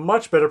would be a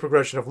much better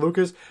progression of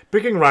Lucas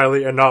picking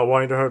Riley and not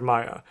wanting to hurt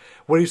Maya.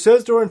 What he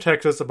says during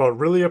Texas about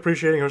really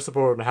appreciating her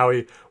support and how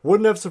he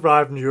wouldn't have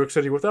survived New York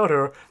City without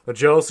her, the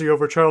jealousy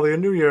over Charlie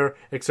and New Year,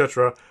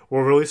 etc.,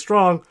 were really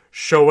strong,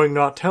 showing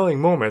not telling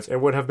moments,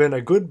 and would have been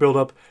a good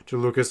build-up to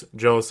Lucas'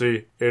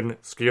 jealousy in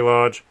Ski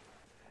Lodge.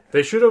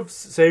 They should have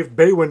saved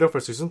Bay Window for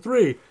Season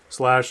 3, /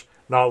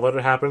 not let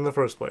it happen in the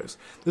first place.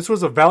 This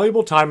was a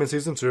valuable time in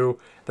Season 2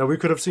 that we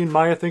could have seen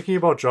Maya thinking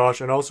about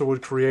Josh and also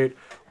would create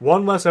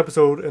one less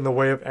episode in the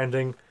way of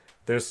ending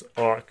this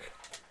arc.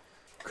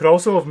 Could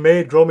also have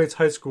made Girl Meets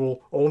High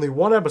School only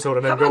one episode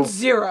and then go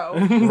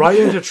 0. right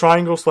into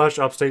Triangle /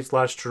 Upstate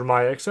 / True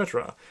Maya,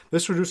 etc.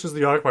 This reduces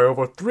the arc by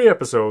over 3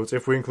 episodes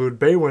if we include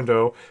Bay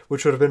Window,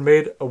 which would have been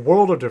made a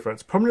world of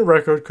difference. Permanent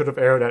Record could have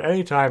aired at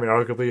any time, and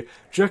arguably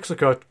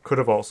Jessica could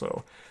have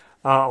also.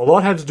 A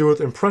lot had to do with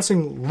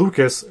impressing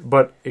Lucas,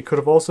 but it could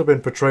have also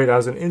been portrayed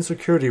as an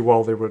insecurity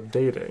while they were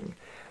dating.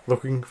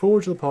 Looking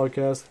forward to the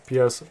podcast.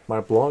 P.S. My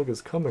blog is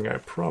coming, I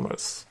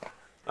promise.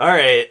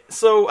 Alright,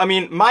 so, I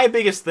mean, my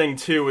biggest thing,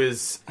 too,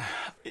 is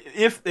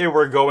if they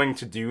were going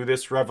to do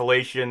this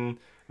revelation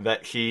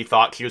that she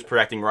thought she was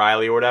protecting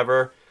Riley or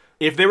whatever,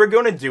 if they were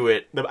going to do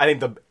it, I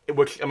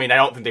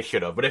don't think they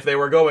should have, but if they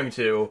were going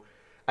to,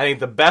 I think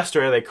the best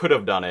way they could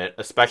have done it,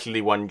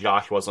 especially when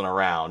Josh wasn't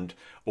around,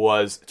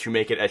 was to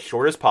make it as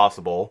short as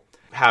possible,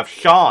 have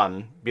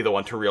Sean be the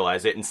one to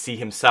realize it and see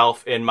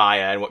himself in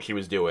Maya and what she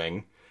was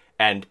doing,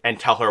 and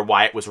tell her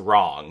why it was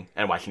wrong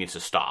and why she needs to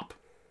stop.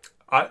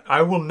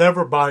 I will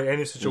never buy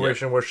any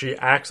situation where she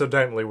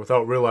accidentally,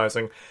 without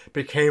realizing,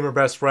 became her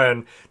best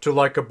friend to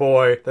like a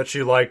boy that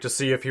she liked to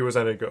see if he was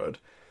any good.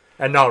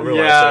 And not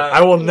realize it.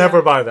 I will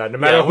never buy that. No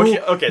matter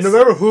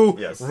who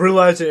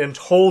realized it and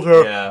told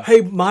her,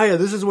 hey, Maya,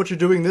 this is what you're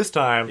doing this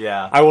time.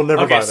 Yeah. I will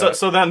never buy that.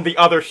 So then the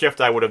other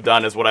shift I would have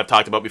done is what I've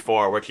talked about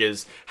before, which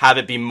is have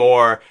it be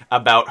more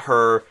about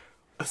her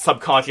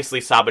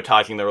subconsciously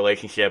sabotaging the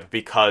relationship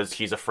because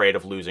she's afraid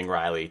of losing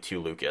Riley to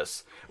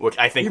Lucas. Which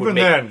I think would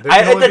make...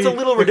 that's a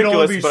little ridiculous, there can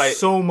only be but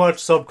so much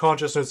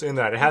subconsciousness in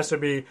that. It has to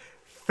be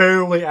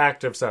fairly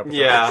active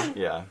sabotage.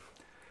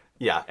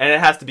 Yeah, and it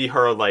has to be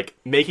her, like,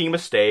 making a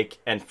mistake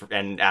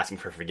and asking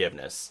for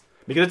forgiveness.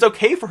 Because it's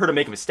okay for her to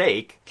make a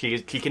mistake.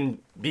 She can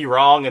be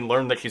wrong and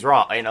learn that she's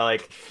wrong. You know,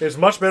 like... It's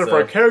much better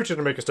for a character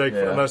to make a mistake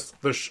unless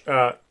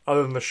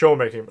other than the show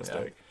making a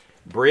mistake.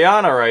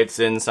 Brianna writes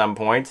in some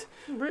point...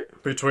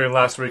 Between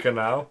last week and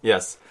now?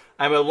 Yes.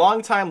 I'm a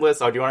long-time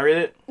listener... Oh, do you want to read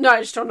it? No,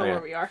 I just don't know where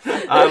we are.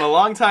 I'm a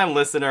long-time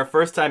listener,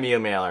 first-time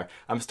emailer.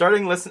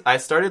 I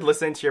started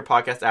listening to your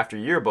podcast after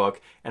Yearbook,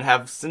 and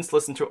have since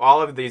listened to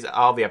all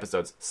the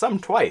episodes. Some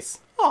twice.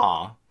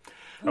 Aww.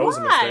 That was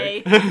a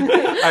mistake.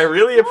 Why? I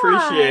really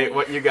appreciate Why?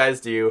 what you guys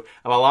do.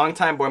 I'm a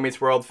longtime Boy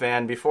Meets World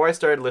fan. Before I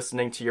started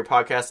listening to your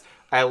podcast,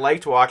 I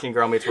liked watching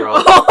Girl Meets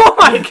World. Oh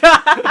my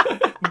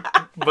god!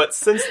 But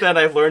since then,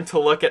 I've learned to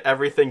look at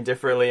everything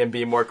differently and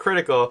be more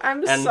critical.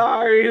 I'm and,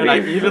 sorry. And I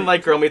even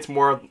like Girl Meets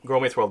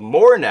World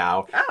more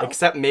now, Oh.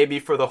 except maybe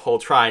for the whole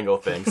triangle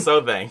thing.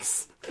 So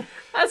thanks.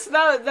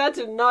 That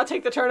did not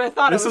take the turn I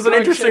thought This it was was an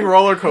going interesting to.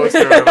 roller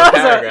coaster of a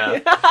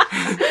paragraph.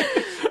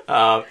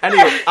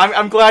 Anyway,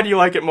 I'm glad you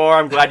like it more.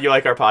 I'm glad you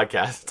like our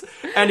podcast.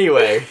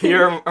 Anyway,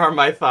 here are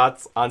my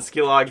thoughts on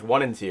Ski Lodge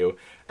 1 and 2.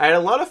 I had a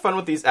lot of fun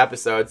with these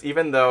episodes,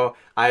 even though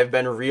I've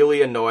been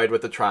really annoyed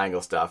with the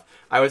triangle stuff.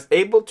 I was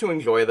able to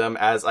enjoy them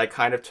as I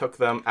kind of took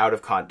them out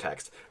of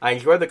context. I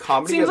enjoyed the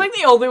comedy. Seems like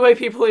the only way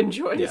people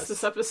enjoy Yes.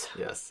 this episode.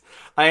 Yes.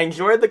 I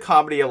enjoyed the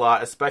comedy a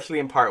lot, especially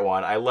in part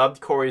 1. I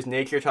loved Corey's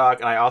nature talk,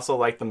 and I also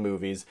liked the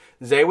movies.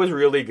 Zay was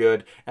really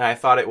good, and I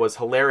thought it was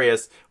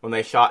hilarious when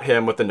they shot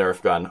him with the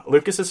Nerf gun.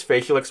 Lucas's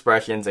facial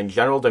expressions and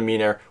general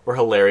demeanor were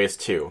hilarious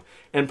too.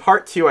 In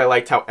part 2, I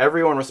liked how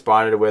everyone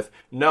responded with,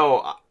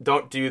 "No,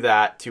 don't do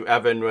that," to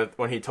Evan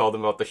when he told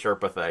him about the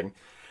Sherpa thing.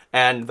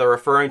 And they're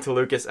referring to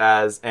Lucas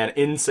as an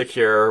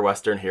insecure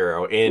Western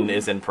hero. In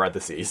is in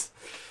parentheses.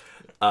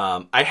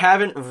 I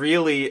haven't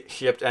really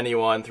shipped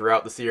anyone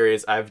throughout the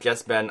series. I've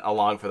just been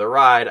along for the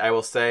ride. I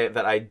will say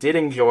that I did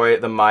enjoy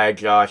the Maya,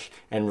 Josh,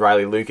 and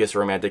Riley Lucas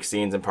romantic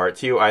scenes in part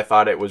 2. I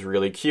thought it was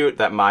really cute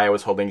that Maya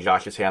was holding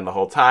Josh's hand the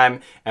whole time,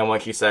 and when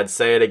she said,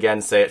 "Say it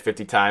again, say it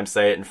 50 times,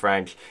 say it in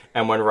French,"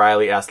 and when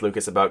Riley asked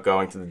Lucas about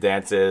going to the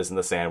dances and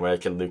the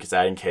sandwich, and Lucas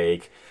adding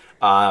cake,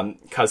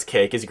 cause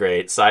cake is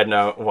great. Side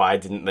note, why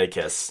didn't they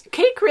kiss?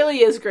 Cake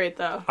really is great,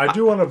 though. I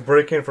do want to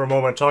break in for a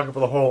moment, talk about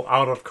the whole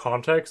out of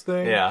context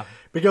thing. Yeah.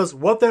 Because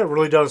what that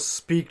really does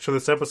speak to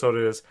this episode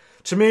is,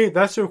 to me,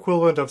 that's the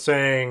equivalent of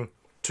saying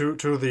to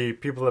the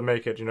people that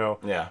make it,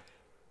 Yeah.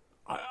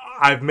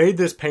 I've made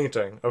this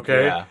painting,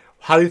 okay? Yeah.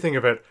 How do you think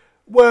of it?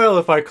 Well,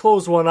 if I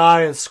close one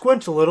eye and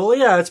squint a little,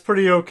 yeah, it's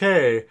pretty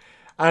okay.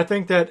 And I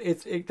think that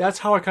that's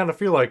how I kind of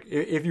feel like.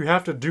 If you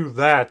have to do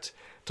that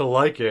to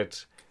like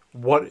it,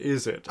 what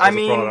is it as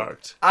a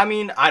product? I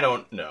mean, I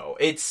don't know.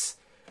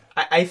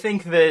 I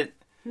think that...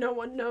 No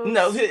one knows.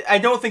 No, I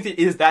don't think it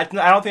is that.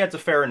 I don't think that's a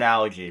fair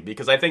analogy,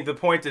 because I think the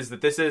point is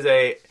that this is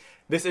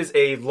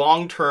a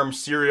long-term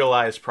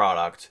serialized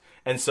product,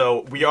 and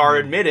so we are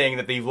admitting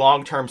that the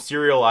long-term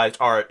serialized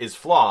art is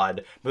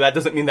flawed, but that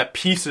doesn't mean that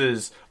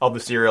pieces of the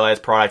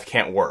serialized product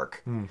can't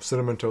work.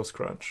 Cinnamon Toast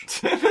Crunch.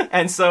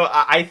 And so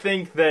I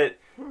think that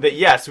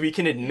yes, we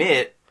can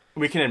admit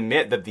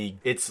that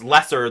it's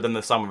lesser than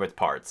the sum of its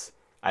parts.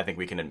 I think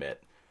we can admit.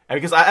 And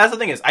because that's the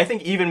thing is, I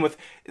think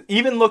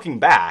even looking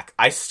back,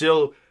 I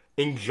still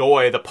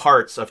enjoy the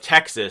parts of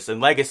Texas and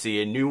Legacy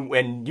and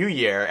New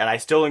Year, and I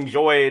still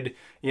enjoyed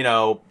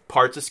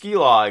parts of Ski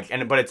Lodge.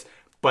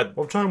 But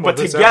I'm talking about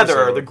this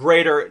together episode. the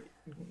greater.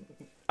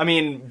 I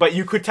mean, but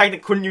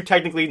couldn't you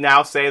technically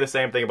now say the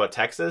same thing about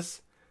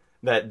Texas?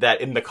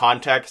 That in the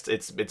context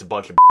it's a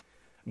bunch of.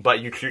 But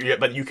you could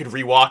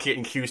rewatch it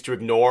and choose to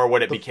ignore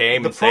what it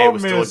became and say it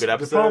was still a good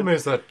episode. The problem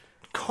is that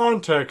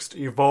context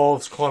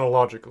evolves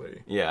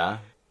chronologically. Yeah.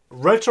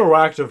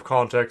 Retroactive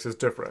context is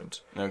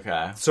different.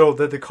 Okay. So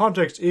that the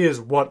context is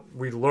what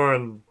we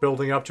learn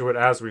building up to it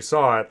as we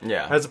saw it.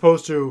 Yeah. As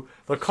opposed to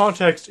the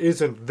context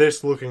isn't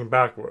this looking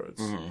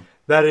backwards. Mm-hmm.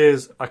 That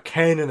is a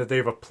canon that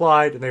they've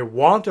applied and they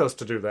want us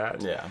to do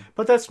that. Yeah.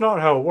 But that's not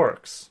how it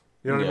works.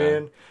 You know what I Yeah.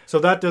 mean? So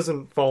that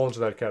doesn't fall into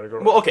that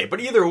category. Well, okay, but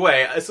either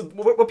way, so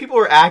what people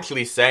are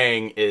actually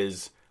saying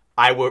is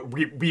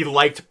we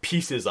liked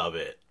pieces of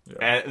it,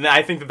 and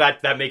I think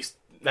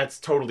that's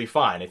totally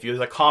fine. If there's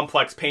a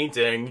complex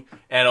painting,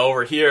 and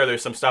over here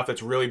there's some stuff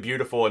that's really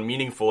beautiful and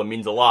meaningful and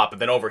means a lot, but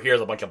then over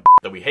here's a bunch of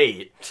that we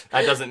hate,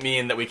 that doesn't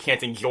mean that we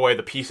can't enjoy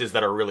the pieces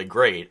that are really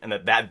great, and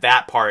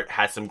that part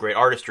has some great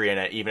artistry in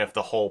it, even if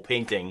the whole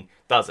painting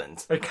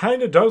doesn't. It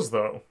kind of does,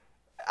 though.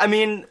 I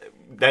mean,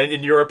 then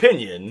in your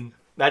opinion,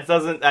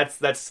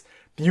 that's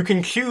you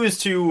can choose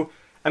to.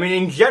 I mean,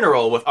 in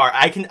general, with art,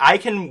 I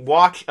can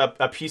watch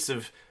a piece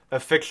of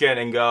fiction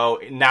and go,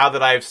 now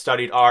that I've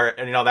studied art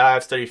and that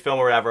I've studied film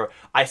or whatever,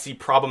 I see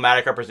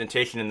problematic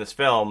representation in this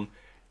film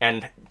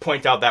and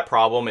point out that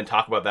problem and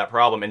talk about that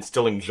problem and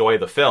still enjoy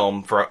the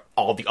film for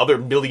all the other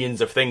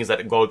millions of things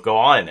that go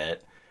on in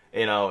it.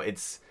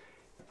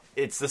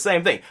 It's the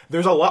same thing.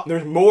 There's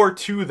more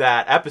to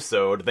that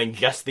episode than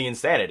just the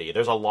insanity.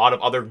 There's a lot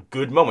of other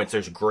good moments.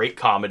 There's great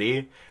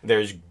comedy.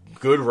 There's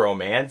good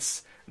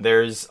romance.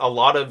 There's a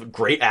lot of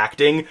great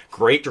acting,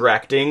 great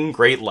directing,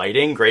 great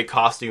lighting, great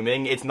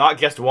costuming. It's not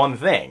just one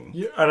thing.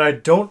 Yeah, and I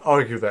don't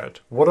argue that.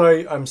 What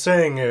I'm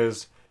saying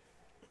is,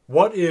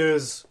 what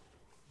is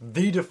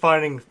the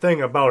defining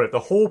thing about it? The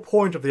whole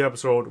point of the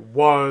episode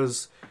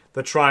was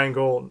the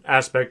triangle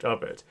aspect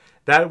of it.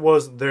 That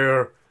was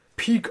their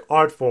peak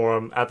art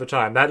form at the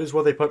time. That is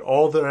where they put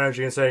all their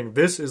energy in saying,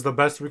 this is the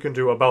best we can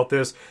do about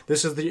this.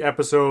 This is the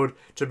episode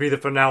to be the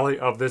finale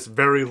of this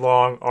very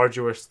long,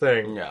 arduous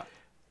thing. Yeah.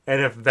 And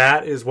if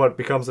that is what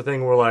becomes the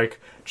thing where, like,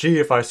 gee,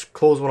 if I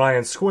close one eye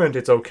and squint,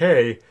 it's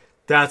okay,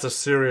 that's a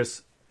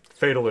serious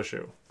fatal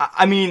issue.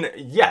 I mean,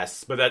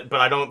 yes, but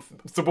I don't.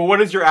 So, but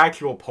what is your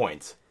actual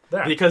point?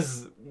 That.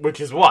 Because,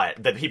 which is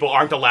what? That people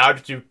aren't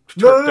allowed to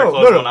No.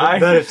 close one eye?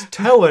 That it's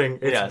telling.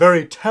 It's Yes.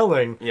 very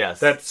telling Yes.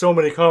 that so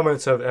many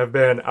comments have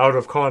been out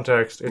of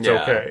context. It's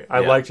Yeah, okay. I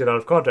yeah. liked it out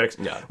of context.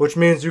 Yeah. Which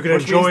means you can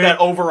Which enjoy means that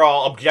it.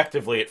 overall,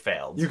 objectively, it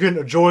failed. You can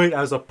enjoy it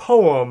as a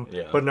poem,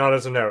 Yeah. but not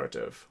as a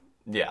narrative.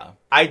 Yeah,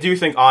 I do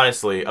think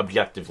honestly,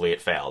 objectively,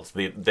 it failed.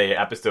 The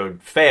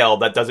episode failed.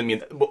 That doesn't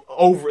mean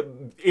over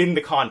in the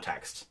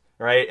context,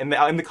 right? In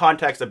the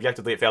context,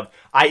 objectively, it failed.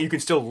 You can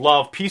still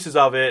love pieces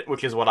of it,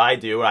 which is what I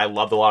do, and I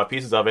loved a lot of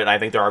pieces of it. And I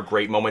think there are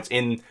great moments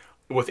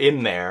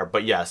within there.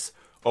 But yes,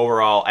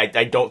 overall, I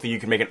don't think you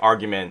can make an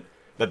argument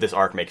that this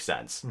arc makes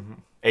sense. Mm-hmm.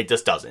 It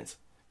just doesn't.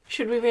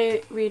 Should we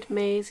read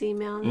May's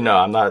email now? No,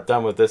 I'm not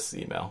done with this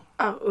email.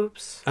 Oh,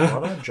 oops.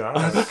 What a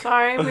job.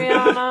 Sorry,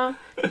 Brianna.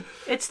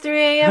 It's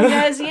 3 a.m.,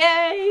 guys.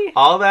 Yay!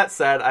 All that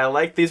said, I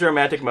like these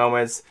romantic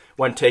moments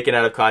when taken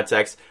out of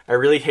context. I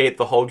really hate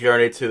the whole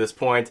journey to this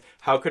point.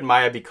 How could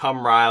Maya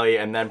become Riley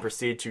and then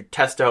proceed to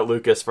test out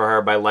Lucas for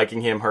her by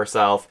liking him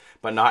herself,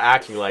 but not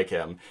actually like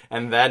him,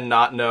 and then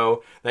not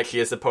know that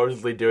she is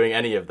supposedly doing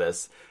any of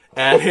this?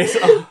 And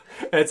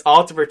it's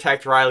all to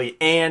protect Riley,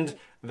 and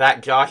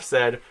that Josh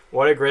said,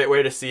 what a great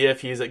way to see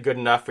if he's good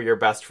enough for your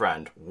best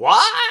friend.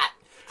 What?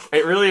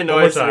 It really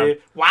annoys One more me.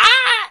 time.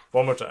 What?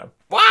 One more time.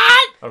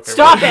 What? Okay,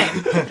 Stop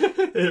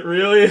it!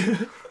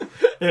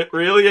 It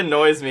really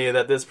annoys me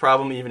that this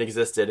problem even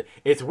existed.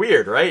 It's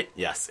weird, right?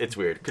 Yes, it's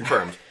weird.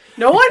 Confirmed.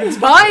 No one's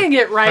buying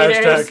it,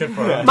 writers. Hashtag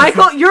confirmed.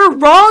 Michael, you're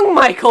wrong,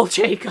 Michael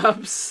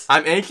Jacobs.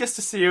 I'm anxious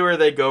to see where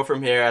they go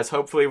from here, as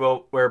hopefully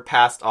we're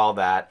past all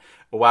that.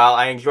 While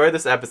I enjoyed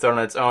this episode on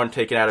its own,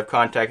 taken out of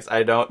context,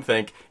 I don't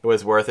think it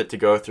was worth it to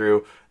go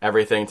through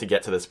everything to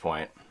get to this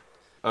point.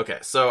 Okay,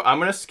 so I'm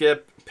going to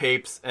skip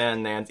Papes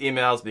and Nan's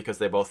emails because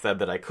they both said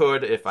that I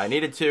could if I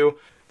needed to.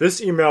 This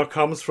email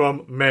comes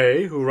from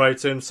May, who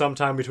writes in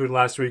sometime between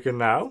last week and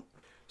now.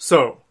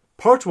 So,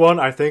 part 1,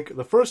 I think,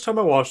 the first time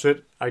I watched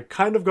it, I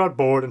kind of got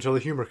bored until the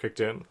humor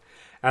kicked in.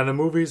 And the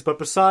movies, but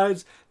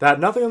besides that,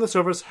 nothing on the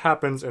surface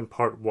happens in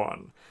part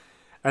 1.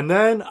 And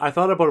then I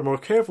thought about it more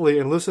carefully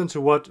and listened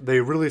to what they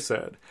really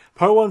said.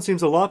 Part 1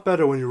 seems a lot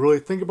better when you really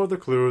think about the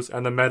clues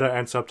and the meta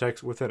and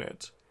subtext within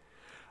it.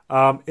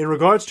 In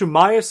regards to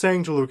Maya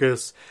saying to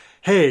Lucas,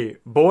 hey,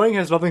 Boeing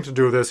has nothing to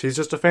do with this, he's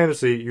just a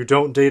fantasy, you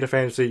don't date a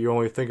fantasy, you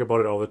only think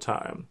about it all the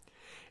time.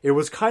 It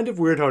was kind of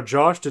weird how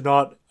Josh did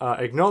not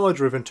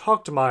acknowledge or even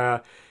talk to Maya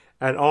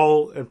at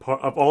all of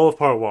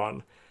part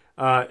 1.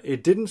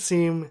 It didn't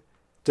seem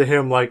to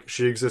him like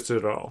she existed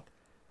at all.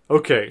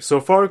 Okay, so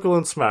Farkle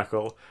and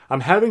Smackle.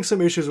 I'm having some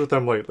issues with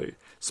them lately.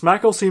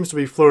 Smackle seems to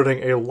be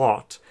flirting a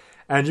lot,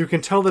 and you can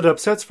tell that it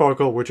upsets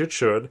Farkle, which it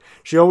should.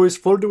 She always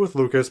flirted with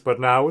Lucas, but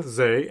now with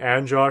Zay,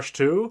 and Josh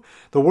too.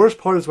 The worst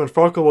part is when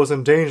Farkle was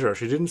in danger.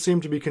 She didn't seem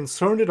to be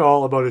concerned at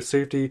all about his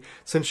safety,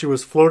 since she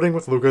was flirting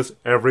with Lucas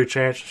every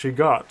chance she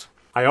got.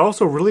 I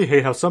also really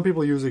hate how some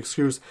people use the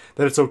excuse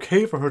that it's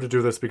okay for her to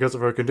do this because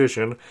of her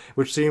condition,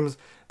 which seems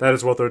that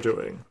is what they're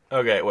doing.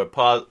 Okay, wait,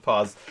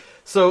 pause.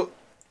 So,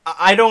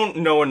 I don't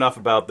know enough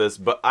about this,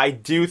 but I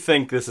do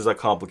think this is a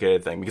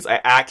complicated thing, because I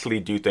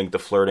actually do think the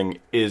flirting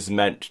is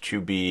meant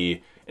to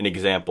be an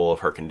example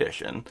of her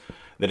condition.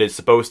 That it's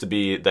supposed to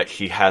be that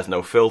she has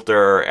no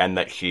filter, and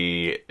that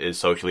she is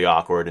socially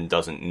awkward and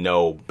doesn't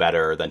know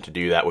better than to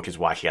do that, which is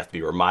why she has to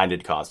be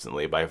reminded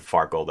constantly by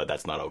Farkle that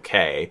that's not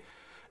okay.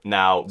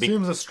 Now,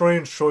 Seems a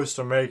strange choice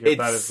to make if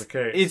that is the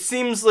case. It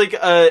seems like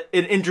an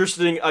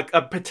interesting,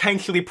 a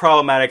potentially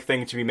problematic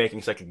thing to be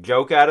making such a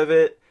joke out of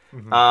it.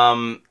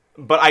 Mm-hmm.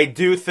 But I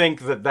do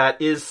think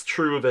that is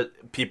true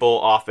that people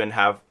often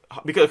have,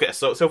 because okay,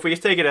 so if we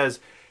just take it as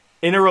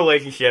in a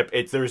relationship,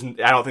 I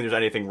don't think there's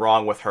anything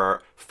wrong with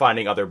her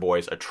finding other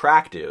boys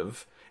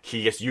attractive.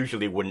 She just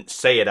usually wouldn't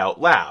say it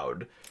out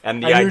loud,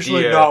 and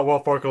usually not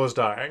while Farkle is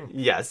dying.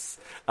 Yes.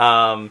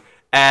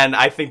 And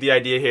I think the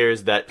idea here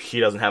is that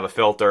she doesn't have a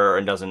filter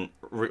and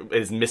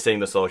is missing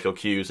the social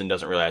cues and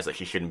doesn't realize that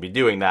she shouldn't be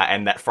doing that,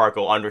 and that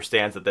Farkle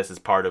understands that this is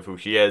part of who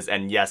she is,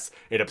 and yes,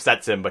 it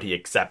upsets him, but he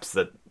accepts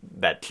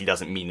that she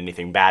doesn't mean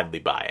anything badly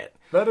by it.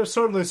 That is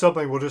certainly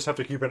something we'll just have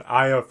to keep an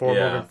eye out for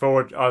moving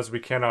forward, as we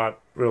cannot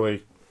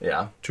really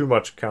too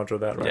much counter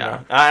that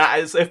right now.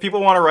 If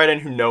people want to write in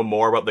who know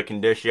more about the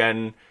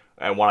condition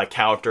and want to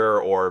counter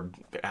or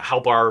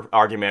help our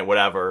argument,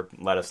 whatever,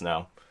 let us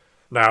know.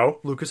 Now,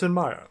 Lucas and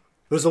Maya.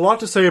 There's a lot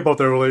to say about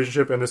their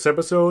relationship in this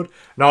episode,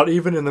 not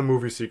even in the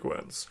movie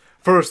sequence.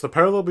 First, the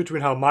parallel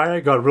between how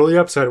Maya got really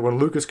upset when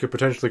Lucas could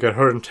potentially get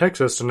hurt in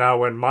Texas to now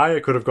when Maya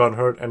could have gotten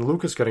hurt and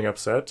Lucas getting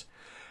upset.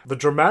 The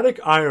dramatic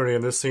irony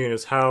in this scene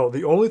is how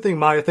the only thing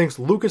Maya thinks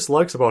Lucas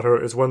likes about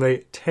her is when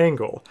they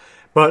tangle.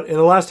 But in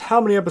the last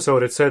how many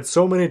episodes, it said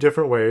so many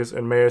different ways,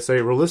 and may I say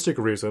realistic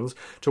reasons,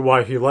 to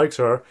why he likes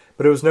her,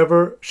 but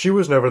she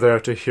was never there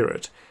to hear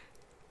it.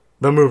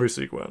 The movie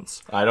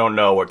sequence. I don't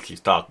know what she's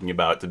talking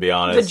about, to be The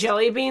honest.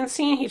 jelly bean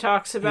scene, he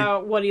talks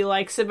about what he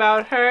likes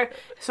about her,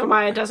 so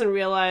Maya doesn't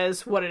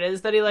realize what it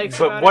is that he likes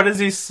But about what her.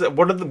 does he?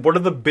 What are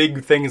the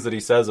big things that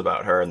he says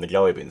about her in the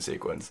jelly bean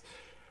sequence?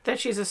 That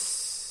she's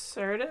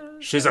assertive?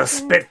 She's a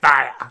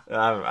spitfire.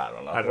 I don't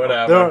know. I don't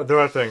Whatever. know. There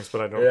are things,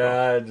 but I don't know.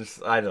 Yeah,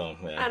 I don't.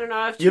 Yeah. I don't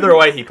know. Either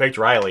way, he picked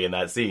Riley in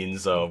that scene,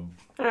 so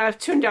I've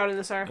tuned out in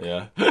this arc.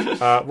 yeah.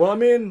 Well, I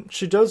mean,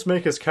 she does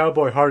make his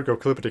cowboy heart go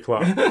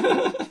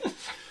clippity-clop.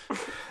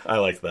 I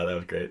liked that. That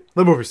was great.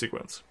 The movie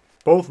sequence.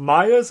 Both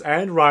Maya's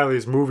and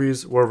Riley's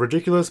movies were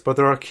ridiculous, but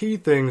there are key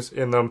things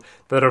in them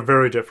that are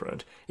very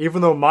different.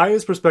 Even though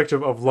Maya's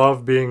perspective of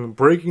love being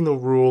breaking the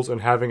rules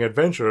and having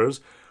adventures,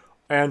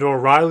 and or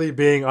Riley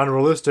being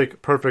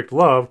unrealistic, perfect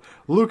love,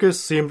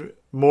 Lucas seemed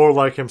more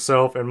like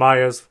himself, and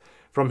Maya's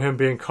from him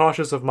being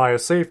cautious of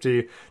Maya's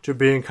safety to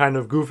being kind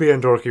of goofy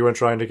and dorky when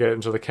trying to get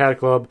into the cat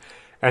club,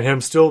 and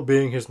him still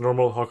being his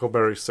normal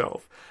Huckleberry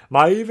self.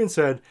 Maya even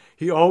said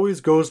he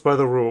always goes by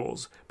the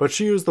rules, but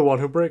she is the one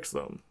who breaks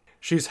them.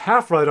 She's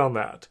half right on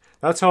that.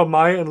 That's how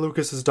Maya and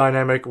Lucas's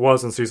dynamic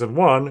was in season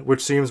 1,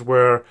 which seems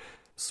where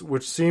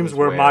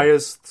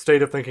Maya's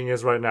state of thinking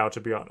is right now,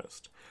 to be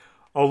honest.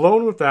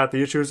 Alone with that,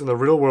 the issues in the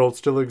real world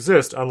still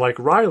exist, unlike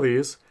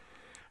Riley's.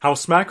 How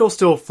Smackle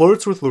still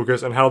flirts with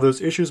Lucas and how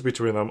there's issues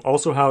between them.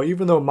 Also how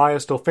even though Maya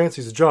still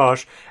fancies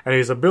Josh and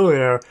he's a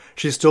billionaire,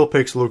 she still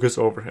picks Lucas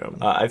over him.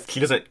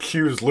 He doesn't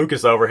choose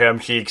Lucas over him.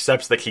 She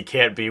accepts that he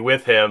can't be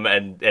with him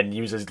and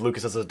uses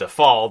Lucas as a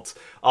default.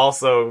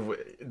 Also,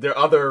 the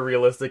other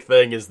realistic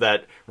thing is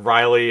that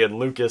Riley and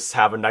Lucas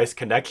have a nice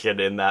connection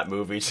in that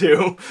movie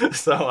too.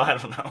 So I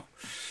don't know.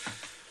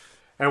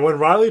 And when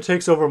Riley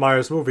takes over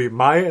Maya's movie,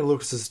 Maya and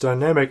Lucas's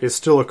dynamic is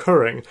still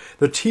occurring.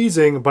 The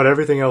teasing, but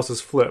everything else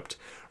is flipped.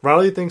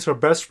 Riley thinks her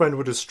best friend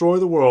would destroy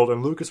the world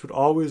and Lucas would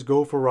always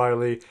go for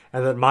Riley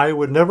and that Maya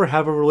would never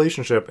have a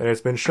relationship, and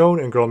it's been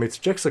shown in Girl Meets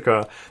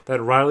Jessica that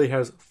Riley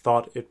has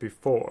thought it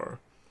before.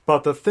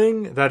 But the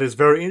thing that is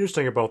very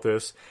interesting about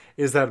this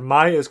is that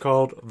Maya is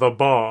called the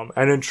bomb,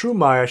 and in true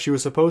Maya she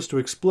was supposed to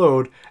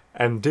explode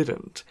and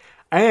didn't.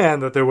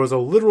 And that there was a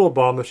literal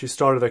bomb that she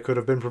started that could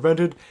have been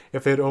prevented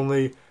if they had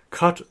only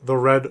cut the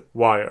red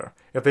wire,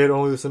 if they had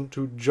only listened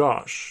to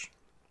Josh.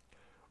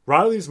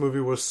 Riley's movie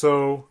was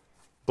so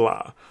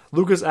blah.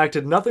 Lucas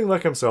acted nothing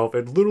like himself.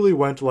 It literally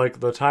went like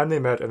the time they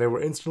met and they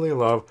were instantly in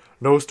love.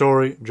 No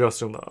story,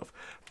 just in love.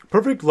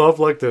 Perfect love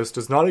like this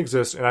does not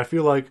exist, and I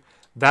feel like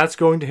that's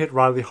going to hit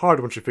Riley hard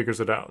when she figures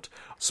it out.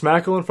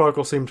 Smackle and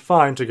Farkle seemed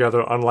fine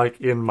together,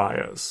 unlike in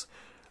Maya's.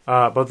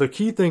 But the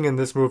key thing in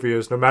this movie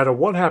is no matter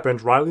what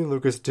happened, Riley and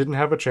Lucas didn't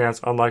have a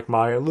chance, unlike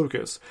Maya and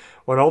Lucas,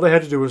 when all they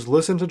had to do was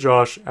listen to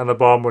Josh and the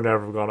bomb would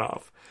never have gone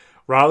off.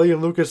 Riley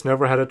and Lucas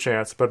never had a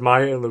chance, but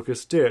Maya and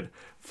Lucas did.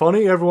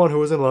 Funny, everyone who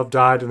was in love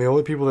died, and the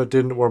only people that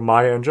didn't were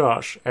Maya and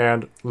Josh,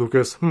 and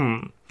Lucas,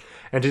 And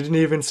he didn't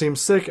even seem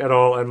sick at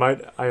all, and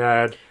might I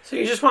add... So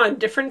you just want a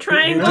different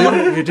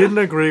triangle? He didn't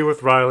agree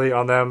with Riley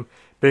on them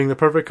being the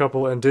perfect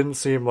couple, and didn't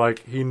seem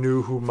like he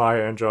knew who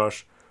Maya and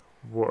Josh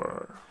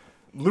were.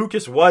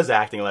 Lucas was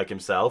acting like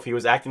himself. He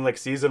was acting like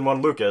season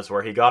 1 Lucas,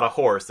 where he got a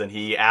horse and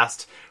he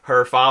asked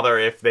her father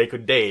if they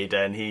could date,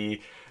 and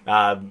he,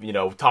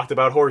 talked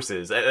about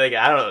horses. Like,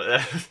 I don't know.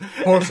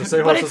 Horses,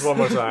 say horses one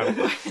more time.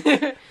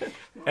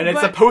 And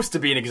it's supposed to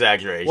be an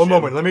exaggeration. One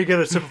moment, let me get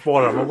a sip of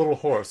water. I'm a little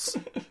hoarse.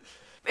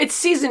 It's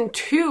season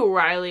 2,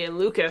 Riley and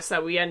Lucas,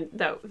 that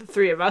the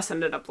three of us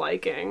ended up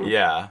liking.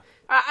 Yeah.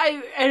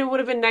 And it would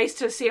have been nice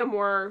to see a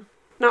more,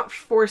 not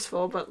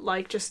forceful, but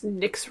like just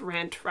Nick's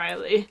rant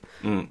Riley.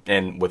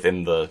 And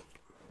within the...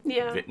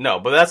 Yeah. No,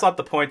 but that's not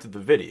the point of the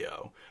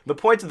video. The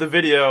point of the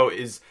video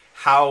is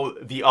how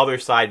the other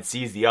side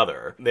sees the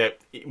other. That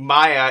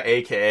Maya,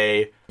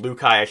 a.k.a.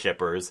 Lucaya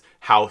shippers,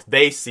 how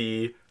they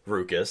see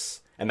Rukus,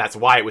 and that's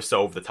why it was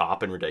so over the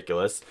top and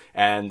ridiculous,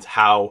 and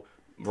how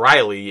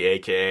Riley,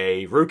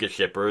 a.k.a. Rukus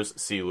shippers,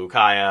 see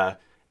Lucaya,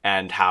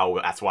 and how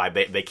that's why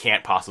they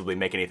can't possibly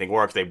make anything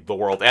work. The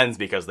world ends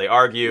because they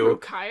argue.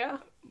 Lucaya?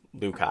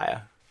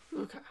 Lucaya.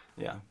 Lucaya.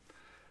 Yeah.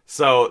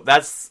 So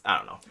that's, I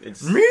don't know.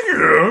 It's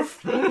Meow.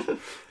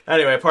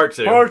 Anyway, part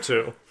 2. Part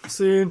 2.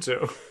 Scene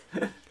 2.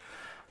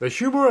 The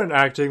humor and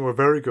acting were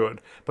very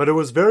good, but it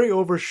was very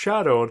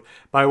overshadowed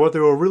by what they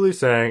were really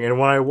saying, and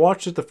when I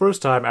watched it the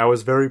first time, I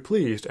was very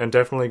pleased, and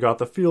definitely got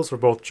the feels for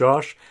both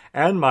Josh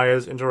and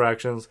Maya's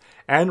interactions,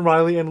 and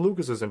Riley and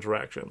Lucas's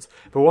interactions.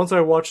 But once I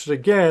watched it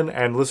again,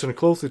 and listened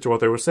closely to what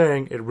they were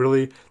saying, it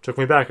really took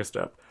me back a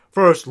step.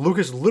 First,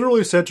 Lucas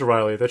literally said to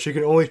Riley that she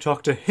can only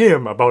talk to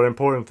him about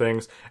important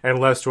things, and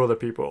less to other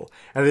people,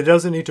 and he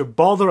doesn't need to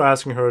bother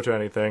asking her to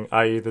anything,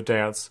 i.e. the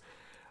dance.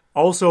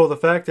 Also, the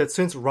fact that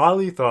since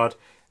Riley thought,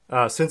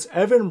 since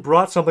Evan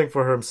brought something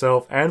for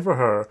himself and for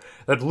her,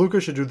 that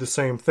Lucas should do the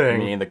same thing.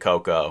 Me and the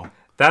Coco.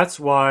 That's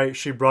why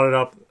she brought it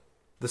up,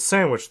 the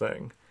sandwich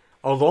thing.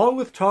 Along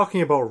with talking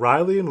about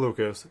Riley and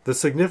Lucas, the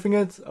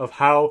significance of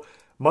how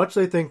much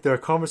they think their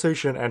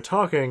conversation and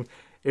talking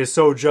is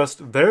so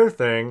just their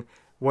thing,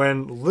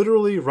 when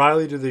literally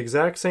Riley did the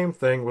exact same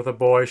thing with a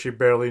boy she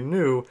barely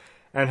knew,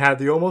 and had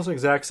the almost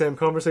exact same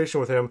conversation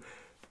with him.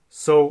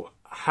 So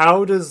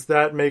how does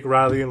that make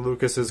Riley and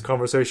Lucas's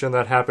conversation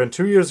that happened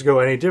 2 years ago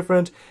any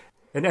different,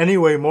 in any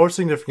way more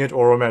significant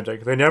or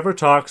romantic? They never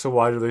talk, so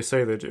why do they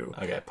say they do?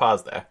 Okay,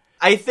 pause there.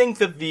 I think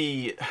that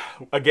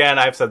again,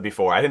 I've said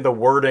before, I think the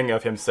wording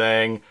of him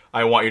saying,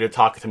 I want you to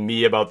talk to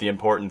me about the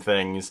important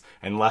things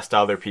and less to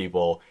other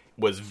people,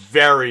 was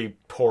very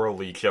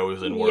poorly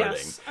chosen wording.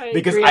 Yes, I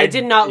agree. I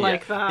did not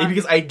like that.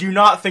 Because I do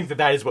not think that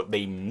that is what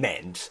they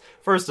meant.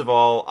 First of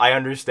all, I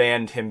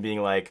understand him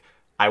being like,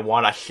 I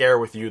want to share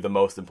with you the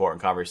most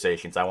important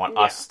conversations. I want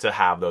us to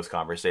have those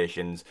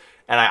conversations,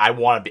 and I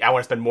want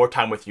to spend more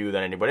time with you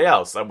than anybody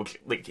else.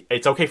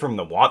 It's okay for him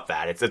to want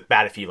that. It's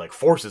bad if he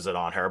forces it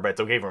on her, but it's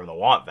okay for him to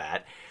want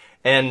that.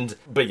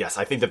 But yes,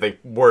 I think that they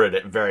worded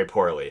it very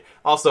poorly.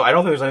 Also, I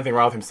don't think there's anything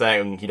wrong with him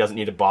saying he doesn't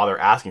need to bother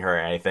asking her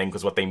anything,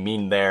 because what they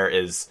mean there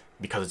is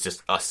because it's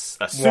just us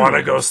assuming.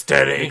 Wanna go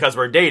steady? Because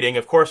we're dating,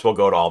 of course we'll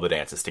go to all the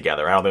dances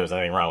together. I don't think there's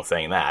anything wrong with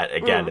saying that.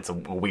 Again, it's a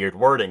weird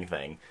wording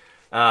thing.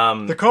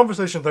 The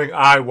conversation thing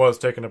I was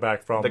taken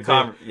aback from.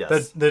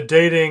 Yes. The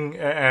dating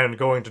and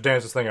going to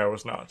dances thing I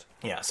was not.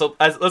 Yeah, so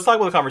let's talk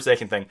about the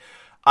conversation thing.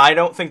 I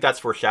don't think that's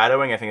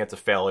foreshadowing. I think that's a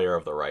failure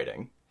of the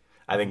writing.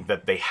 I think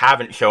that they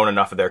haven't shown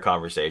enough of their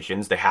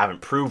conversations. They haven't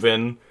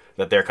proven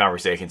that their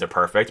conversations are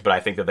perfect, but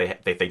I think that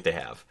they think they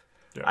have.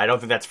 Yeah. I don't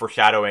think that's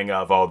foreshadowing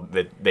of,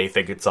 that they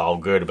think it's all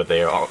good, but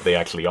they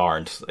actually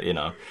aren't,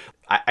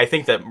 I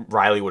think that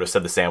Riley would have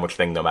said the sandwich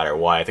thing no matter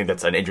what. I think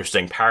that's an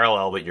interesting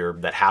parallel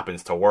that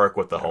happens to work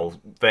with the whole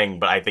thing,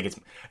 but I think it's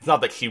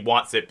not that she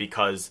wants it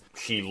because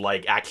she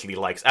actually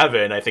likes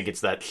Evan. I think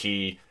it's that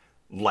she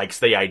likes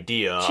the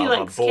idea of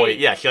a boy. Kate.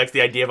 Yeah, she likes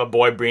the idea of a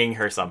boy bringing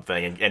her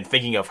something and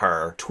thinking of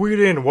her. Tweet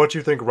in what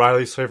you think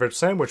Riley's favorite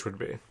sandwich would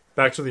be.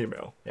 Back to the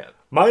email. Yeah.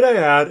 Might I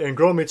add, in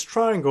Girl Meets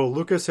Triangle,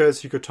 Lucas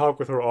says he could talk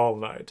with her all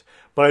night.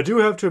 But I do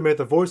have to admit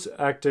the voice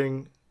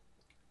acting...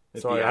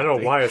 Sorry, I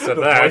don't know why I said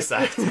that. Voice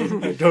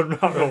acting. I do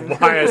not know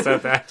why I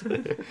said that.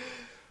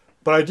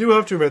 But I do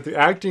have to admit the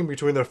acting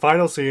between their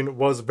final scene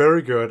was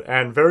very good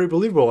and very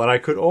believable, and I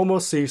could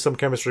almost see some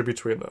chemistry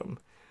between them.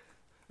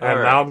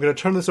 And now I'm going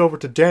to turn this over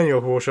to Daniel,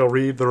 who shall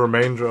read the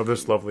remainder of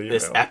this lovely email.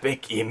 This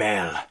epic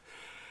email.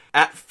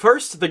 At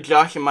first, the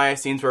Josh and Maya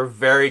scenes were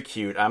very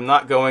cute. I'm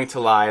not going to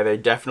lie, they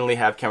definitely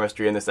have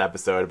chemistry in this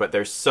episode, but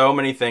there's so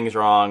many things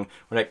wrong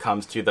when it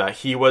comes to the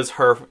he was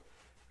her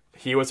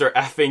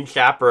effing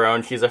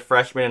chaperone, she's a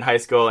freshman in high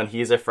school and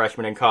he's a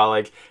freshman in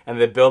college, and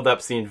the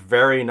build-up seemed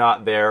very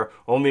not there,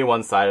 only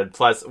one-sided,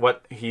 plus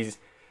what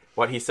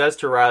he says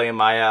to Riley and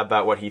Maya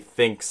about what he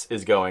thinks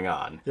is going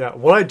on. Yeah,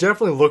 what I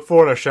definitely look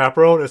for in a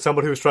chaperone is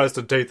somebody who tries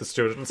to date the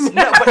students.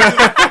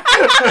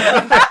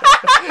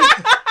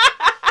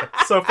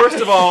 So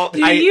first of all, Do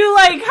you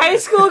like high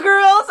school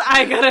girls?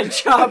 I got a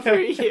job for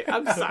you.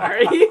 I'm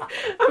sorry.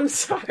 I'm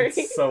sorry.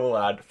 So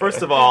loud.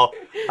 First of all,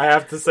 I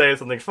have to say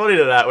something funny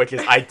to that, which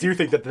is I do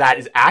think that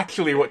is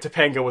actually what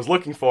Topanga was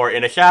looking for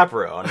in a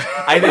chaperone.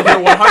 I think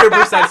you're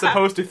 100%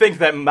 supposed to think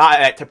that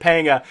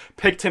Topanga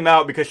picked him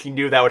out because she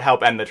knew that would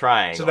help end the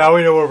triangle. So now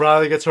we know where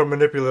Riley gets her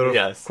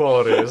manipulative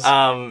qualities.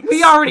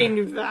 We already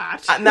knew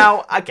that.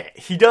 Now, okay,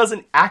 he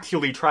doesn't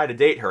actually try to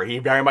date her. He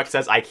very much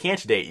says, I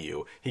can't date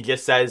you. He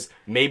just says,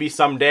 maybe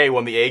someday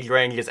when the age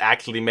ranges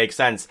actually make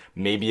sense,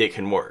 maybe it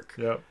can work.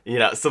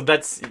 Yeah. So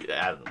that's,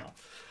 I don't know.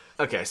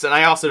 Okay, so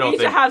I also don't need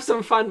think... to have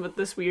some fun with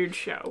this weird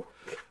show.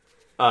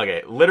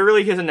 Okay,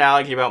 literally his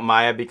analogy about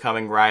Maya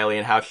becoming Riley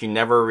and how she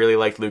never really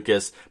liked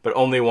Lucas, but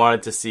only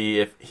wanted to see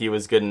if he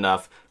was good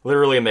enough,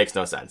 literally makes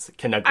no sense.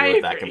 Can agree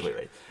with that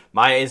completely.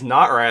 Maya is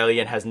not Riley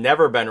and has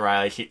never been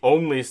Riley. She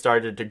only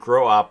started to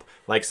grow up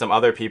like some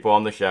other people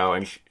on the show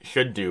and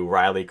should do.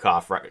 Riley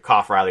cough,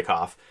 Riley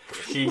cough.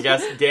 She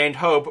just gained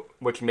hope,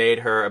 which made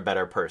her a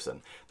better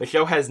person. The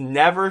show has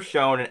never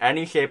shown in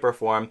any shape or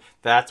form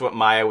that's what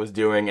Maya was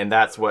doing and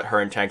that's what her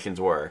intentions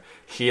were.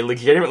 She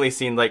legitimately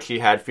seemed like she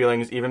had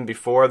feelings even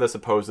before she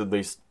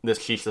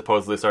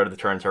supposedly started to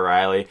turn to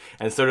Riley,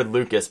 and so did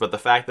Lucas, but the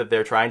fact that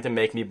they're trying to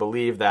make me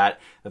believe that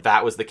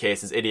was the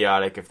case is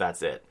idiotic if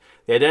that's it.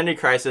 The identity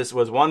crisis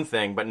was one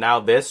thing, but now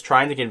this,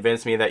 trying to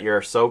convince me that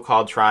your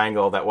so-called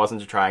triangle that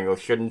wasn't a triangle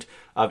shouldn't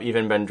have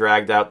even been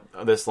dragged out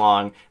this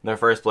long in the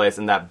first place,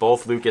 and that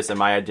both Lucas and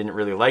Maya didn't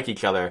really like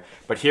each other.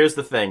 But here's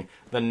the thing,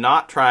 the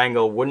not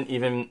triangle wouldn't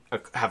even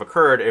have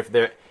occurred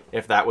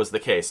if that was the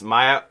case.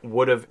 Maya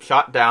would have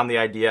shot down the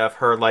idea of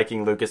her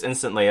liking Lucas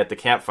instantly at the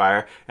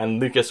campfire,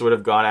 and Lucas would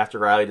have gone after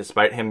Riley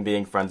despite him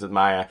being friends with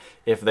Maya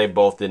if they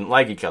both didn't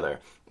like each other.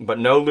 But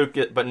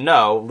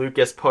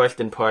Lucas pushed,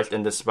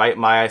 and despite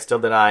Maya still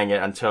denying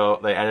it until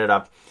they ended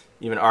up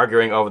even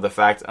arguing over the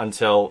fact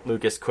until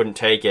Lucas couldn't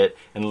take it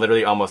and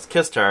literally almost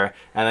kissed her,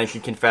 and then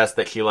she confessed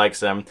that she likes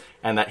him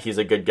and that he's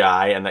a good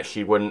guy and that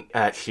she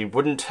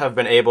wouldn't have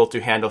been able to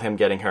handle him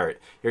getting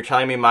hurt. You're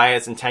telling me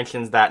Maya's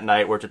intentions that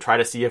night were to try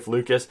to see if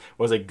Lucas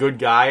was a good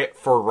guy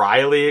for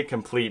Riley?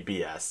 Complete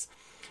BS.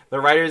 The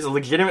writers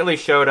legitimately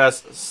showed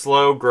us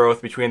slow growth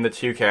between the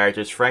two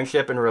characters,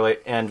 friendship and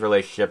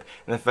relationship,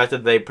 and the fact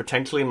that they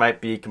potentially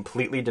might be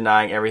completely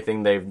denying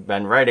everything they've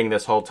been writing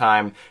this whole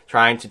time,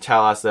 trying to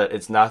tell us that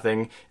it's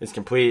nothing, it's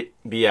complete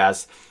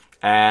BS.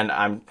 And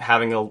I'm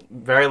having a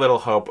very little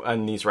hope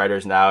in these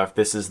writers now if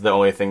this is the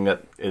only thing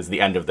that is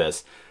the end of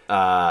this.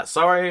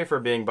 Sorry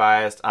for being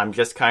biased. I'm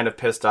just kind of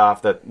pissed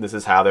off that this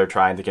is how they're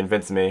trying to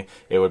convince me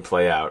it would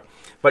play out.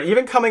 But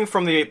even coming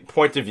from the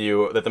point of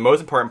view that the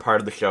most important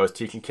part of the show is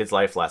teaching kids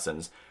life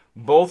lessons,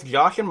 both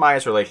Josh and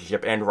Maya's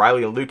relationship and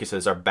Riley and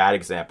Lucas's are bad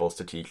examples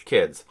to teach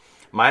kids.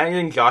 Maya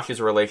and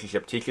Josh's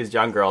relationship teaches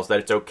young girls that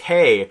it's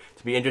okay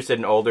to be interested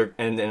in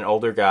an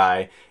older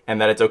guy, and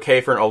that it's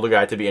okay for an older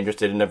guy to be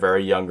interested in a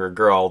very younger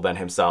girl than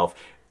himself.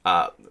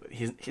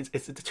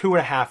 It's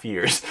 2.5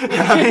 years.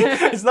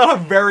 It's not a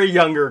very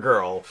younger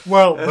girl.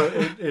 Well, but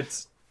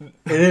it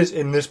is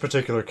in this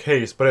particular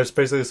case, but it's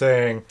basically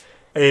saying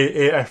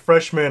a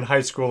freshman high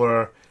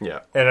schooler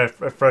and a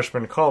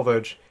freshman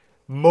college,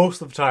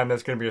 most of the time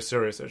that's going to be a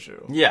serious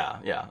issue. Yeah,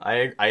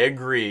 I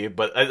agree,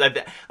 but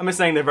I'm just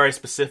saying the very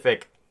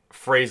specific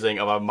phrasing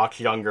of a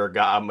much younger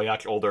guy, a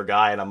much older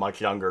guy, and a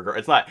much younger girl.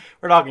 It's not.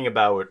 We're talking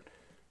about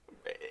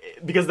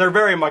because they're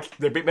very much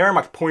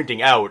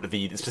pointing out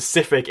the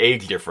specific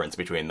age difference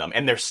between them,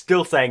 and they're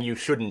still saying you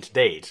shouldn't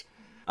date.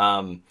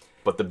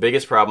 But the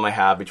biggest problem I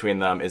have between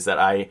them is that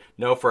I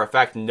know for a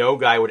fact no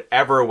guy would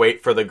ever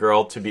wait for the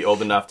girl to be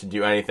old enough to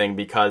do anything,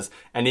 because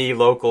any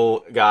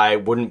local guy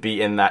wouldn't be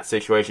in that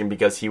situation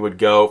because he would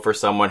go for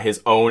someone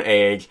his own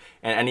age,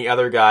 and any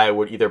other guy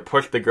would either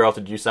push the girl to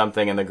do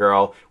something and the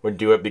girl would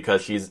do it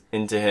because she's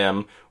into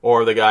him,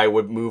 or the guy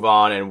would move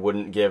on and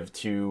wouldn't give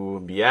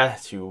two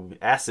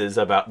S's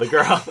about the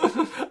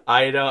girl.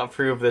 I don't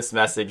approve this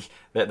message,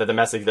 that the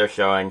message they're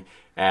showing,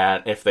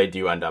 and if they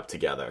do end up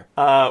together.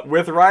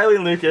 With Riley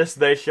and Lucas,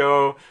 they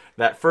show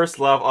that first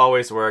love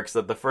always works,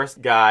 that the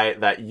first guy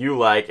that you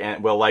like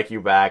and will like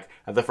you back,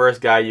 that the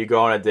first guy you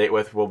go on a date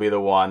with will be the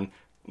one,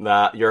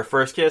 that your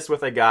first kiss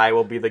with a guy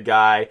will be the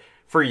guy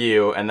for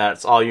you, and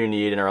that's all you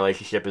need in a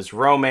relationship is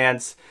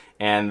romance,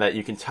 and that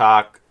you can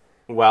talk,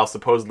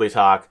 supposedly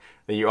talk,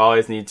 that you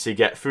always need to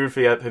get food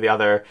for the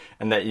other,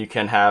 and that you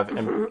can have,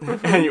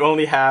 and you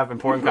only have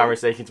important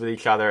conversations with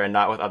each other and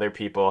not with other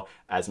people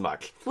as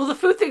much. Well, the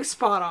food thing's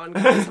spot on,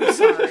 guys. I'm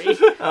sorry.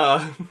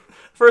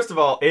 First of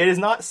all, it is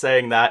not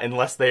saying that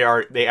unless they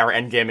are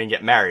endgaming and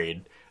get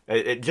married.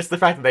 Just the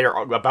fact that they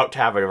are about to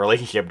have a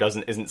relationship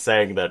isn't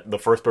saying that the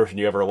first person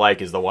you ever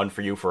like is the one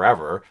for you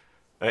forever.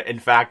 In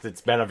fact,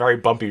 it's been a very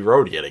bumpy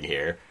road getting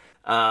here.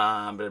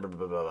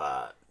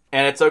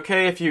 And it's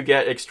okay if you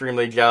get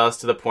extremely jealous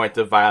to the point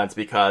of violence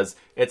because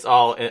it's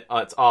all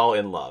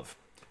in love.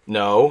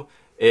 No,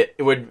 it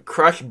would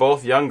crush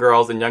both young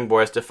girls and young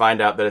boys to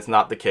find out that it's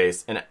not the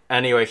case in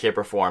any way, shape,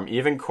 or form.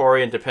 Even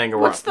Corey and Topanga were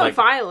What's the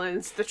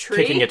violence? The tree?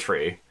 Kicking a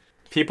tree.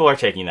 People are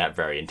taking that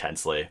very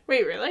intensely.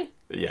 Wait, really?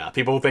 Yeah,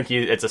 people think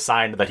it's a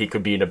sign that he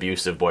could be an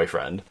abusive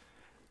boyfriend.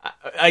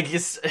 I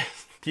guess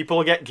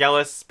people get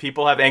jealous,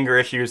 people have anger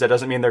issues, that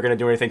doesn't mean they're going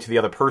to do anything to the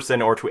other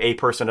person or to a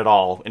person at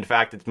all. In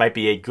fact, it might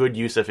be a good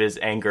use of his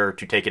anger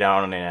to take it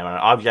out on an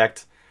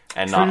object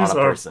and not on a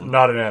person.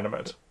 Not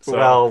inanimate. So.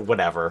 Well,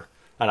 whatever.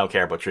 I don't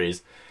care about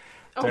trees.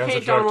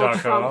 Okay, Donald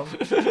Trump.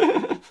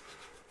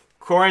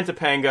 Corey and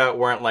Topanga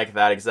weren't like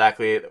that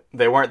exactly.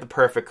 They weren't the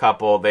perfect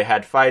couple. They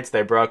had fights,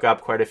 they broke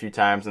up quite a few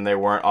times, and they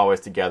weren't always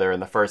together in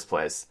the first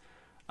place.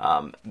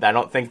 I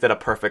don't think that a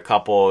perfect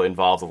couple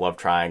involves a love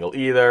triangle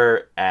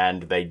either,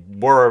 and they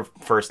were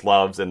first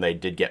loves and they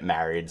did get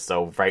married,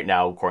 so right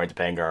now Corey and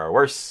Topanga are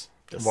worse.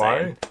 Just Why?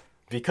 Saying.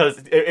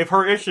 Because if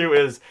her issue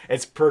is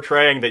it's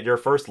portraying that your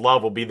first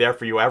love will be there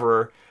for you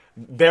ever,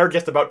 they're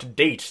just about to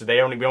date, so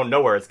we don't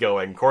know where it's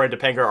going. Corey and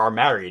Topanga are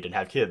married and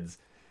have kids.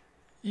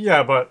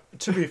 Yeah, but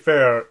to be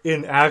fair,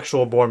 in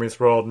actual Boy Meets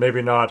World,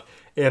 maybe not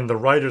in the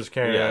writer's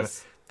canon,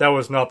 Yes. that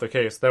was not the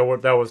case. That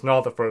was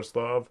not the first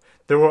love.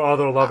 There were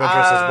other love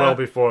interests as well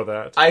before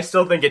that. I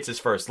still think it's his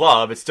first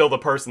love. It's still the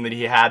person that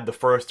he had the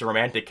first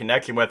romantic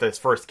connection with, his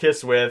first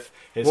kiss with.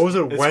 What was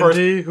it,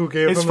 Wendy who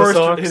gave him the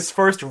socks? His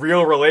first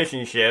real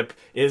relationship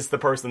is the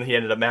person that he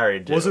ended up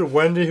married to. Was it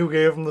Wendy who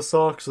gave him the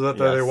socks so that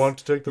Yes. they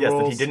wanted to take the Yes,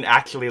 roles? that he didn't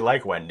actually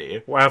like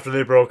Wendy. Well, after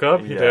they broke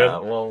up, he did.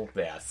 Well,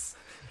 yes.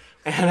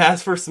 And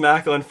as for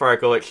Smackle and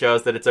Farkle, it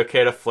shows that it's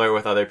okay to flirt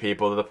with other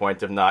people to the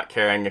point of not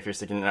caring if your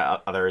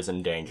significant other is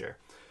in danger.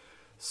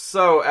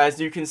 So,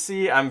 as you can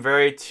see, I'm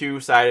very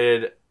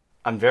two-sided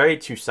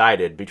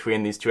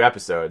between these two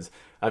episodes,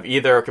 of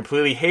either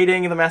completely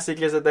hating the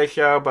messages that they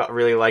show, but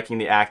really liking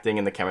the acting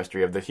and the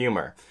chemistry of the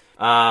humor.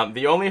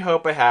 The only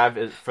hope I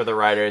have for the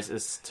writers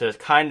is to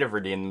kind of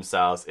redeem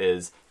themselves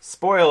is,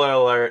 spoiler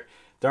alert,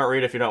 don't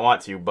read if you don't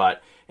want to,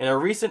 but in a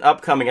recent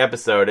upcoming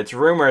episode, it's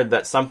rumored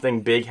that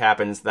something big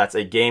happens that's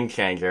a game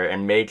changer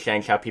and may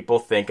change how people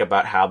think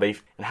about how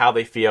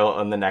they feel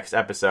in the next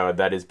episode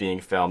that is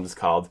being filmed. It's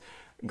called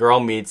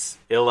Girl Meets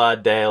Isla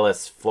de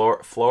las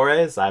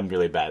Flores. I'm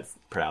really bad at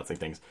pronouncing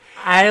things.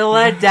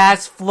 Isla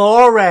das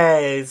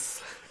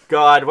Flores.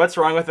 God, what's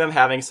wrong with them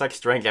having such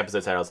strange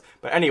episode titles?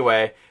 But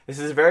anyway, this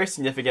is very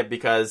significant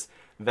because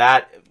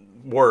that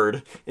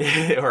word,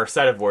 or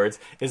set of words,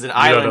 is an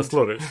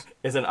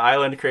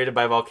island created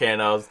by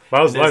volcanoes.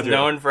 And is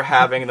known for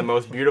having the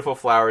most beautiful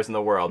flowers in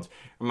the world.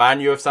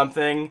 Remind you of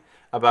something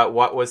about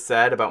what was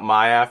said about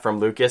Maya from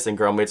Lucas and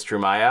Girl Meets True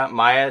Maya.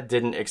 Maya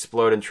didn't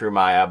explode in True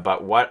Maya,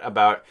 but what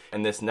about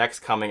in this next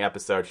coming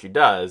episode she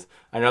does?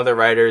 I know the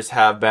writers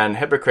have been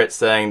hypocrites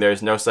saying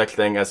there's no such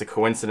thing as a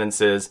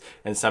coincidences,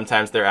 and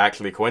sometimes they're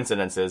actually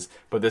coincidences,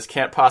 but this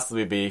can't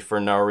possibly be for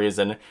no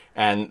reason,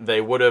 and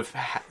they would have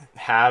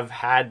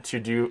had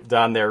to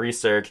done their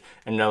research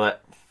and know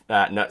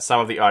that some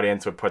of the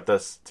audience would put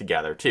this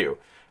together too.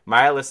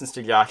 Maya listens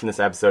to Josh in this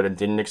episode and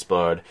didn't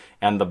explode,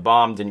 and the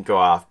bomb didn't go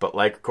off, but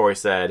like Corey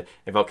said,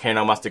 a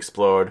volcano must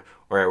explode,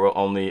 or it will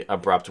only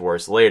erupt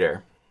worse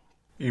later.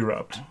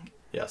 Erupt.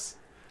 Yes.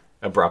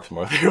 Abrupt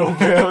more.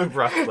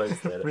 Abrupt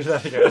place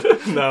later.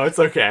 No, it's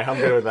okay. I'm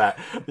good with that.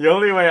 The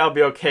only way I'll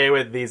be okay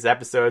with these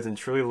episodes and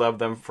truly love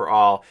them for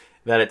all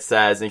that it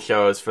says and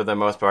shows for the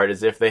most part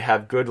is if they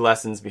have good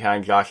lessons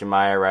behind Josh and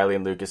Maya, Riley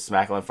and Lucas,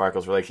 Smackle and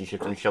Farkle's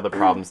relationships and show the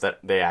problems that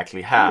they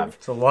actually have.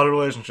 It's a lot of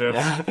relationships.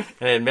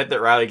 And admit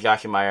that Riley,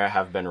 Josh and Maya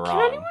have been wrong.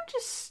 Can anyone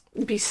just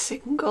be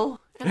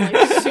single? And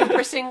like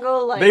super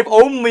single? Like, they've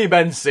only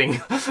been single.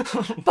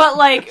 But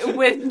like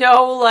with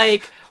no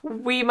like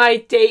we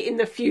might date in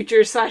the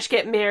future /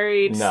 get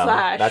married / No,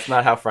 that's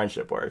not how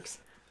friendship works.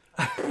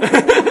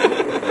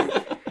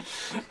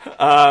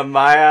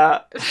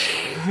 Maya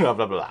blah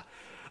blah blah.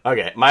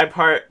 Okay, my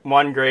part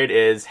 1 grade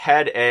is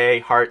head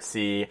A, heart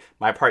C.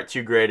 My part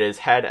 2 grade is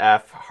head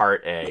F,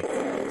 heart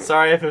A.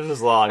 Sorry if it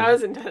was long. That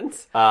was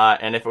intense.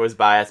 And if it was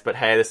biased, but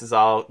hey, this is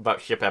all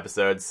about ship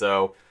episodes,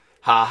 so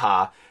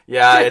haha.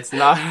 Yeah, it's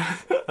not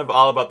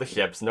all about the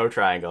ships, no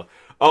triangle.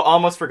 Oh,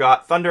 almost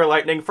forgot. Thunder,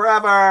 lightning,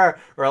 forever!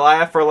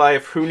 Relia for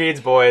life, who needs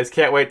boys?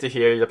 Can't wait to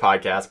hear the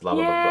podcast, blah,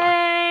 blah, blah,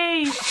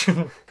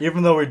 blah.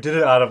 Even though we did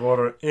it out of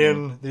order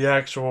in the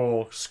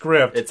actual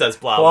script, it says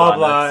blah, blah,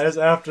 blah is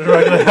after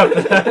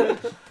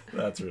that.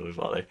 That's really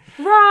funny.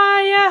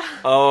 Raya!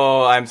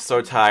 Oh, I'm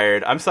so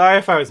tired. I'm sorry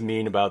if I was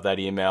mean about that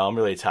email. I'm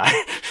really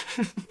tired.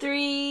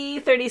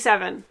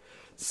 3:37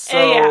 So,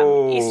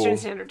 a.m. Eastern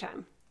Standard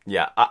Time.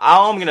 Yeah,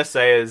 all I'm going to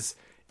say is,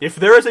 if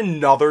there is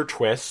another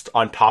twist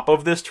on top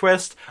of this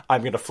twist,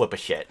 I'm going to flip a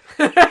shit.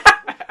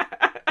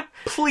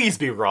 Please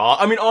be wrong.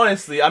 I mean,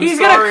 honestly, I'm He's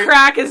sorry. He's gonna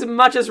crack as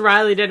much as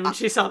Riley did when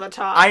she saw the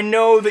top. I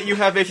know that you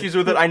have issues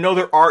with it. I know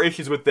there are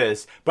issues with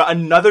this. But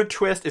another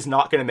twist is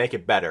not going to make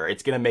it better.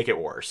 It's going to make it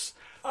worse.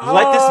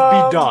 Let this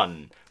be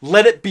done.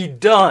 Let it be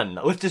done.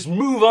 Let's just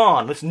move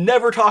on. Let's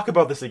never talk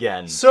about this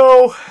again.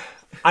 So,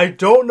 I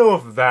don't know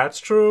if that's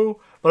true,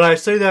 but I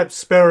say that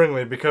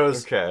sparingly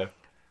because... Okay.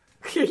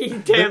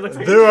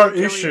 There are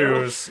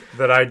issues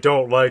that I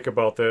don't like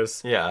about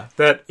this. Yeah.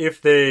 That if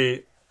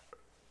they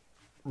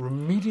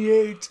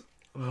remediate,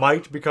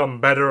 might become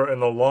better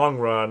in the long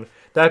run.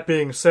 That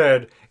being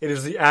said, it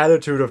is the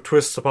attitude of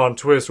twists upon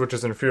twists which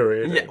is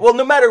infuriating. Yeah, well,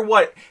 no matter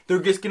what, they're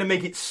just going to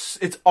make it...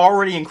 It's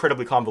already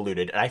incredibly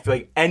convoluted, and I feel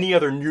like any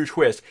other new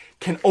twist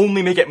can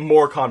only make it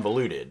more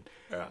convoluted.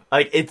 Yeah.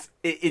 Like, it's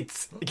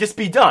just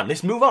be done.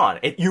 Just move on.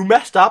 You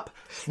messed up.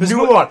 Just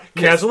move on.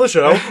 Cancel the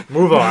show.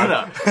 Move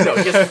on.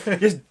 No,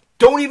 just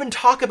don't even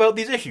talk about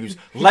these issues.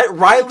 Let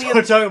Riley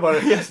Don't talk about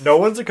it. Yes. No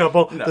one's a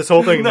couple. No. This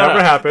whole thing never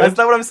happened. That's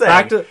not what I'm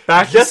saying.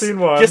 Back to scene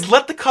 1. Just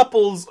let the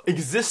couples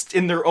exist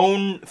in their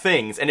own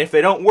things, and if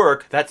they don't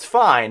work, that's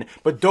fine,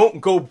 but don't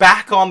go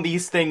back on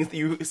these things that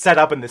you set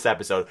up in this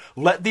episode.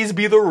 Let these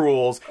be the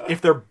rules. If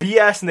they're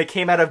BS and they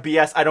came out of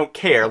BS, I don't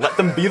care. Let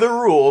them be the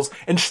rules,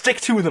 and stick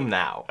to them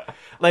now.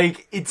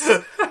 Like, it's...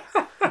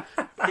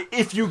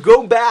 If you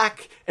go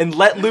back and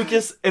let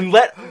Lucas and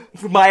let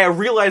Maya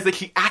realize that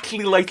she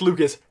actually liked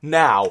Lucas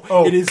now,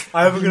 it is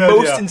I have a good the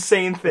most idea.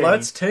 insane thing.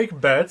 Let's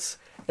take bets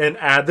and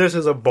add this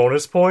as a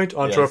bonus point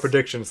onto our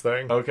predictions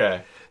thing.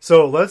 Okay.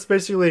 So let's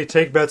basically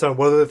take bets on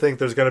whether they think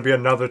there's going to be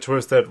another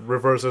twist that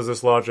reverses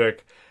this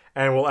logic,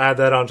 and we'll add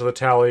that onto the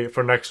tally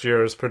for next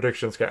year's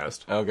predictions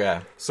cast.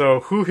 Okay.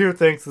 So who here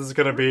thinks this is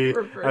going to be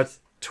a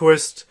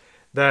twist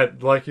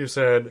that, like you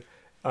said...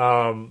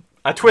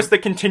 a twist that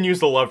continues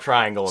the love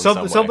triangle in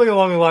some way. Something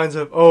along the lines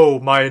of, oh,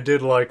 Maya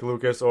did like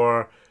Lucas,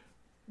 or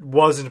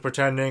wasn't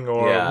pretending,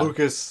 or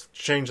Lucas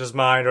changed his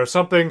mind, or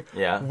something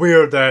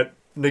weird that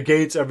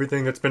negates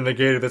everything that's been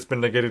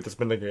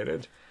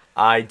negated.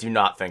 I do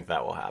not think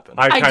that will happen.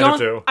 I kind of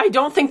do. I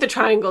don't think the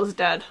triangle's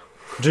dead.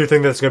 Do you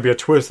think there's going to be a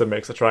twist that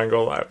makes the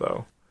triangle alive,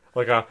 though?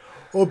 Like a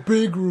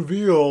big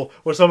reveal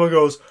where someone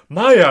goes,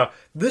 Maya,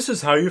 this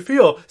is how you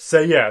feel.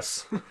 Say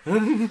yes.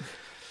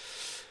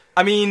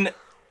 I mean...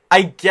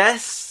 I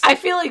guess... I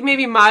feel like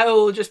maybe Maya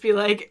will just be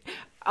like,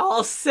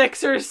 all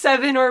 6 or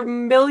 7 or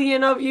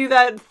million of you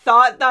that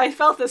thought that I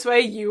felt this way,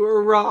 you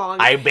were wrong.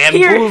 I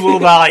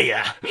bamboozled all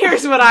ya.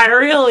 Here's what I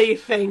really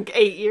think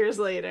 8 years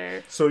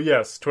later. So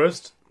yes,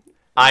 twist?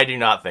 I do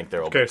not think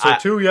there will be. Okay, so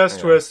 2 yes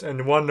twists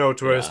and 1 no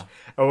twist,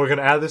 Yeah. and we're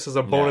gonna add this as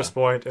a bonus Yeah.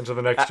 point into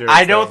the next year.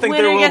 I don't think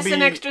there Winner will gets be.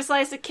 an extra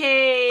slice of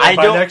cake. I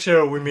By don't. next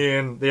year, we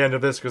mean the end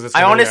of this because it's.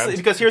 I gonna honestly, end.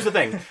 because here's the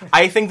thing.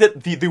 I think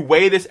that the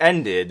way this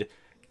ended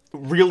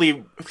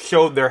really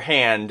showed their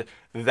hand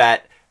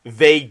that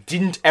they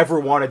didn't ever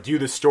want to do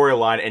the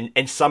storyline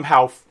and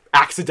somehow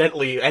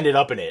accidentally ended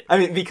up in it. I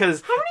mean,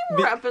 because How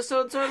many more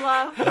episodes are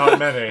left? Not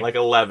many. like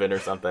 11 or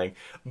something.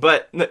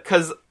 But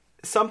because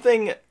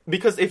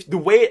if the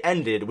way it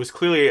ended was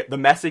clearly the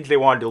message they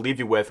wanted to leave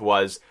you with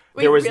was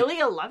Wait, there was really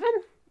 11?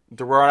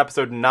 we're on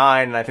episode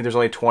 9 and I think there's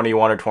only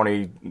 21 or 20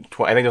 I think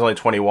there's only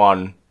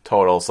 21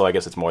 total, so I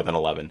guess it's more than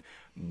 11,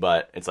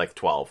 but it's like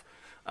 12.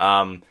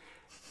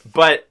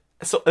 But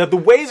so the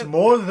way that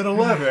More than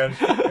 11.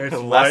 It's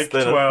Less like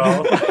than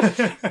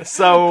 12.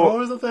 so What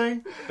was the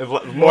thing?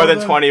 more than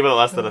than- 20 but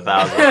less than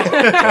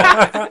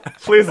 1,000.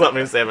 Please let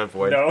me say my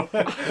point. No.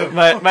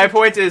 My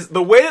point is,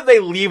 the way that they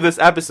leave this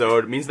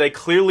episode means they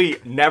clearly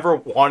never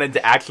wanted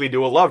to actually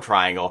do a love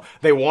triangle.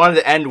 They wanted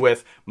to end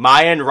with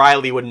Maya and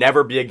Riley would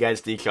never be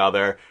against each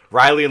other.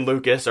 Riley and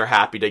Lucas are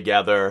happy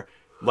together.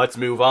 Let's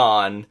move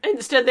on.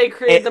 Instead, they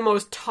create the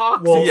most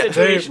toxic Well,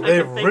 situation I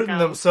they've could think written of.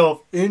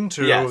 themselves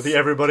into Yes. the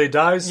everybody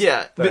dies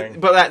Yeah, thing.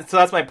 but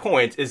that's my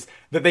point, is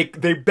that they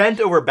bent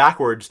over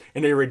backwards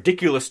in a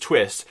ridiculous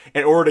twist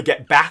in order to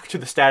get back to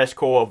the status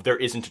quo of there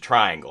isn't a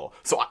triangle.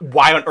 So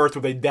why on earth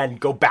would they then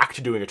go back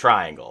to doing a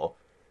triangle?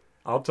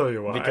 I'll tell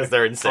you why. Because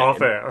they're insane.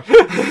 Off air.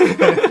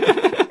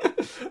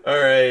 All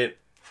right.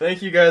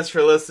 Thank you guys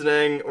for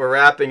listening. We're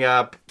wrapping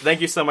up.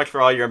 Thank you so much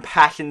for all your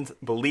impassioned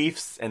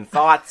beliefs and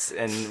thoughts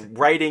and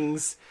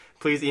writings.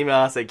 Please email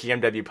us at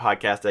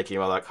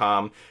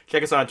gmwpodcast@gmail.com.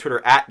 Check us out on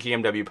Twitter at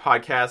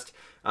gmwpodcast.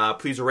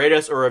 Please rate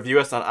us or review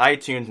us on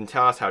iTunes and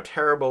tell us how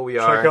terrible we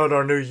are. Check out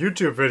our new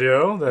YouTube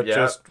video that Yeah.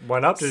 just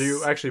went up. Did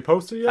you actually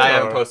post it yet? I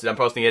haven't or- posted. I'm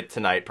posting it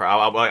tonight.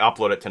 I'll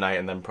upload it tonight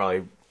and then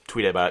probably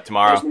tweet about it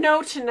tomorrow. There's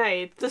no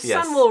tonight. The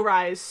Yes. sun will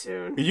rise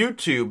soon.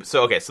 YouTube.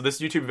 So this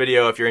YouTube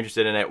video, if you're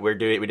interested in it, we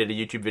did a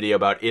YouTube video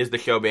about is the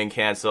show being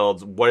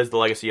canceled? What is the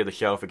legacy of the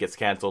show if it gets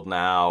canceled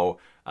now?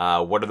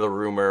 What are the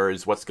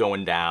rumors? What's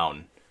going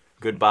down?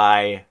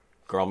 Goodbye,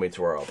 Girl Meets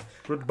World.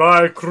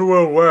 Goodbye,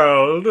 cruel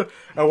world.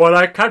 And when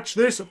I catch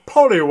this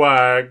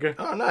pollywag,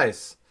 Oh,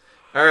 nice.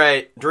 All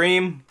right,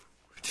 Dream.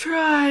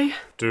 Try.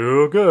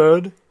 do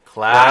good.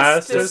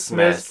 Class dismissed.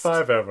 dismissed.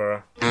 5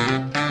 ever.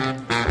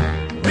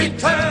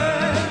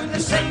 Return to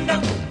sender.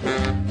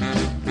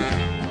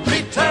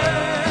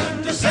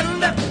 Return to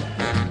sender.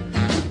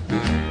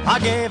 I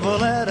gave a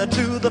letter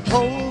to the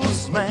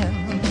postman.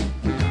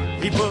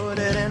 He put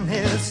it in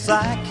his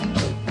sack.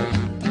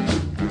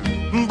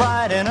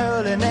 Bright and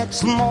early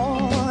next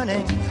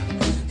morning,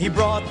 he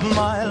brought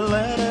my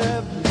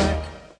letter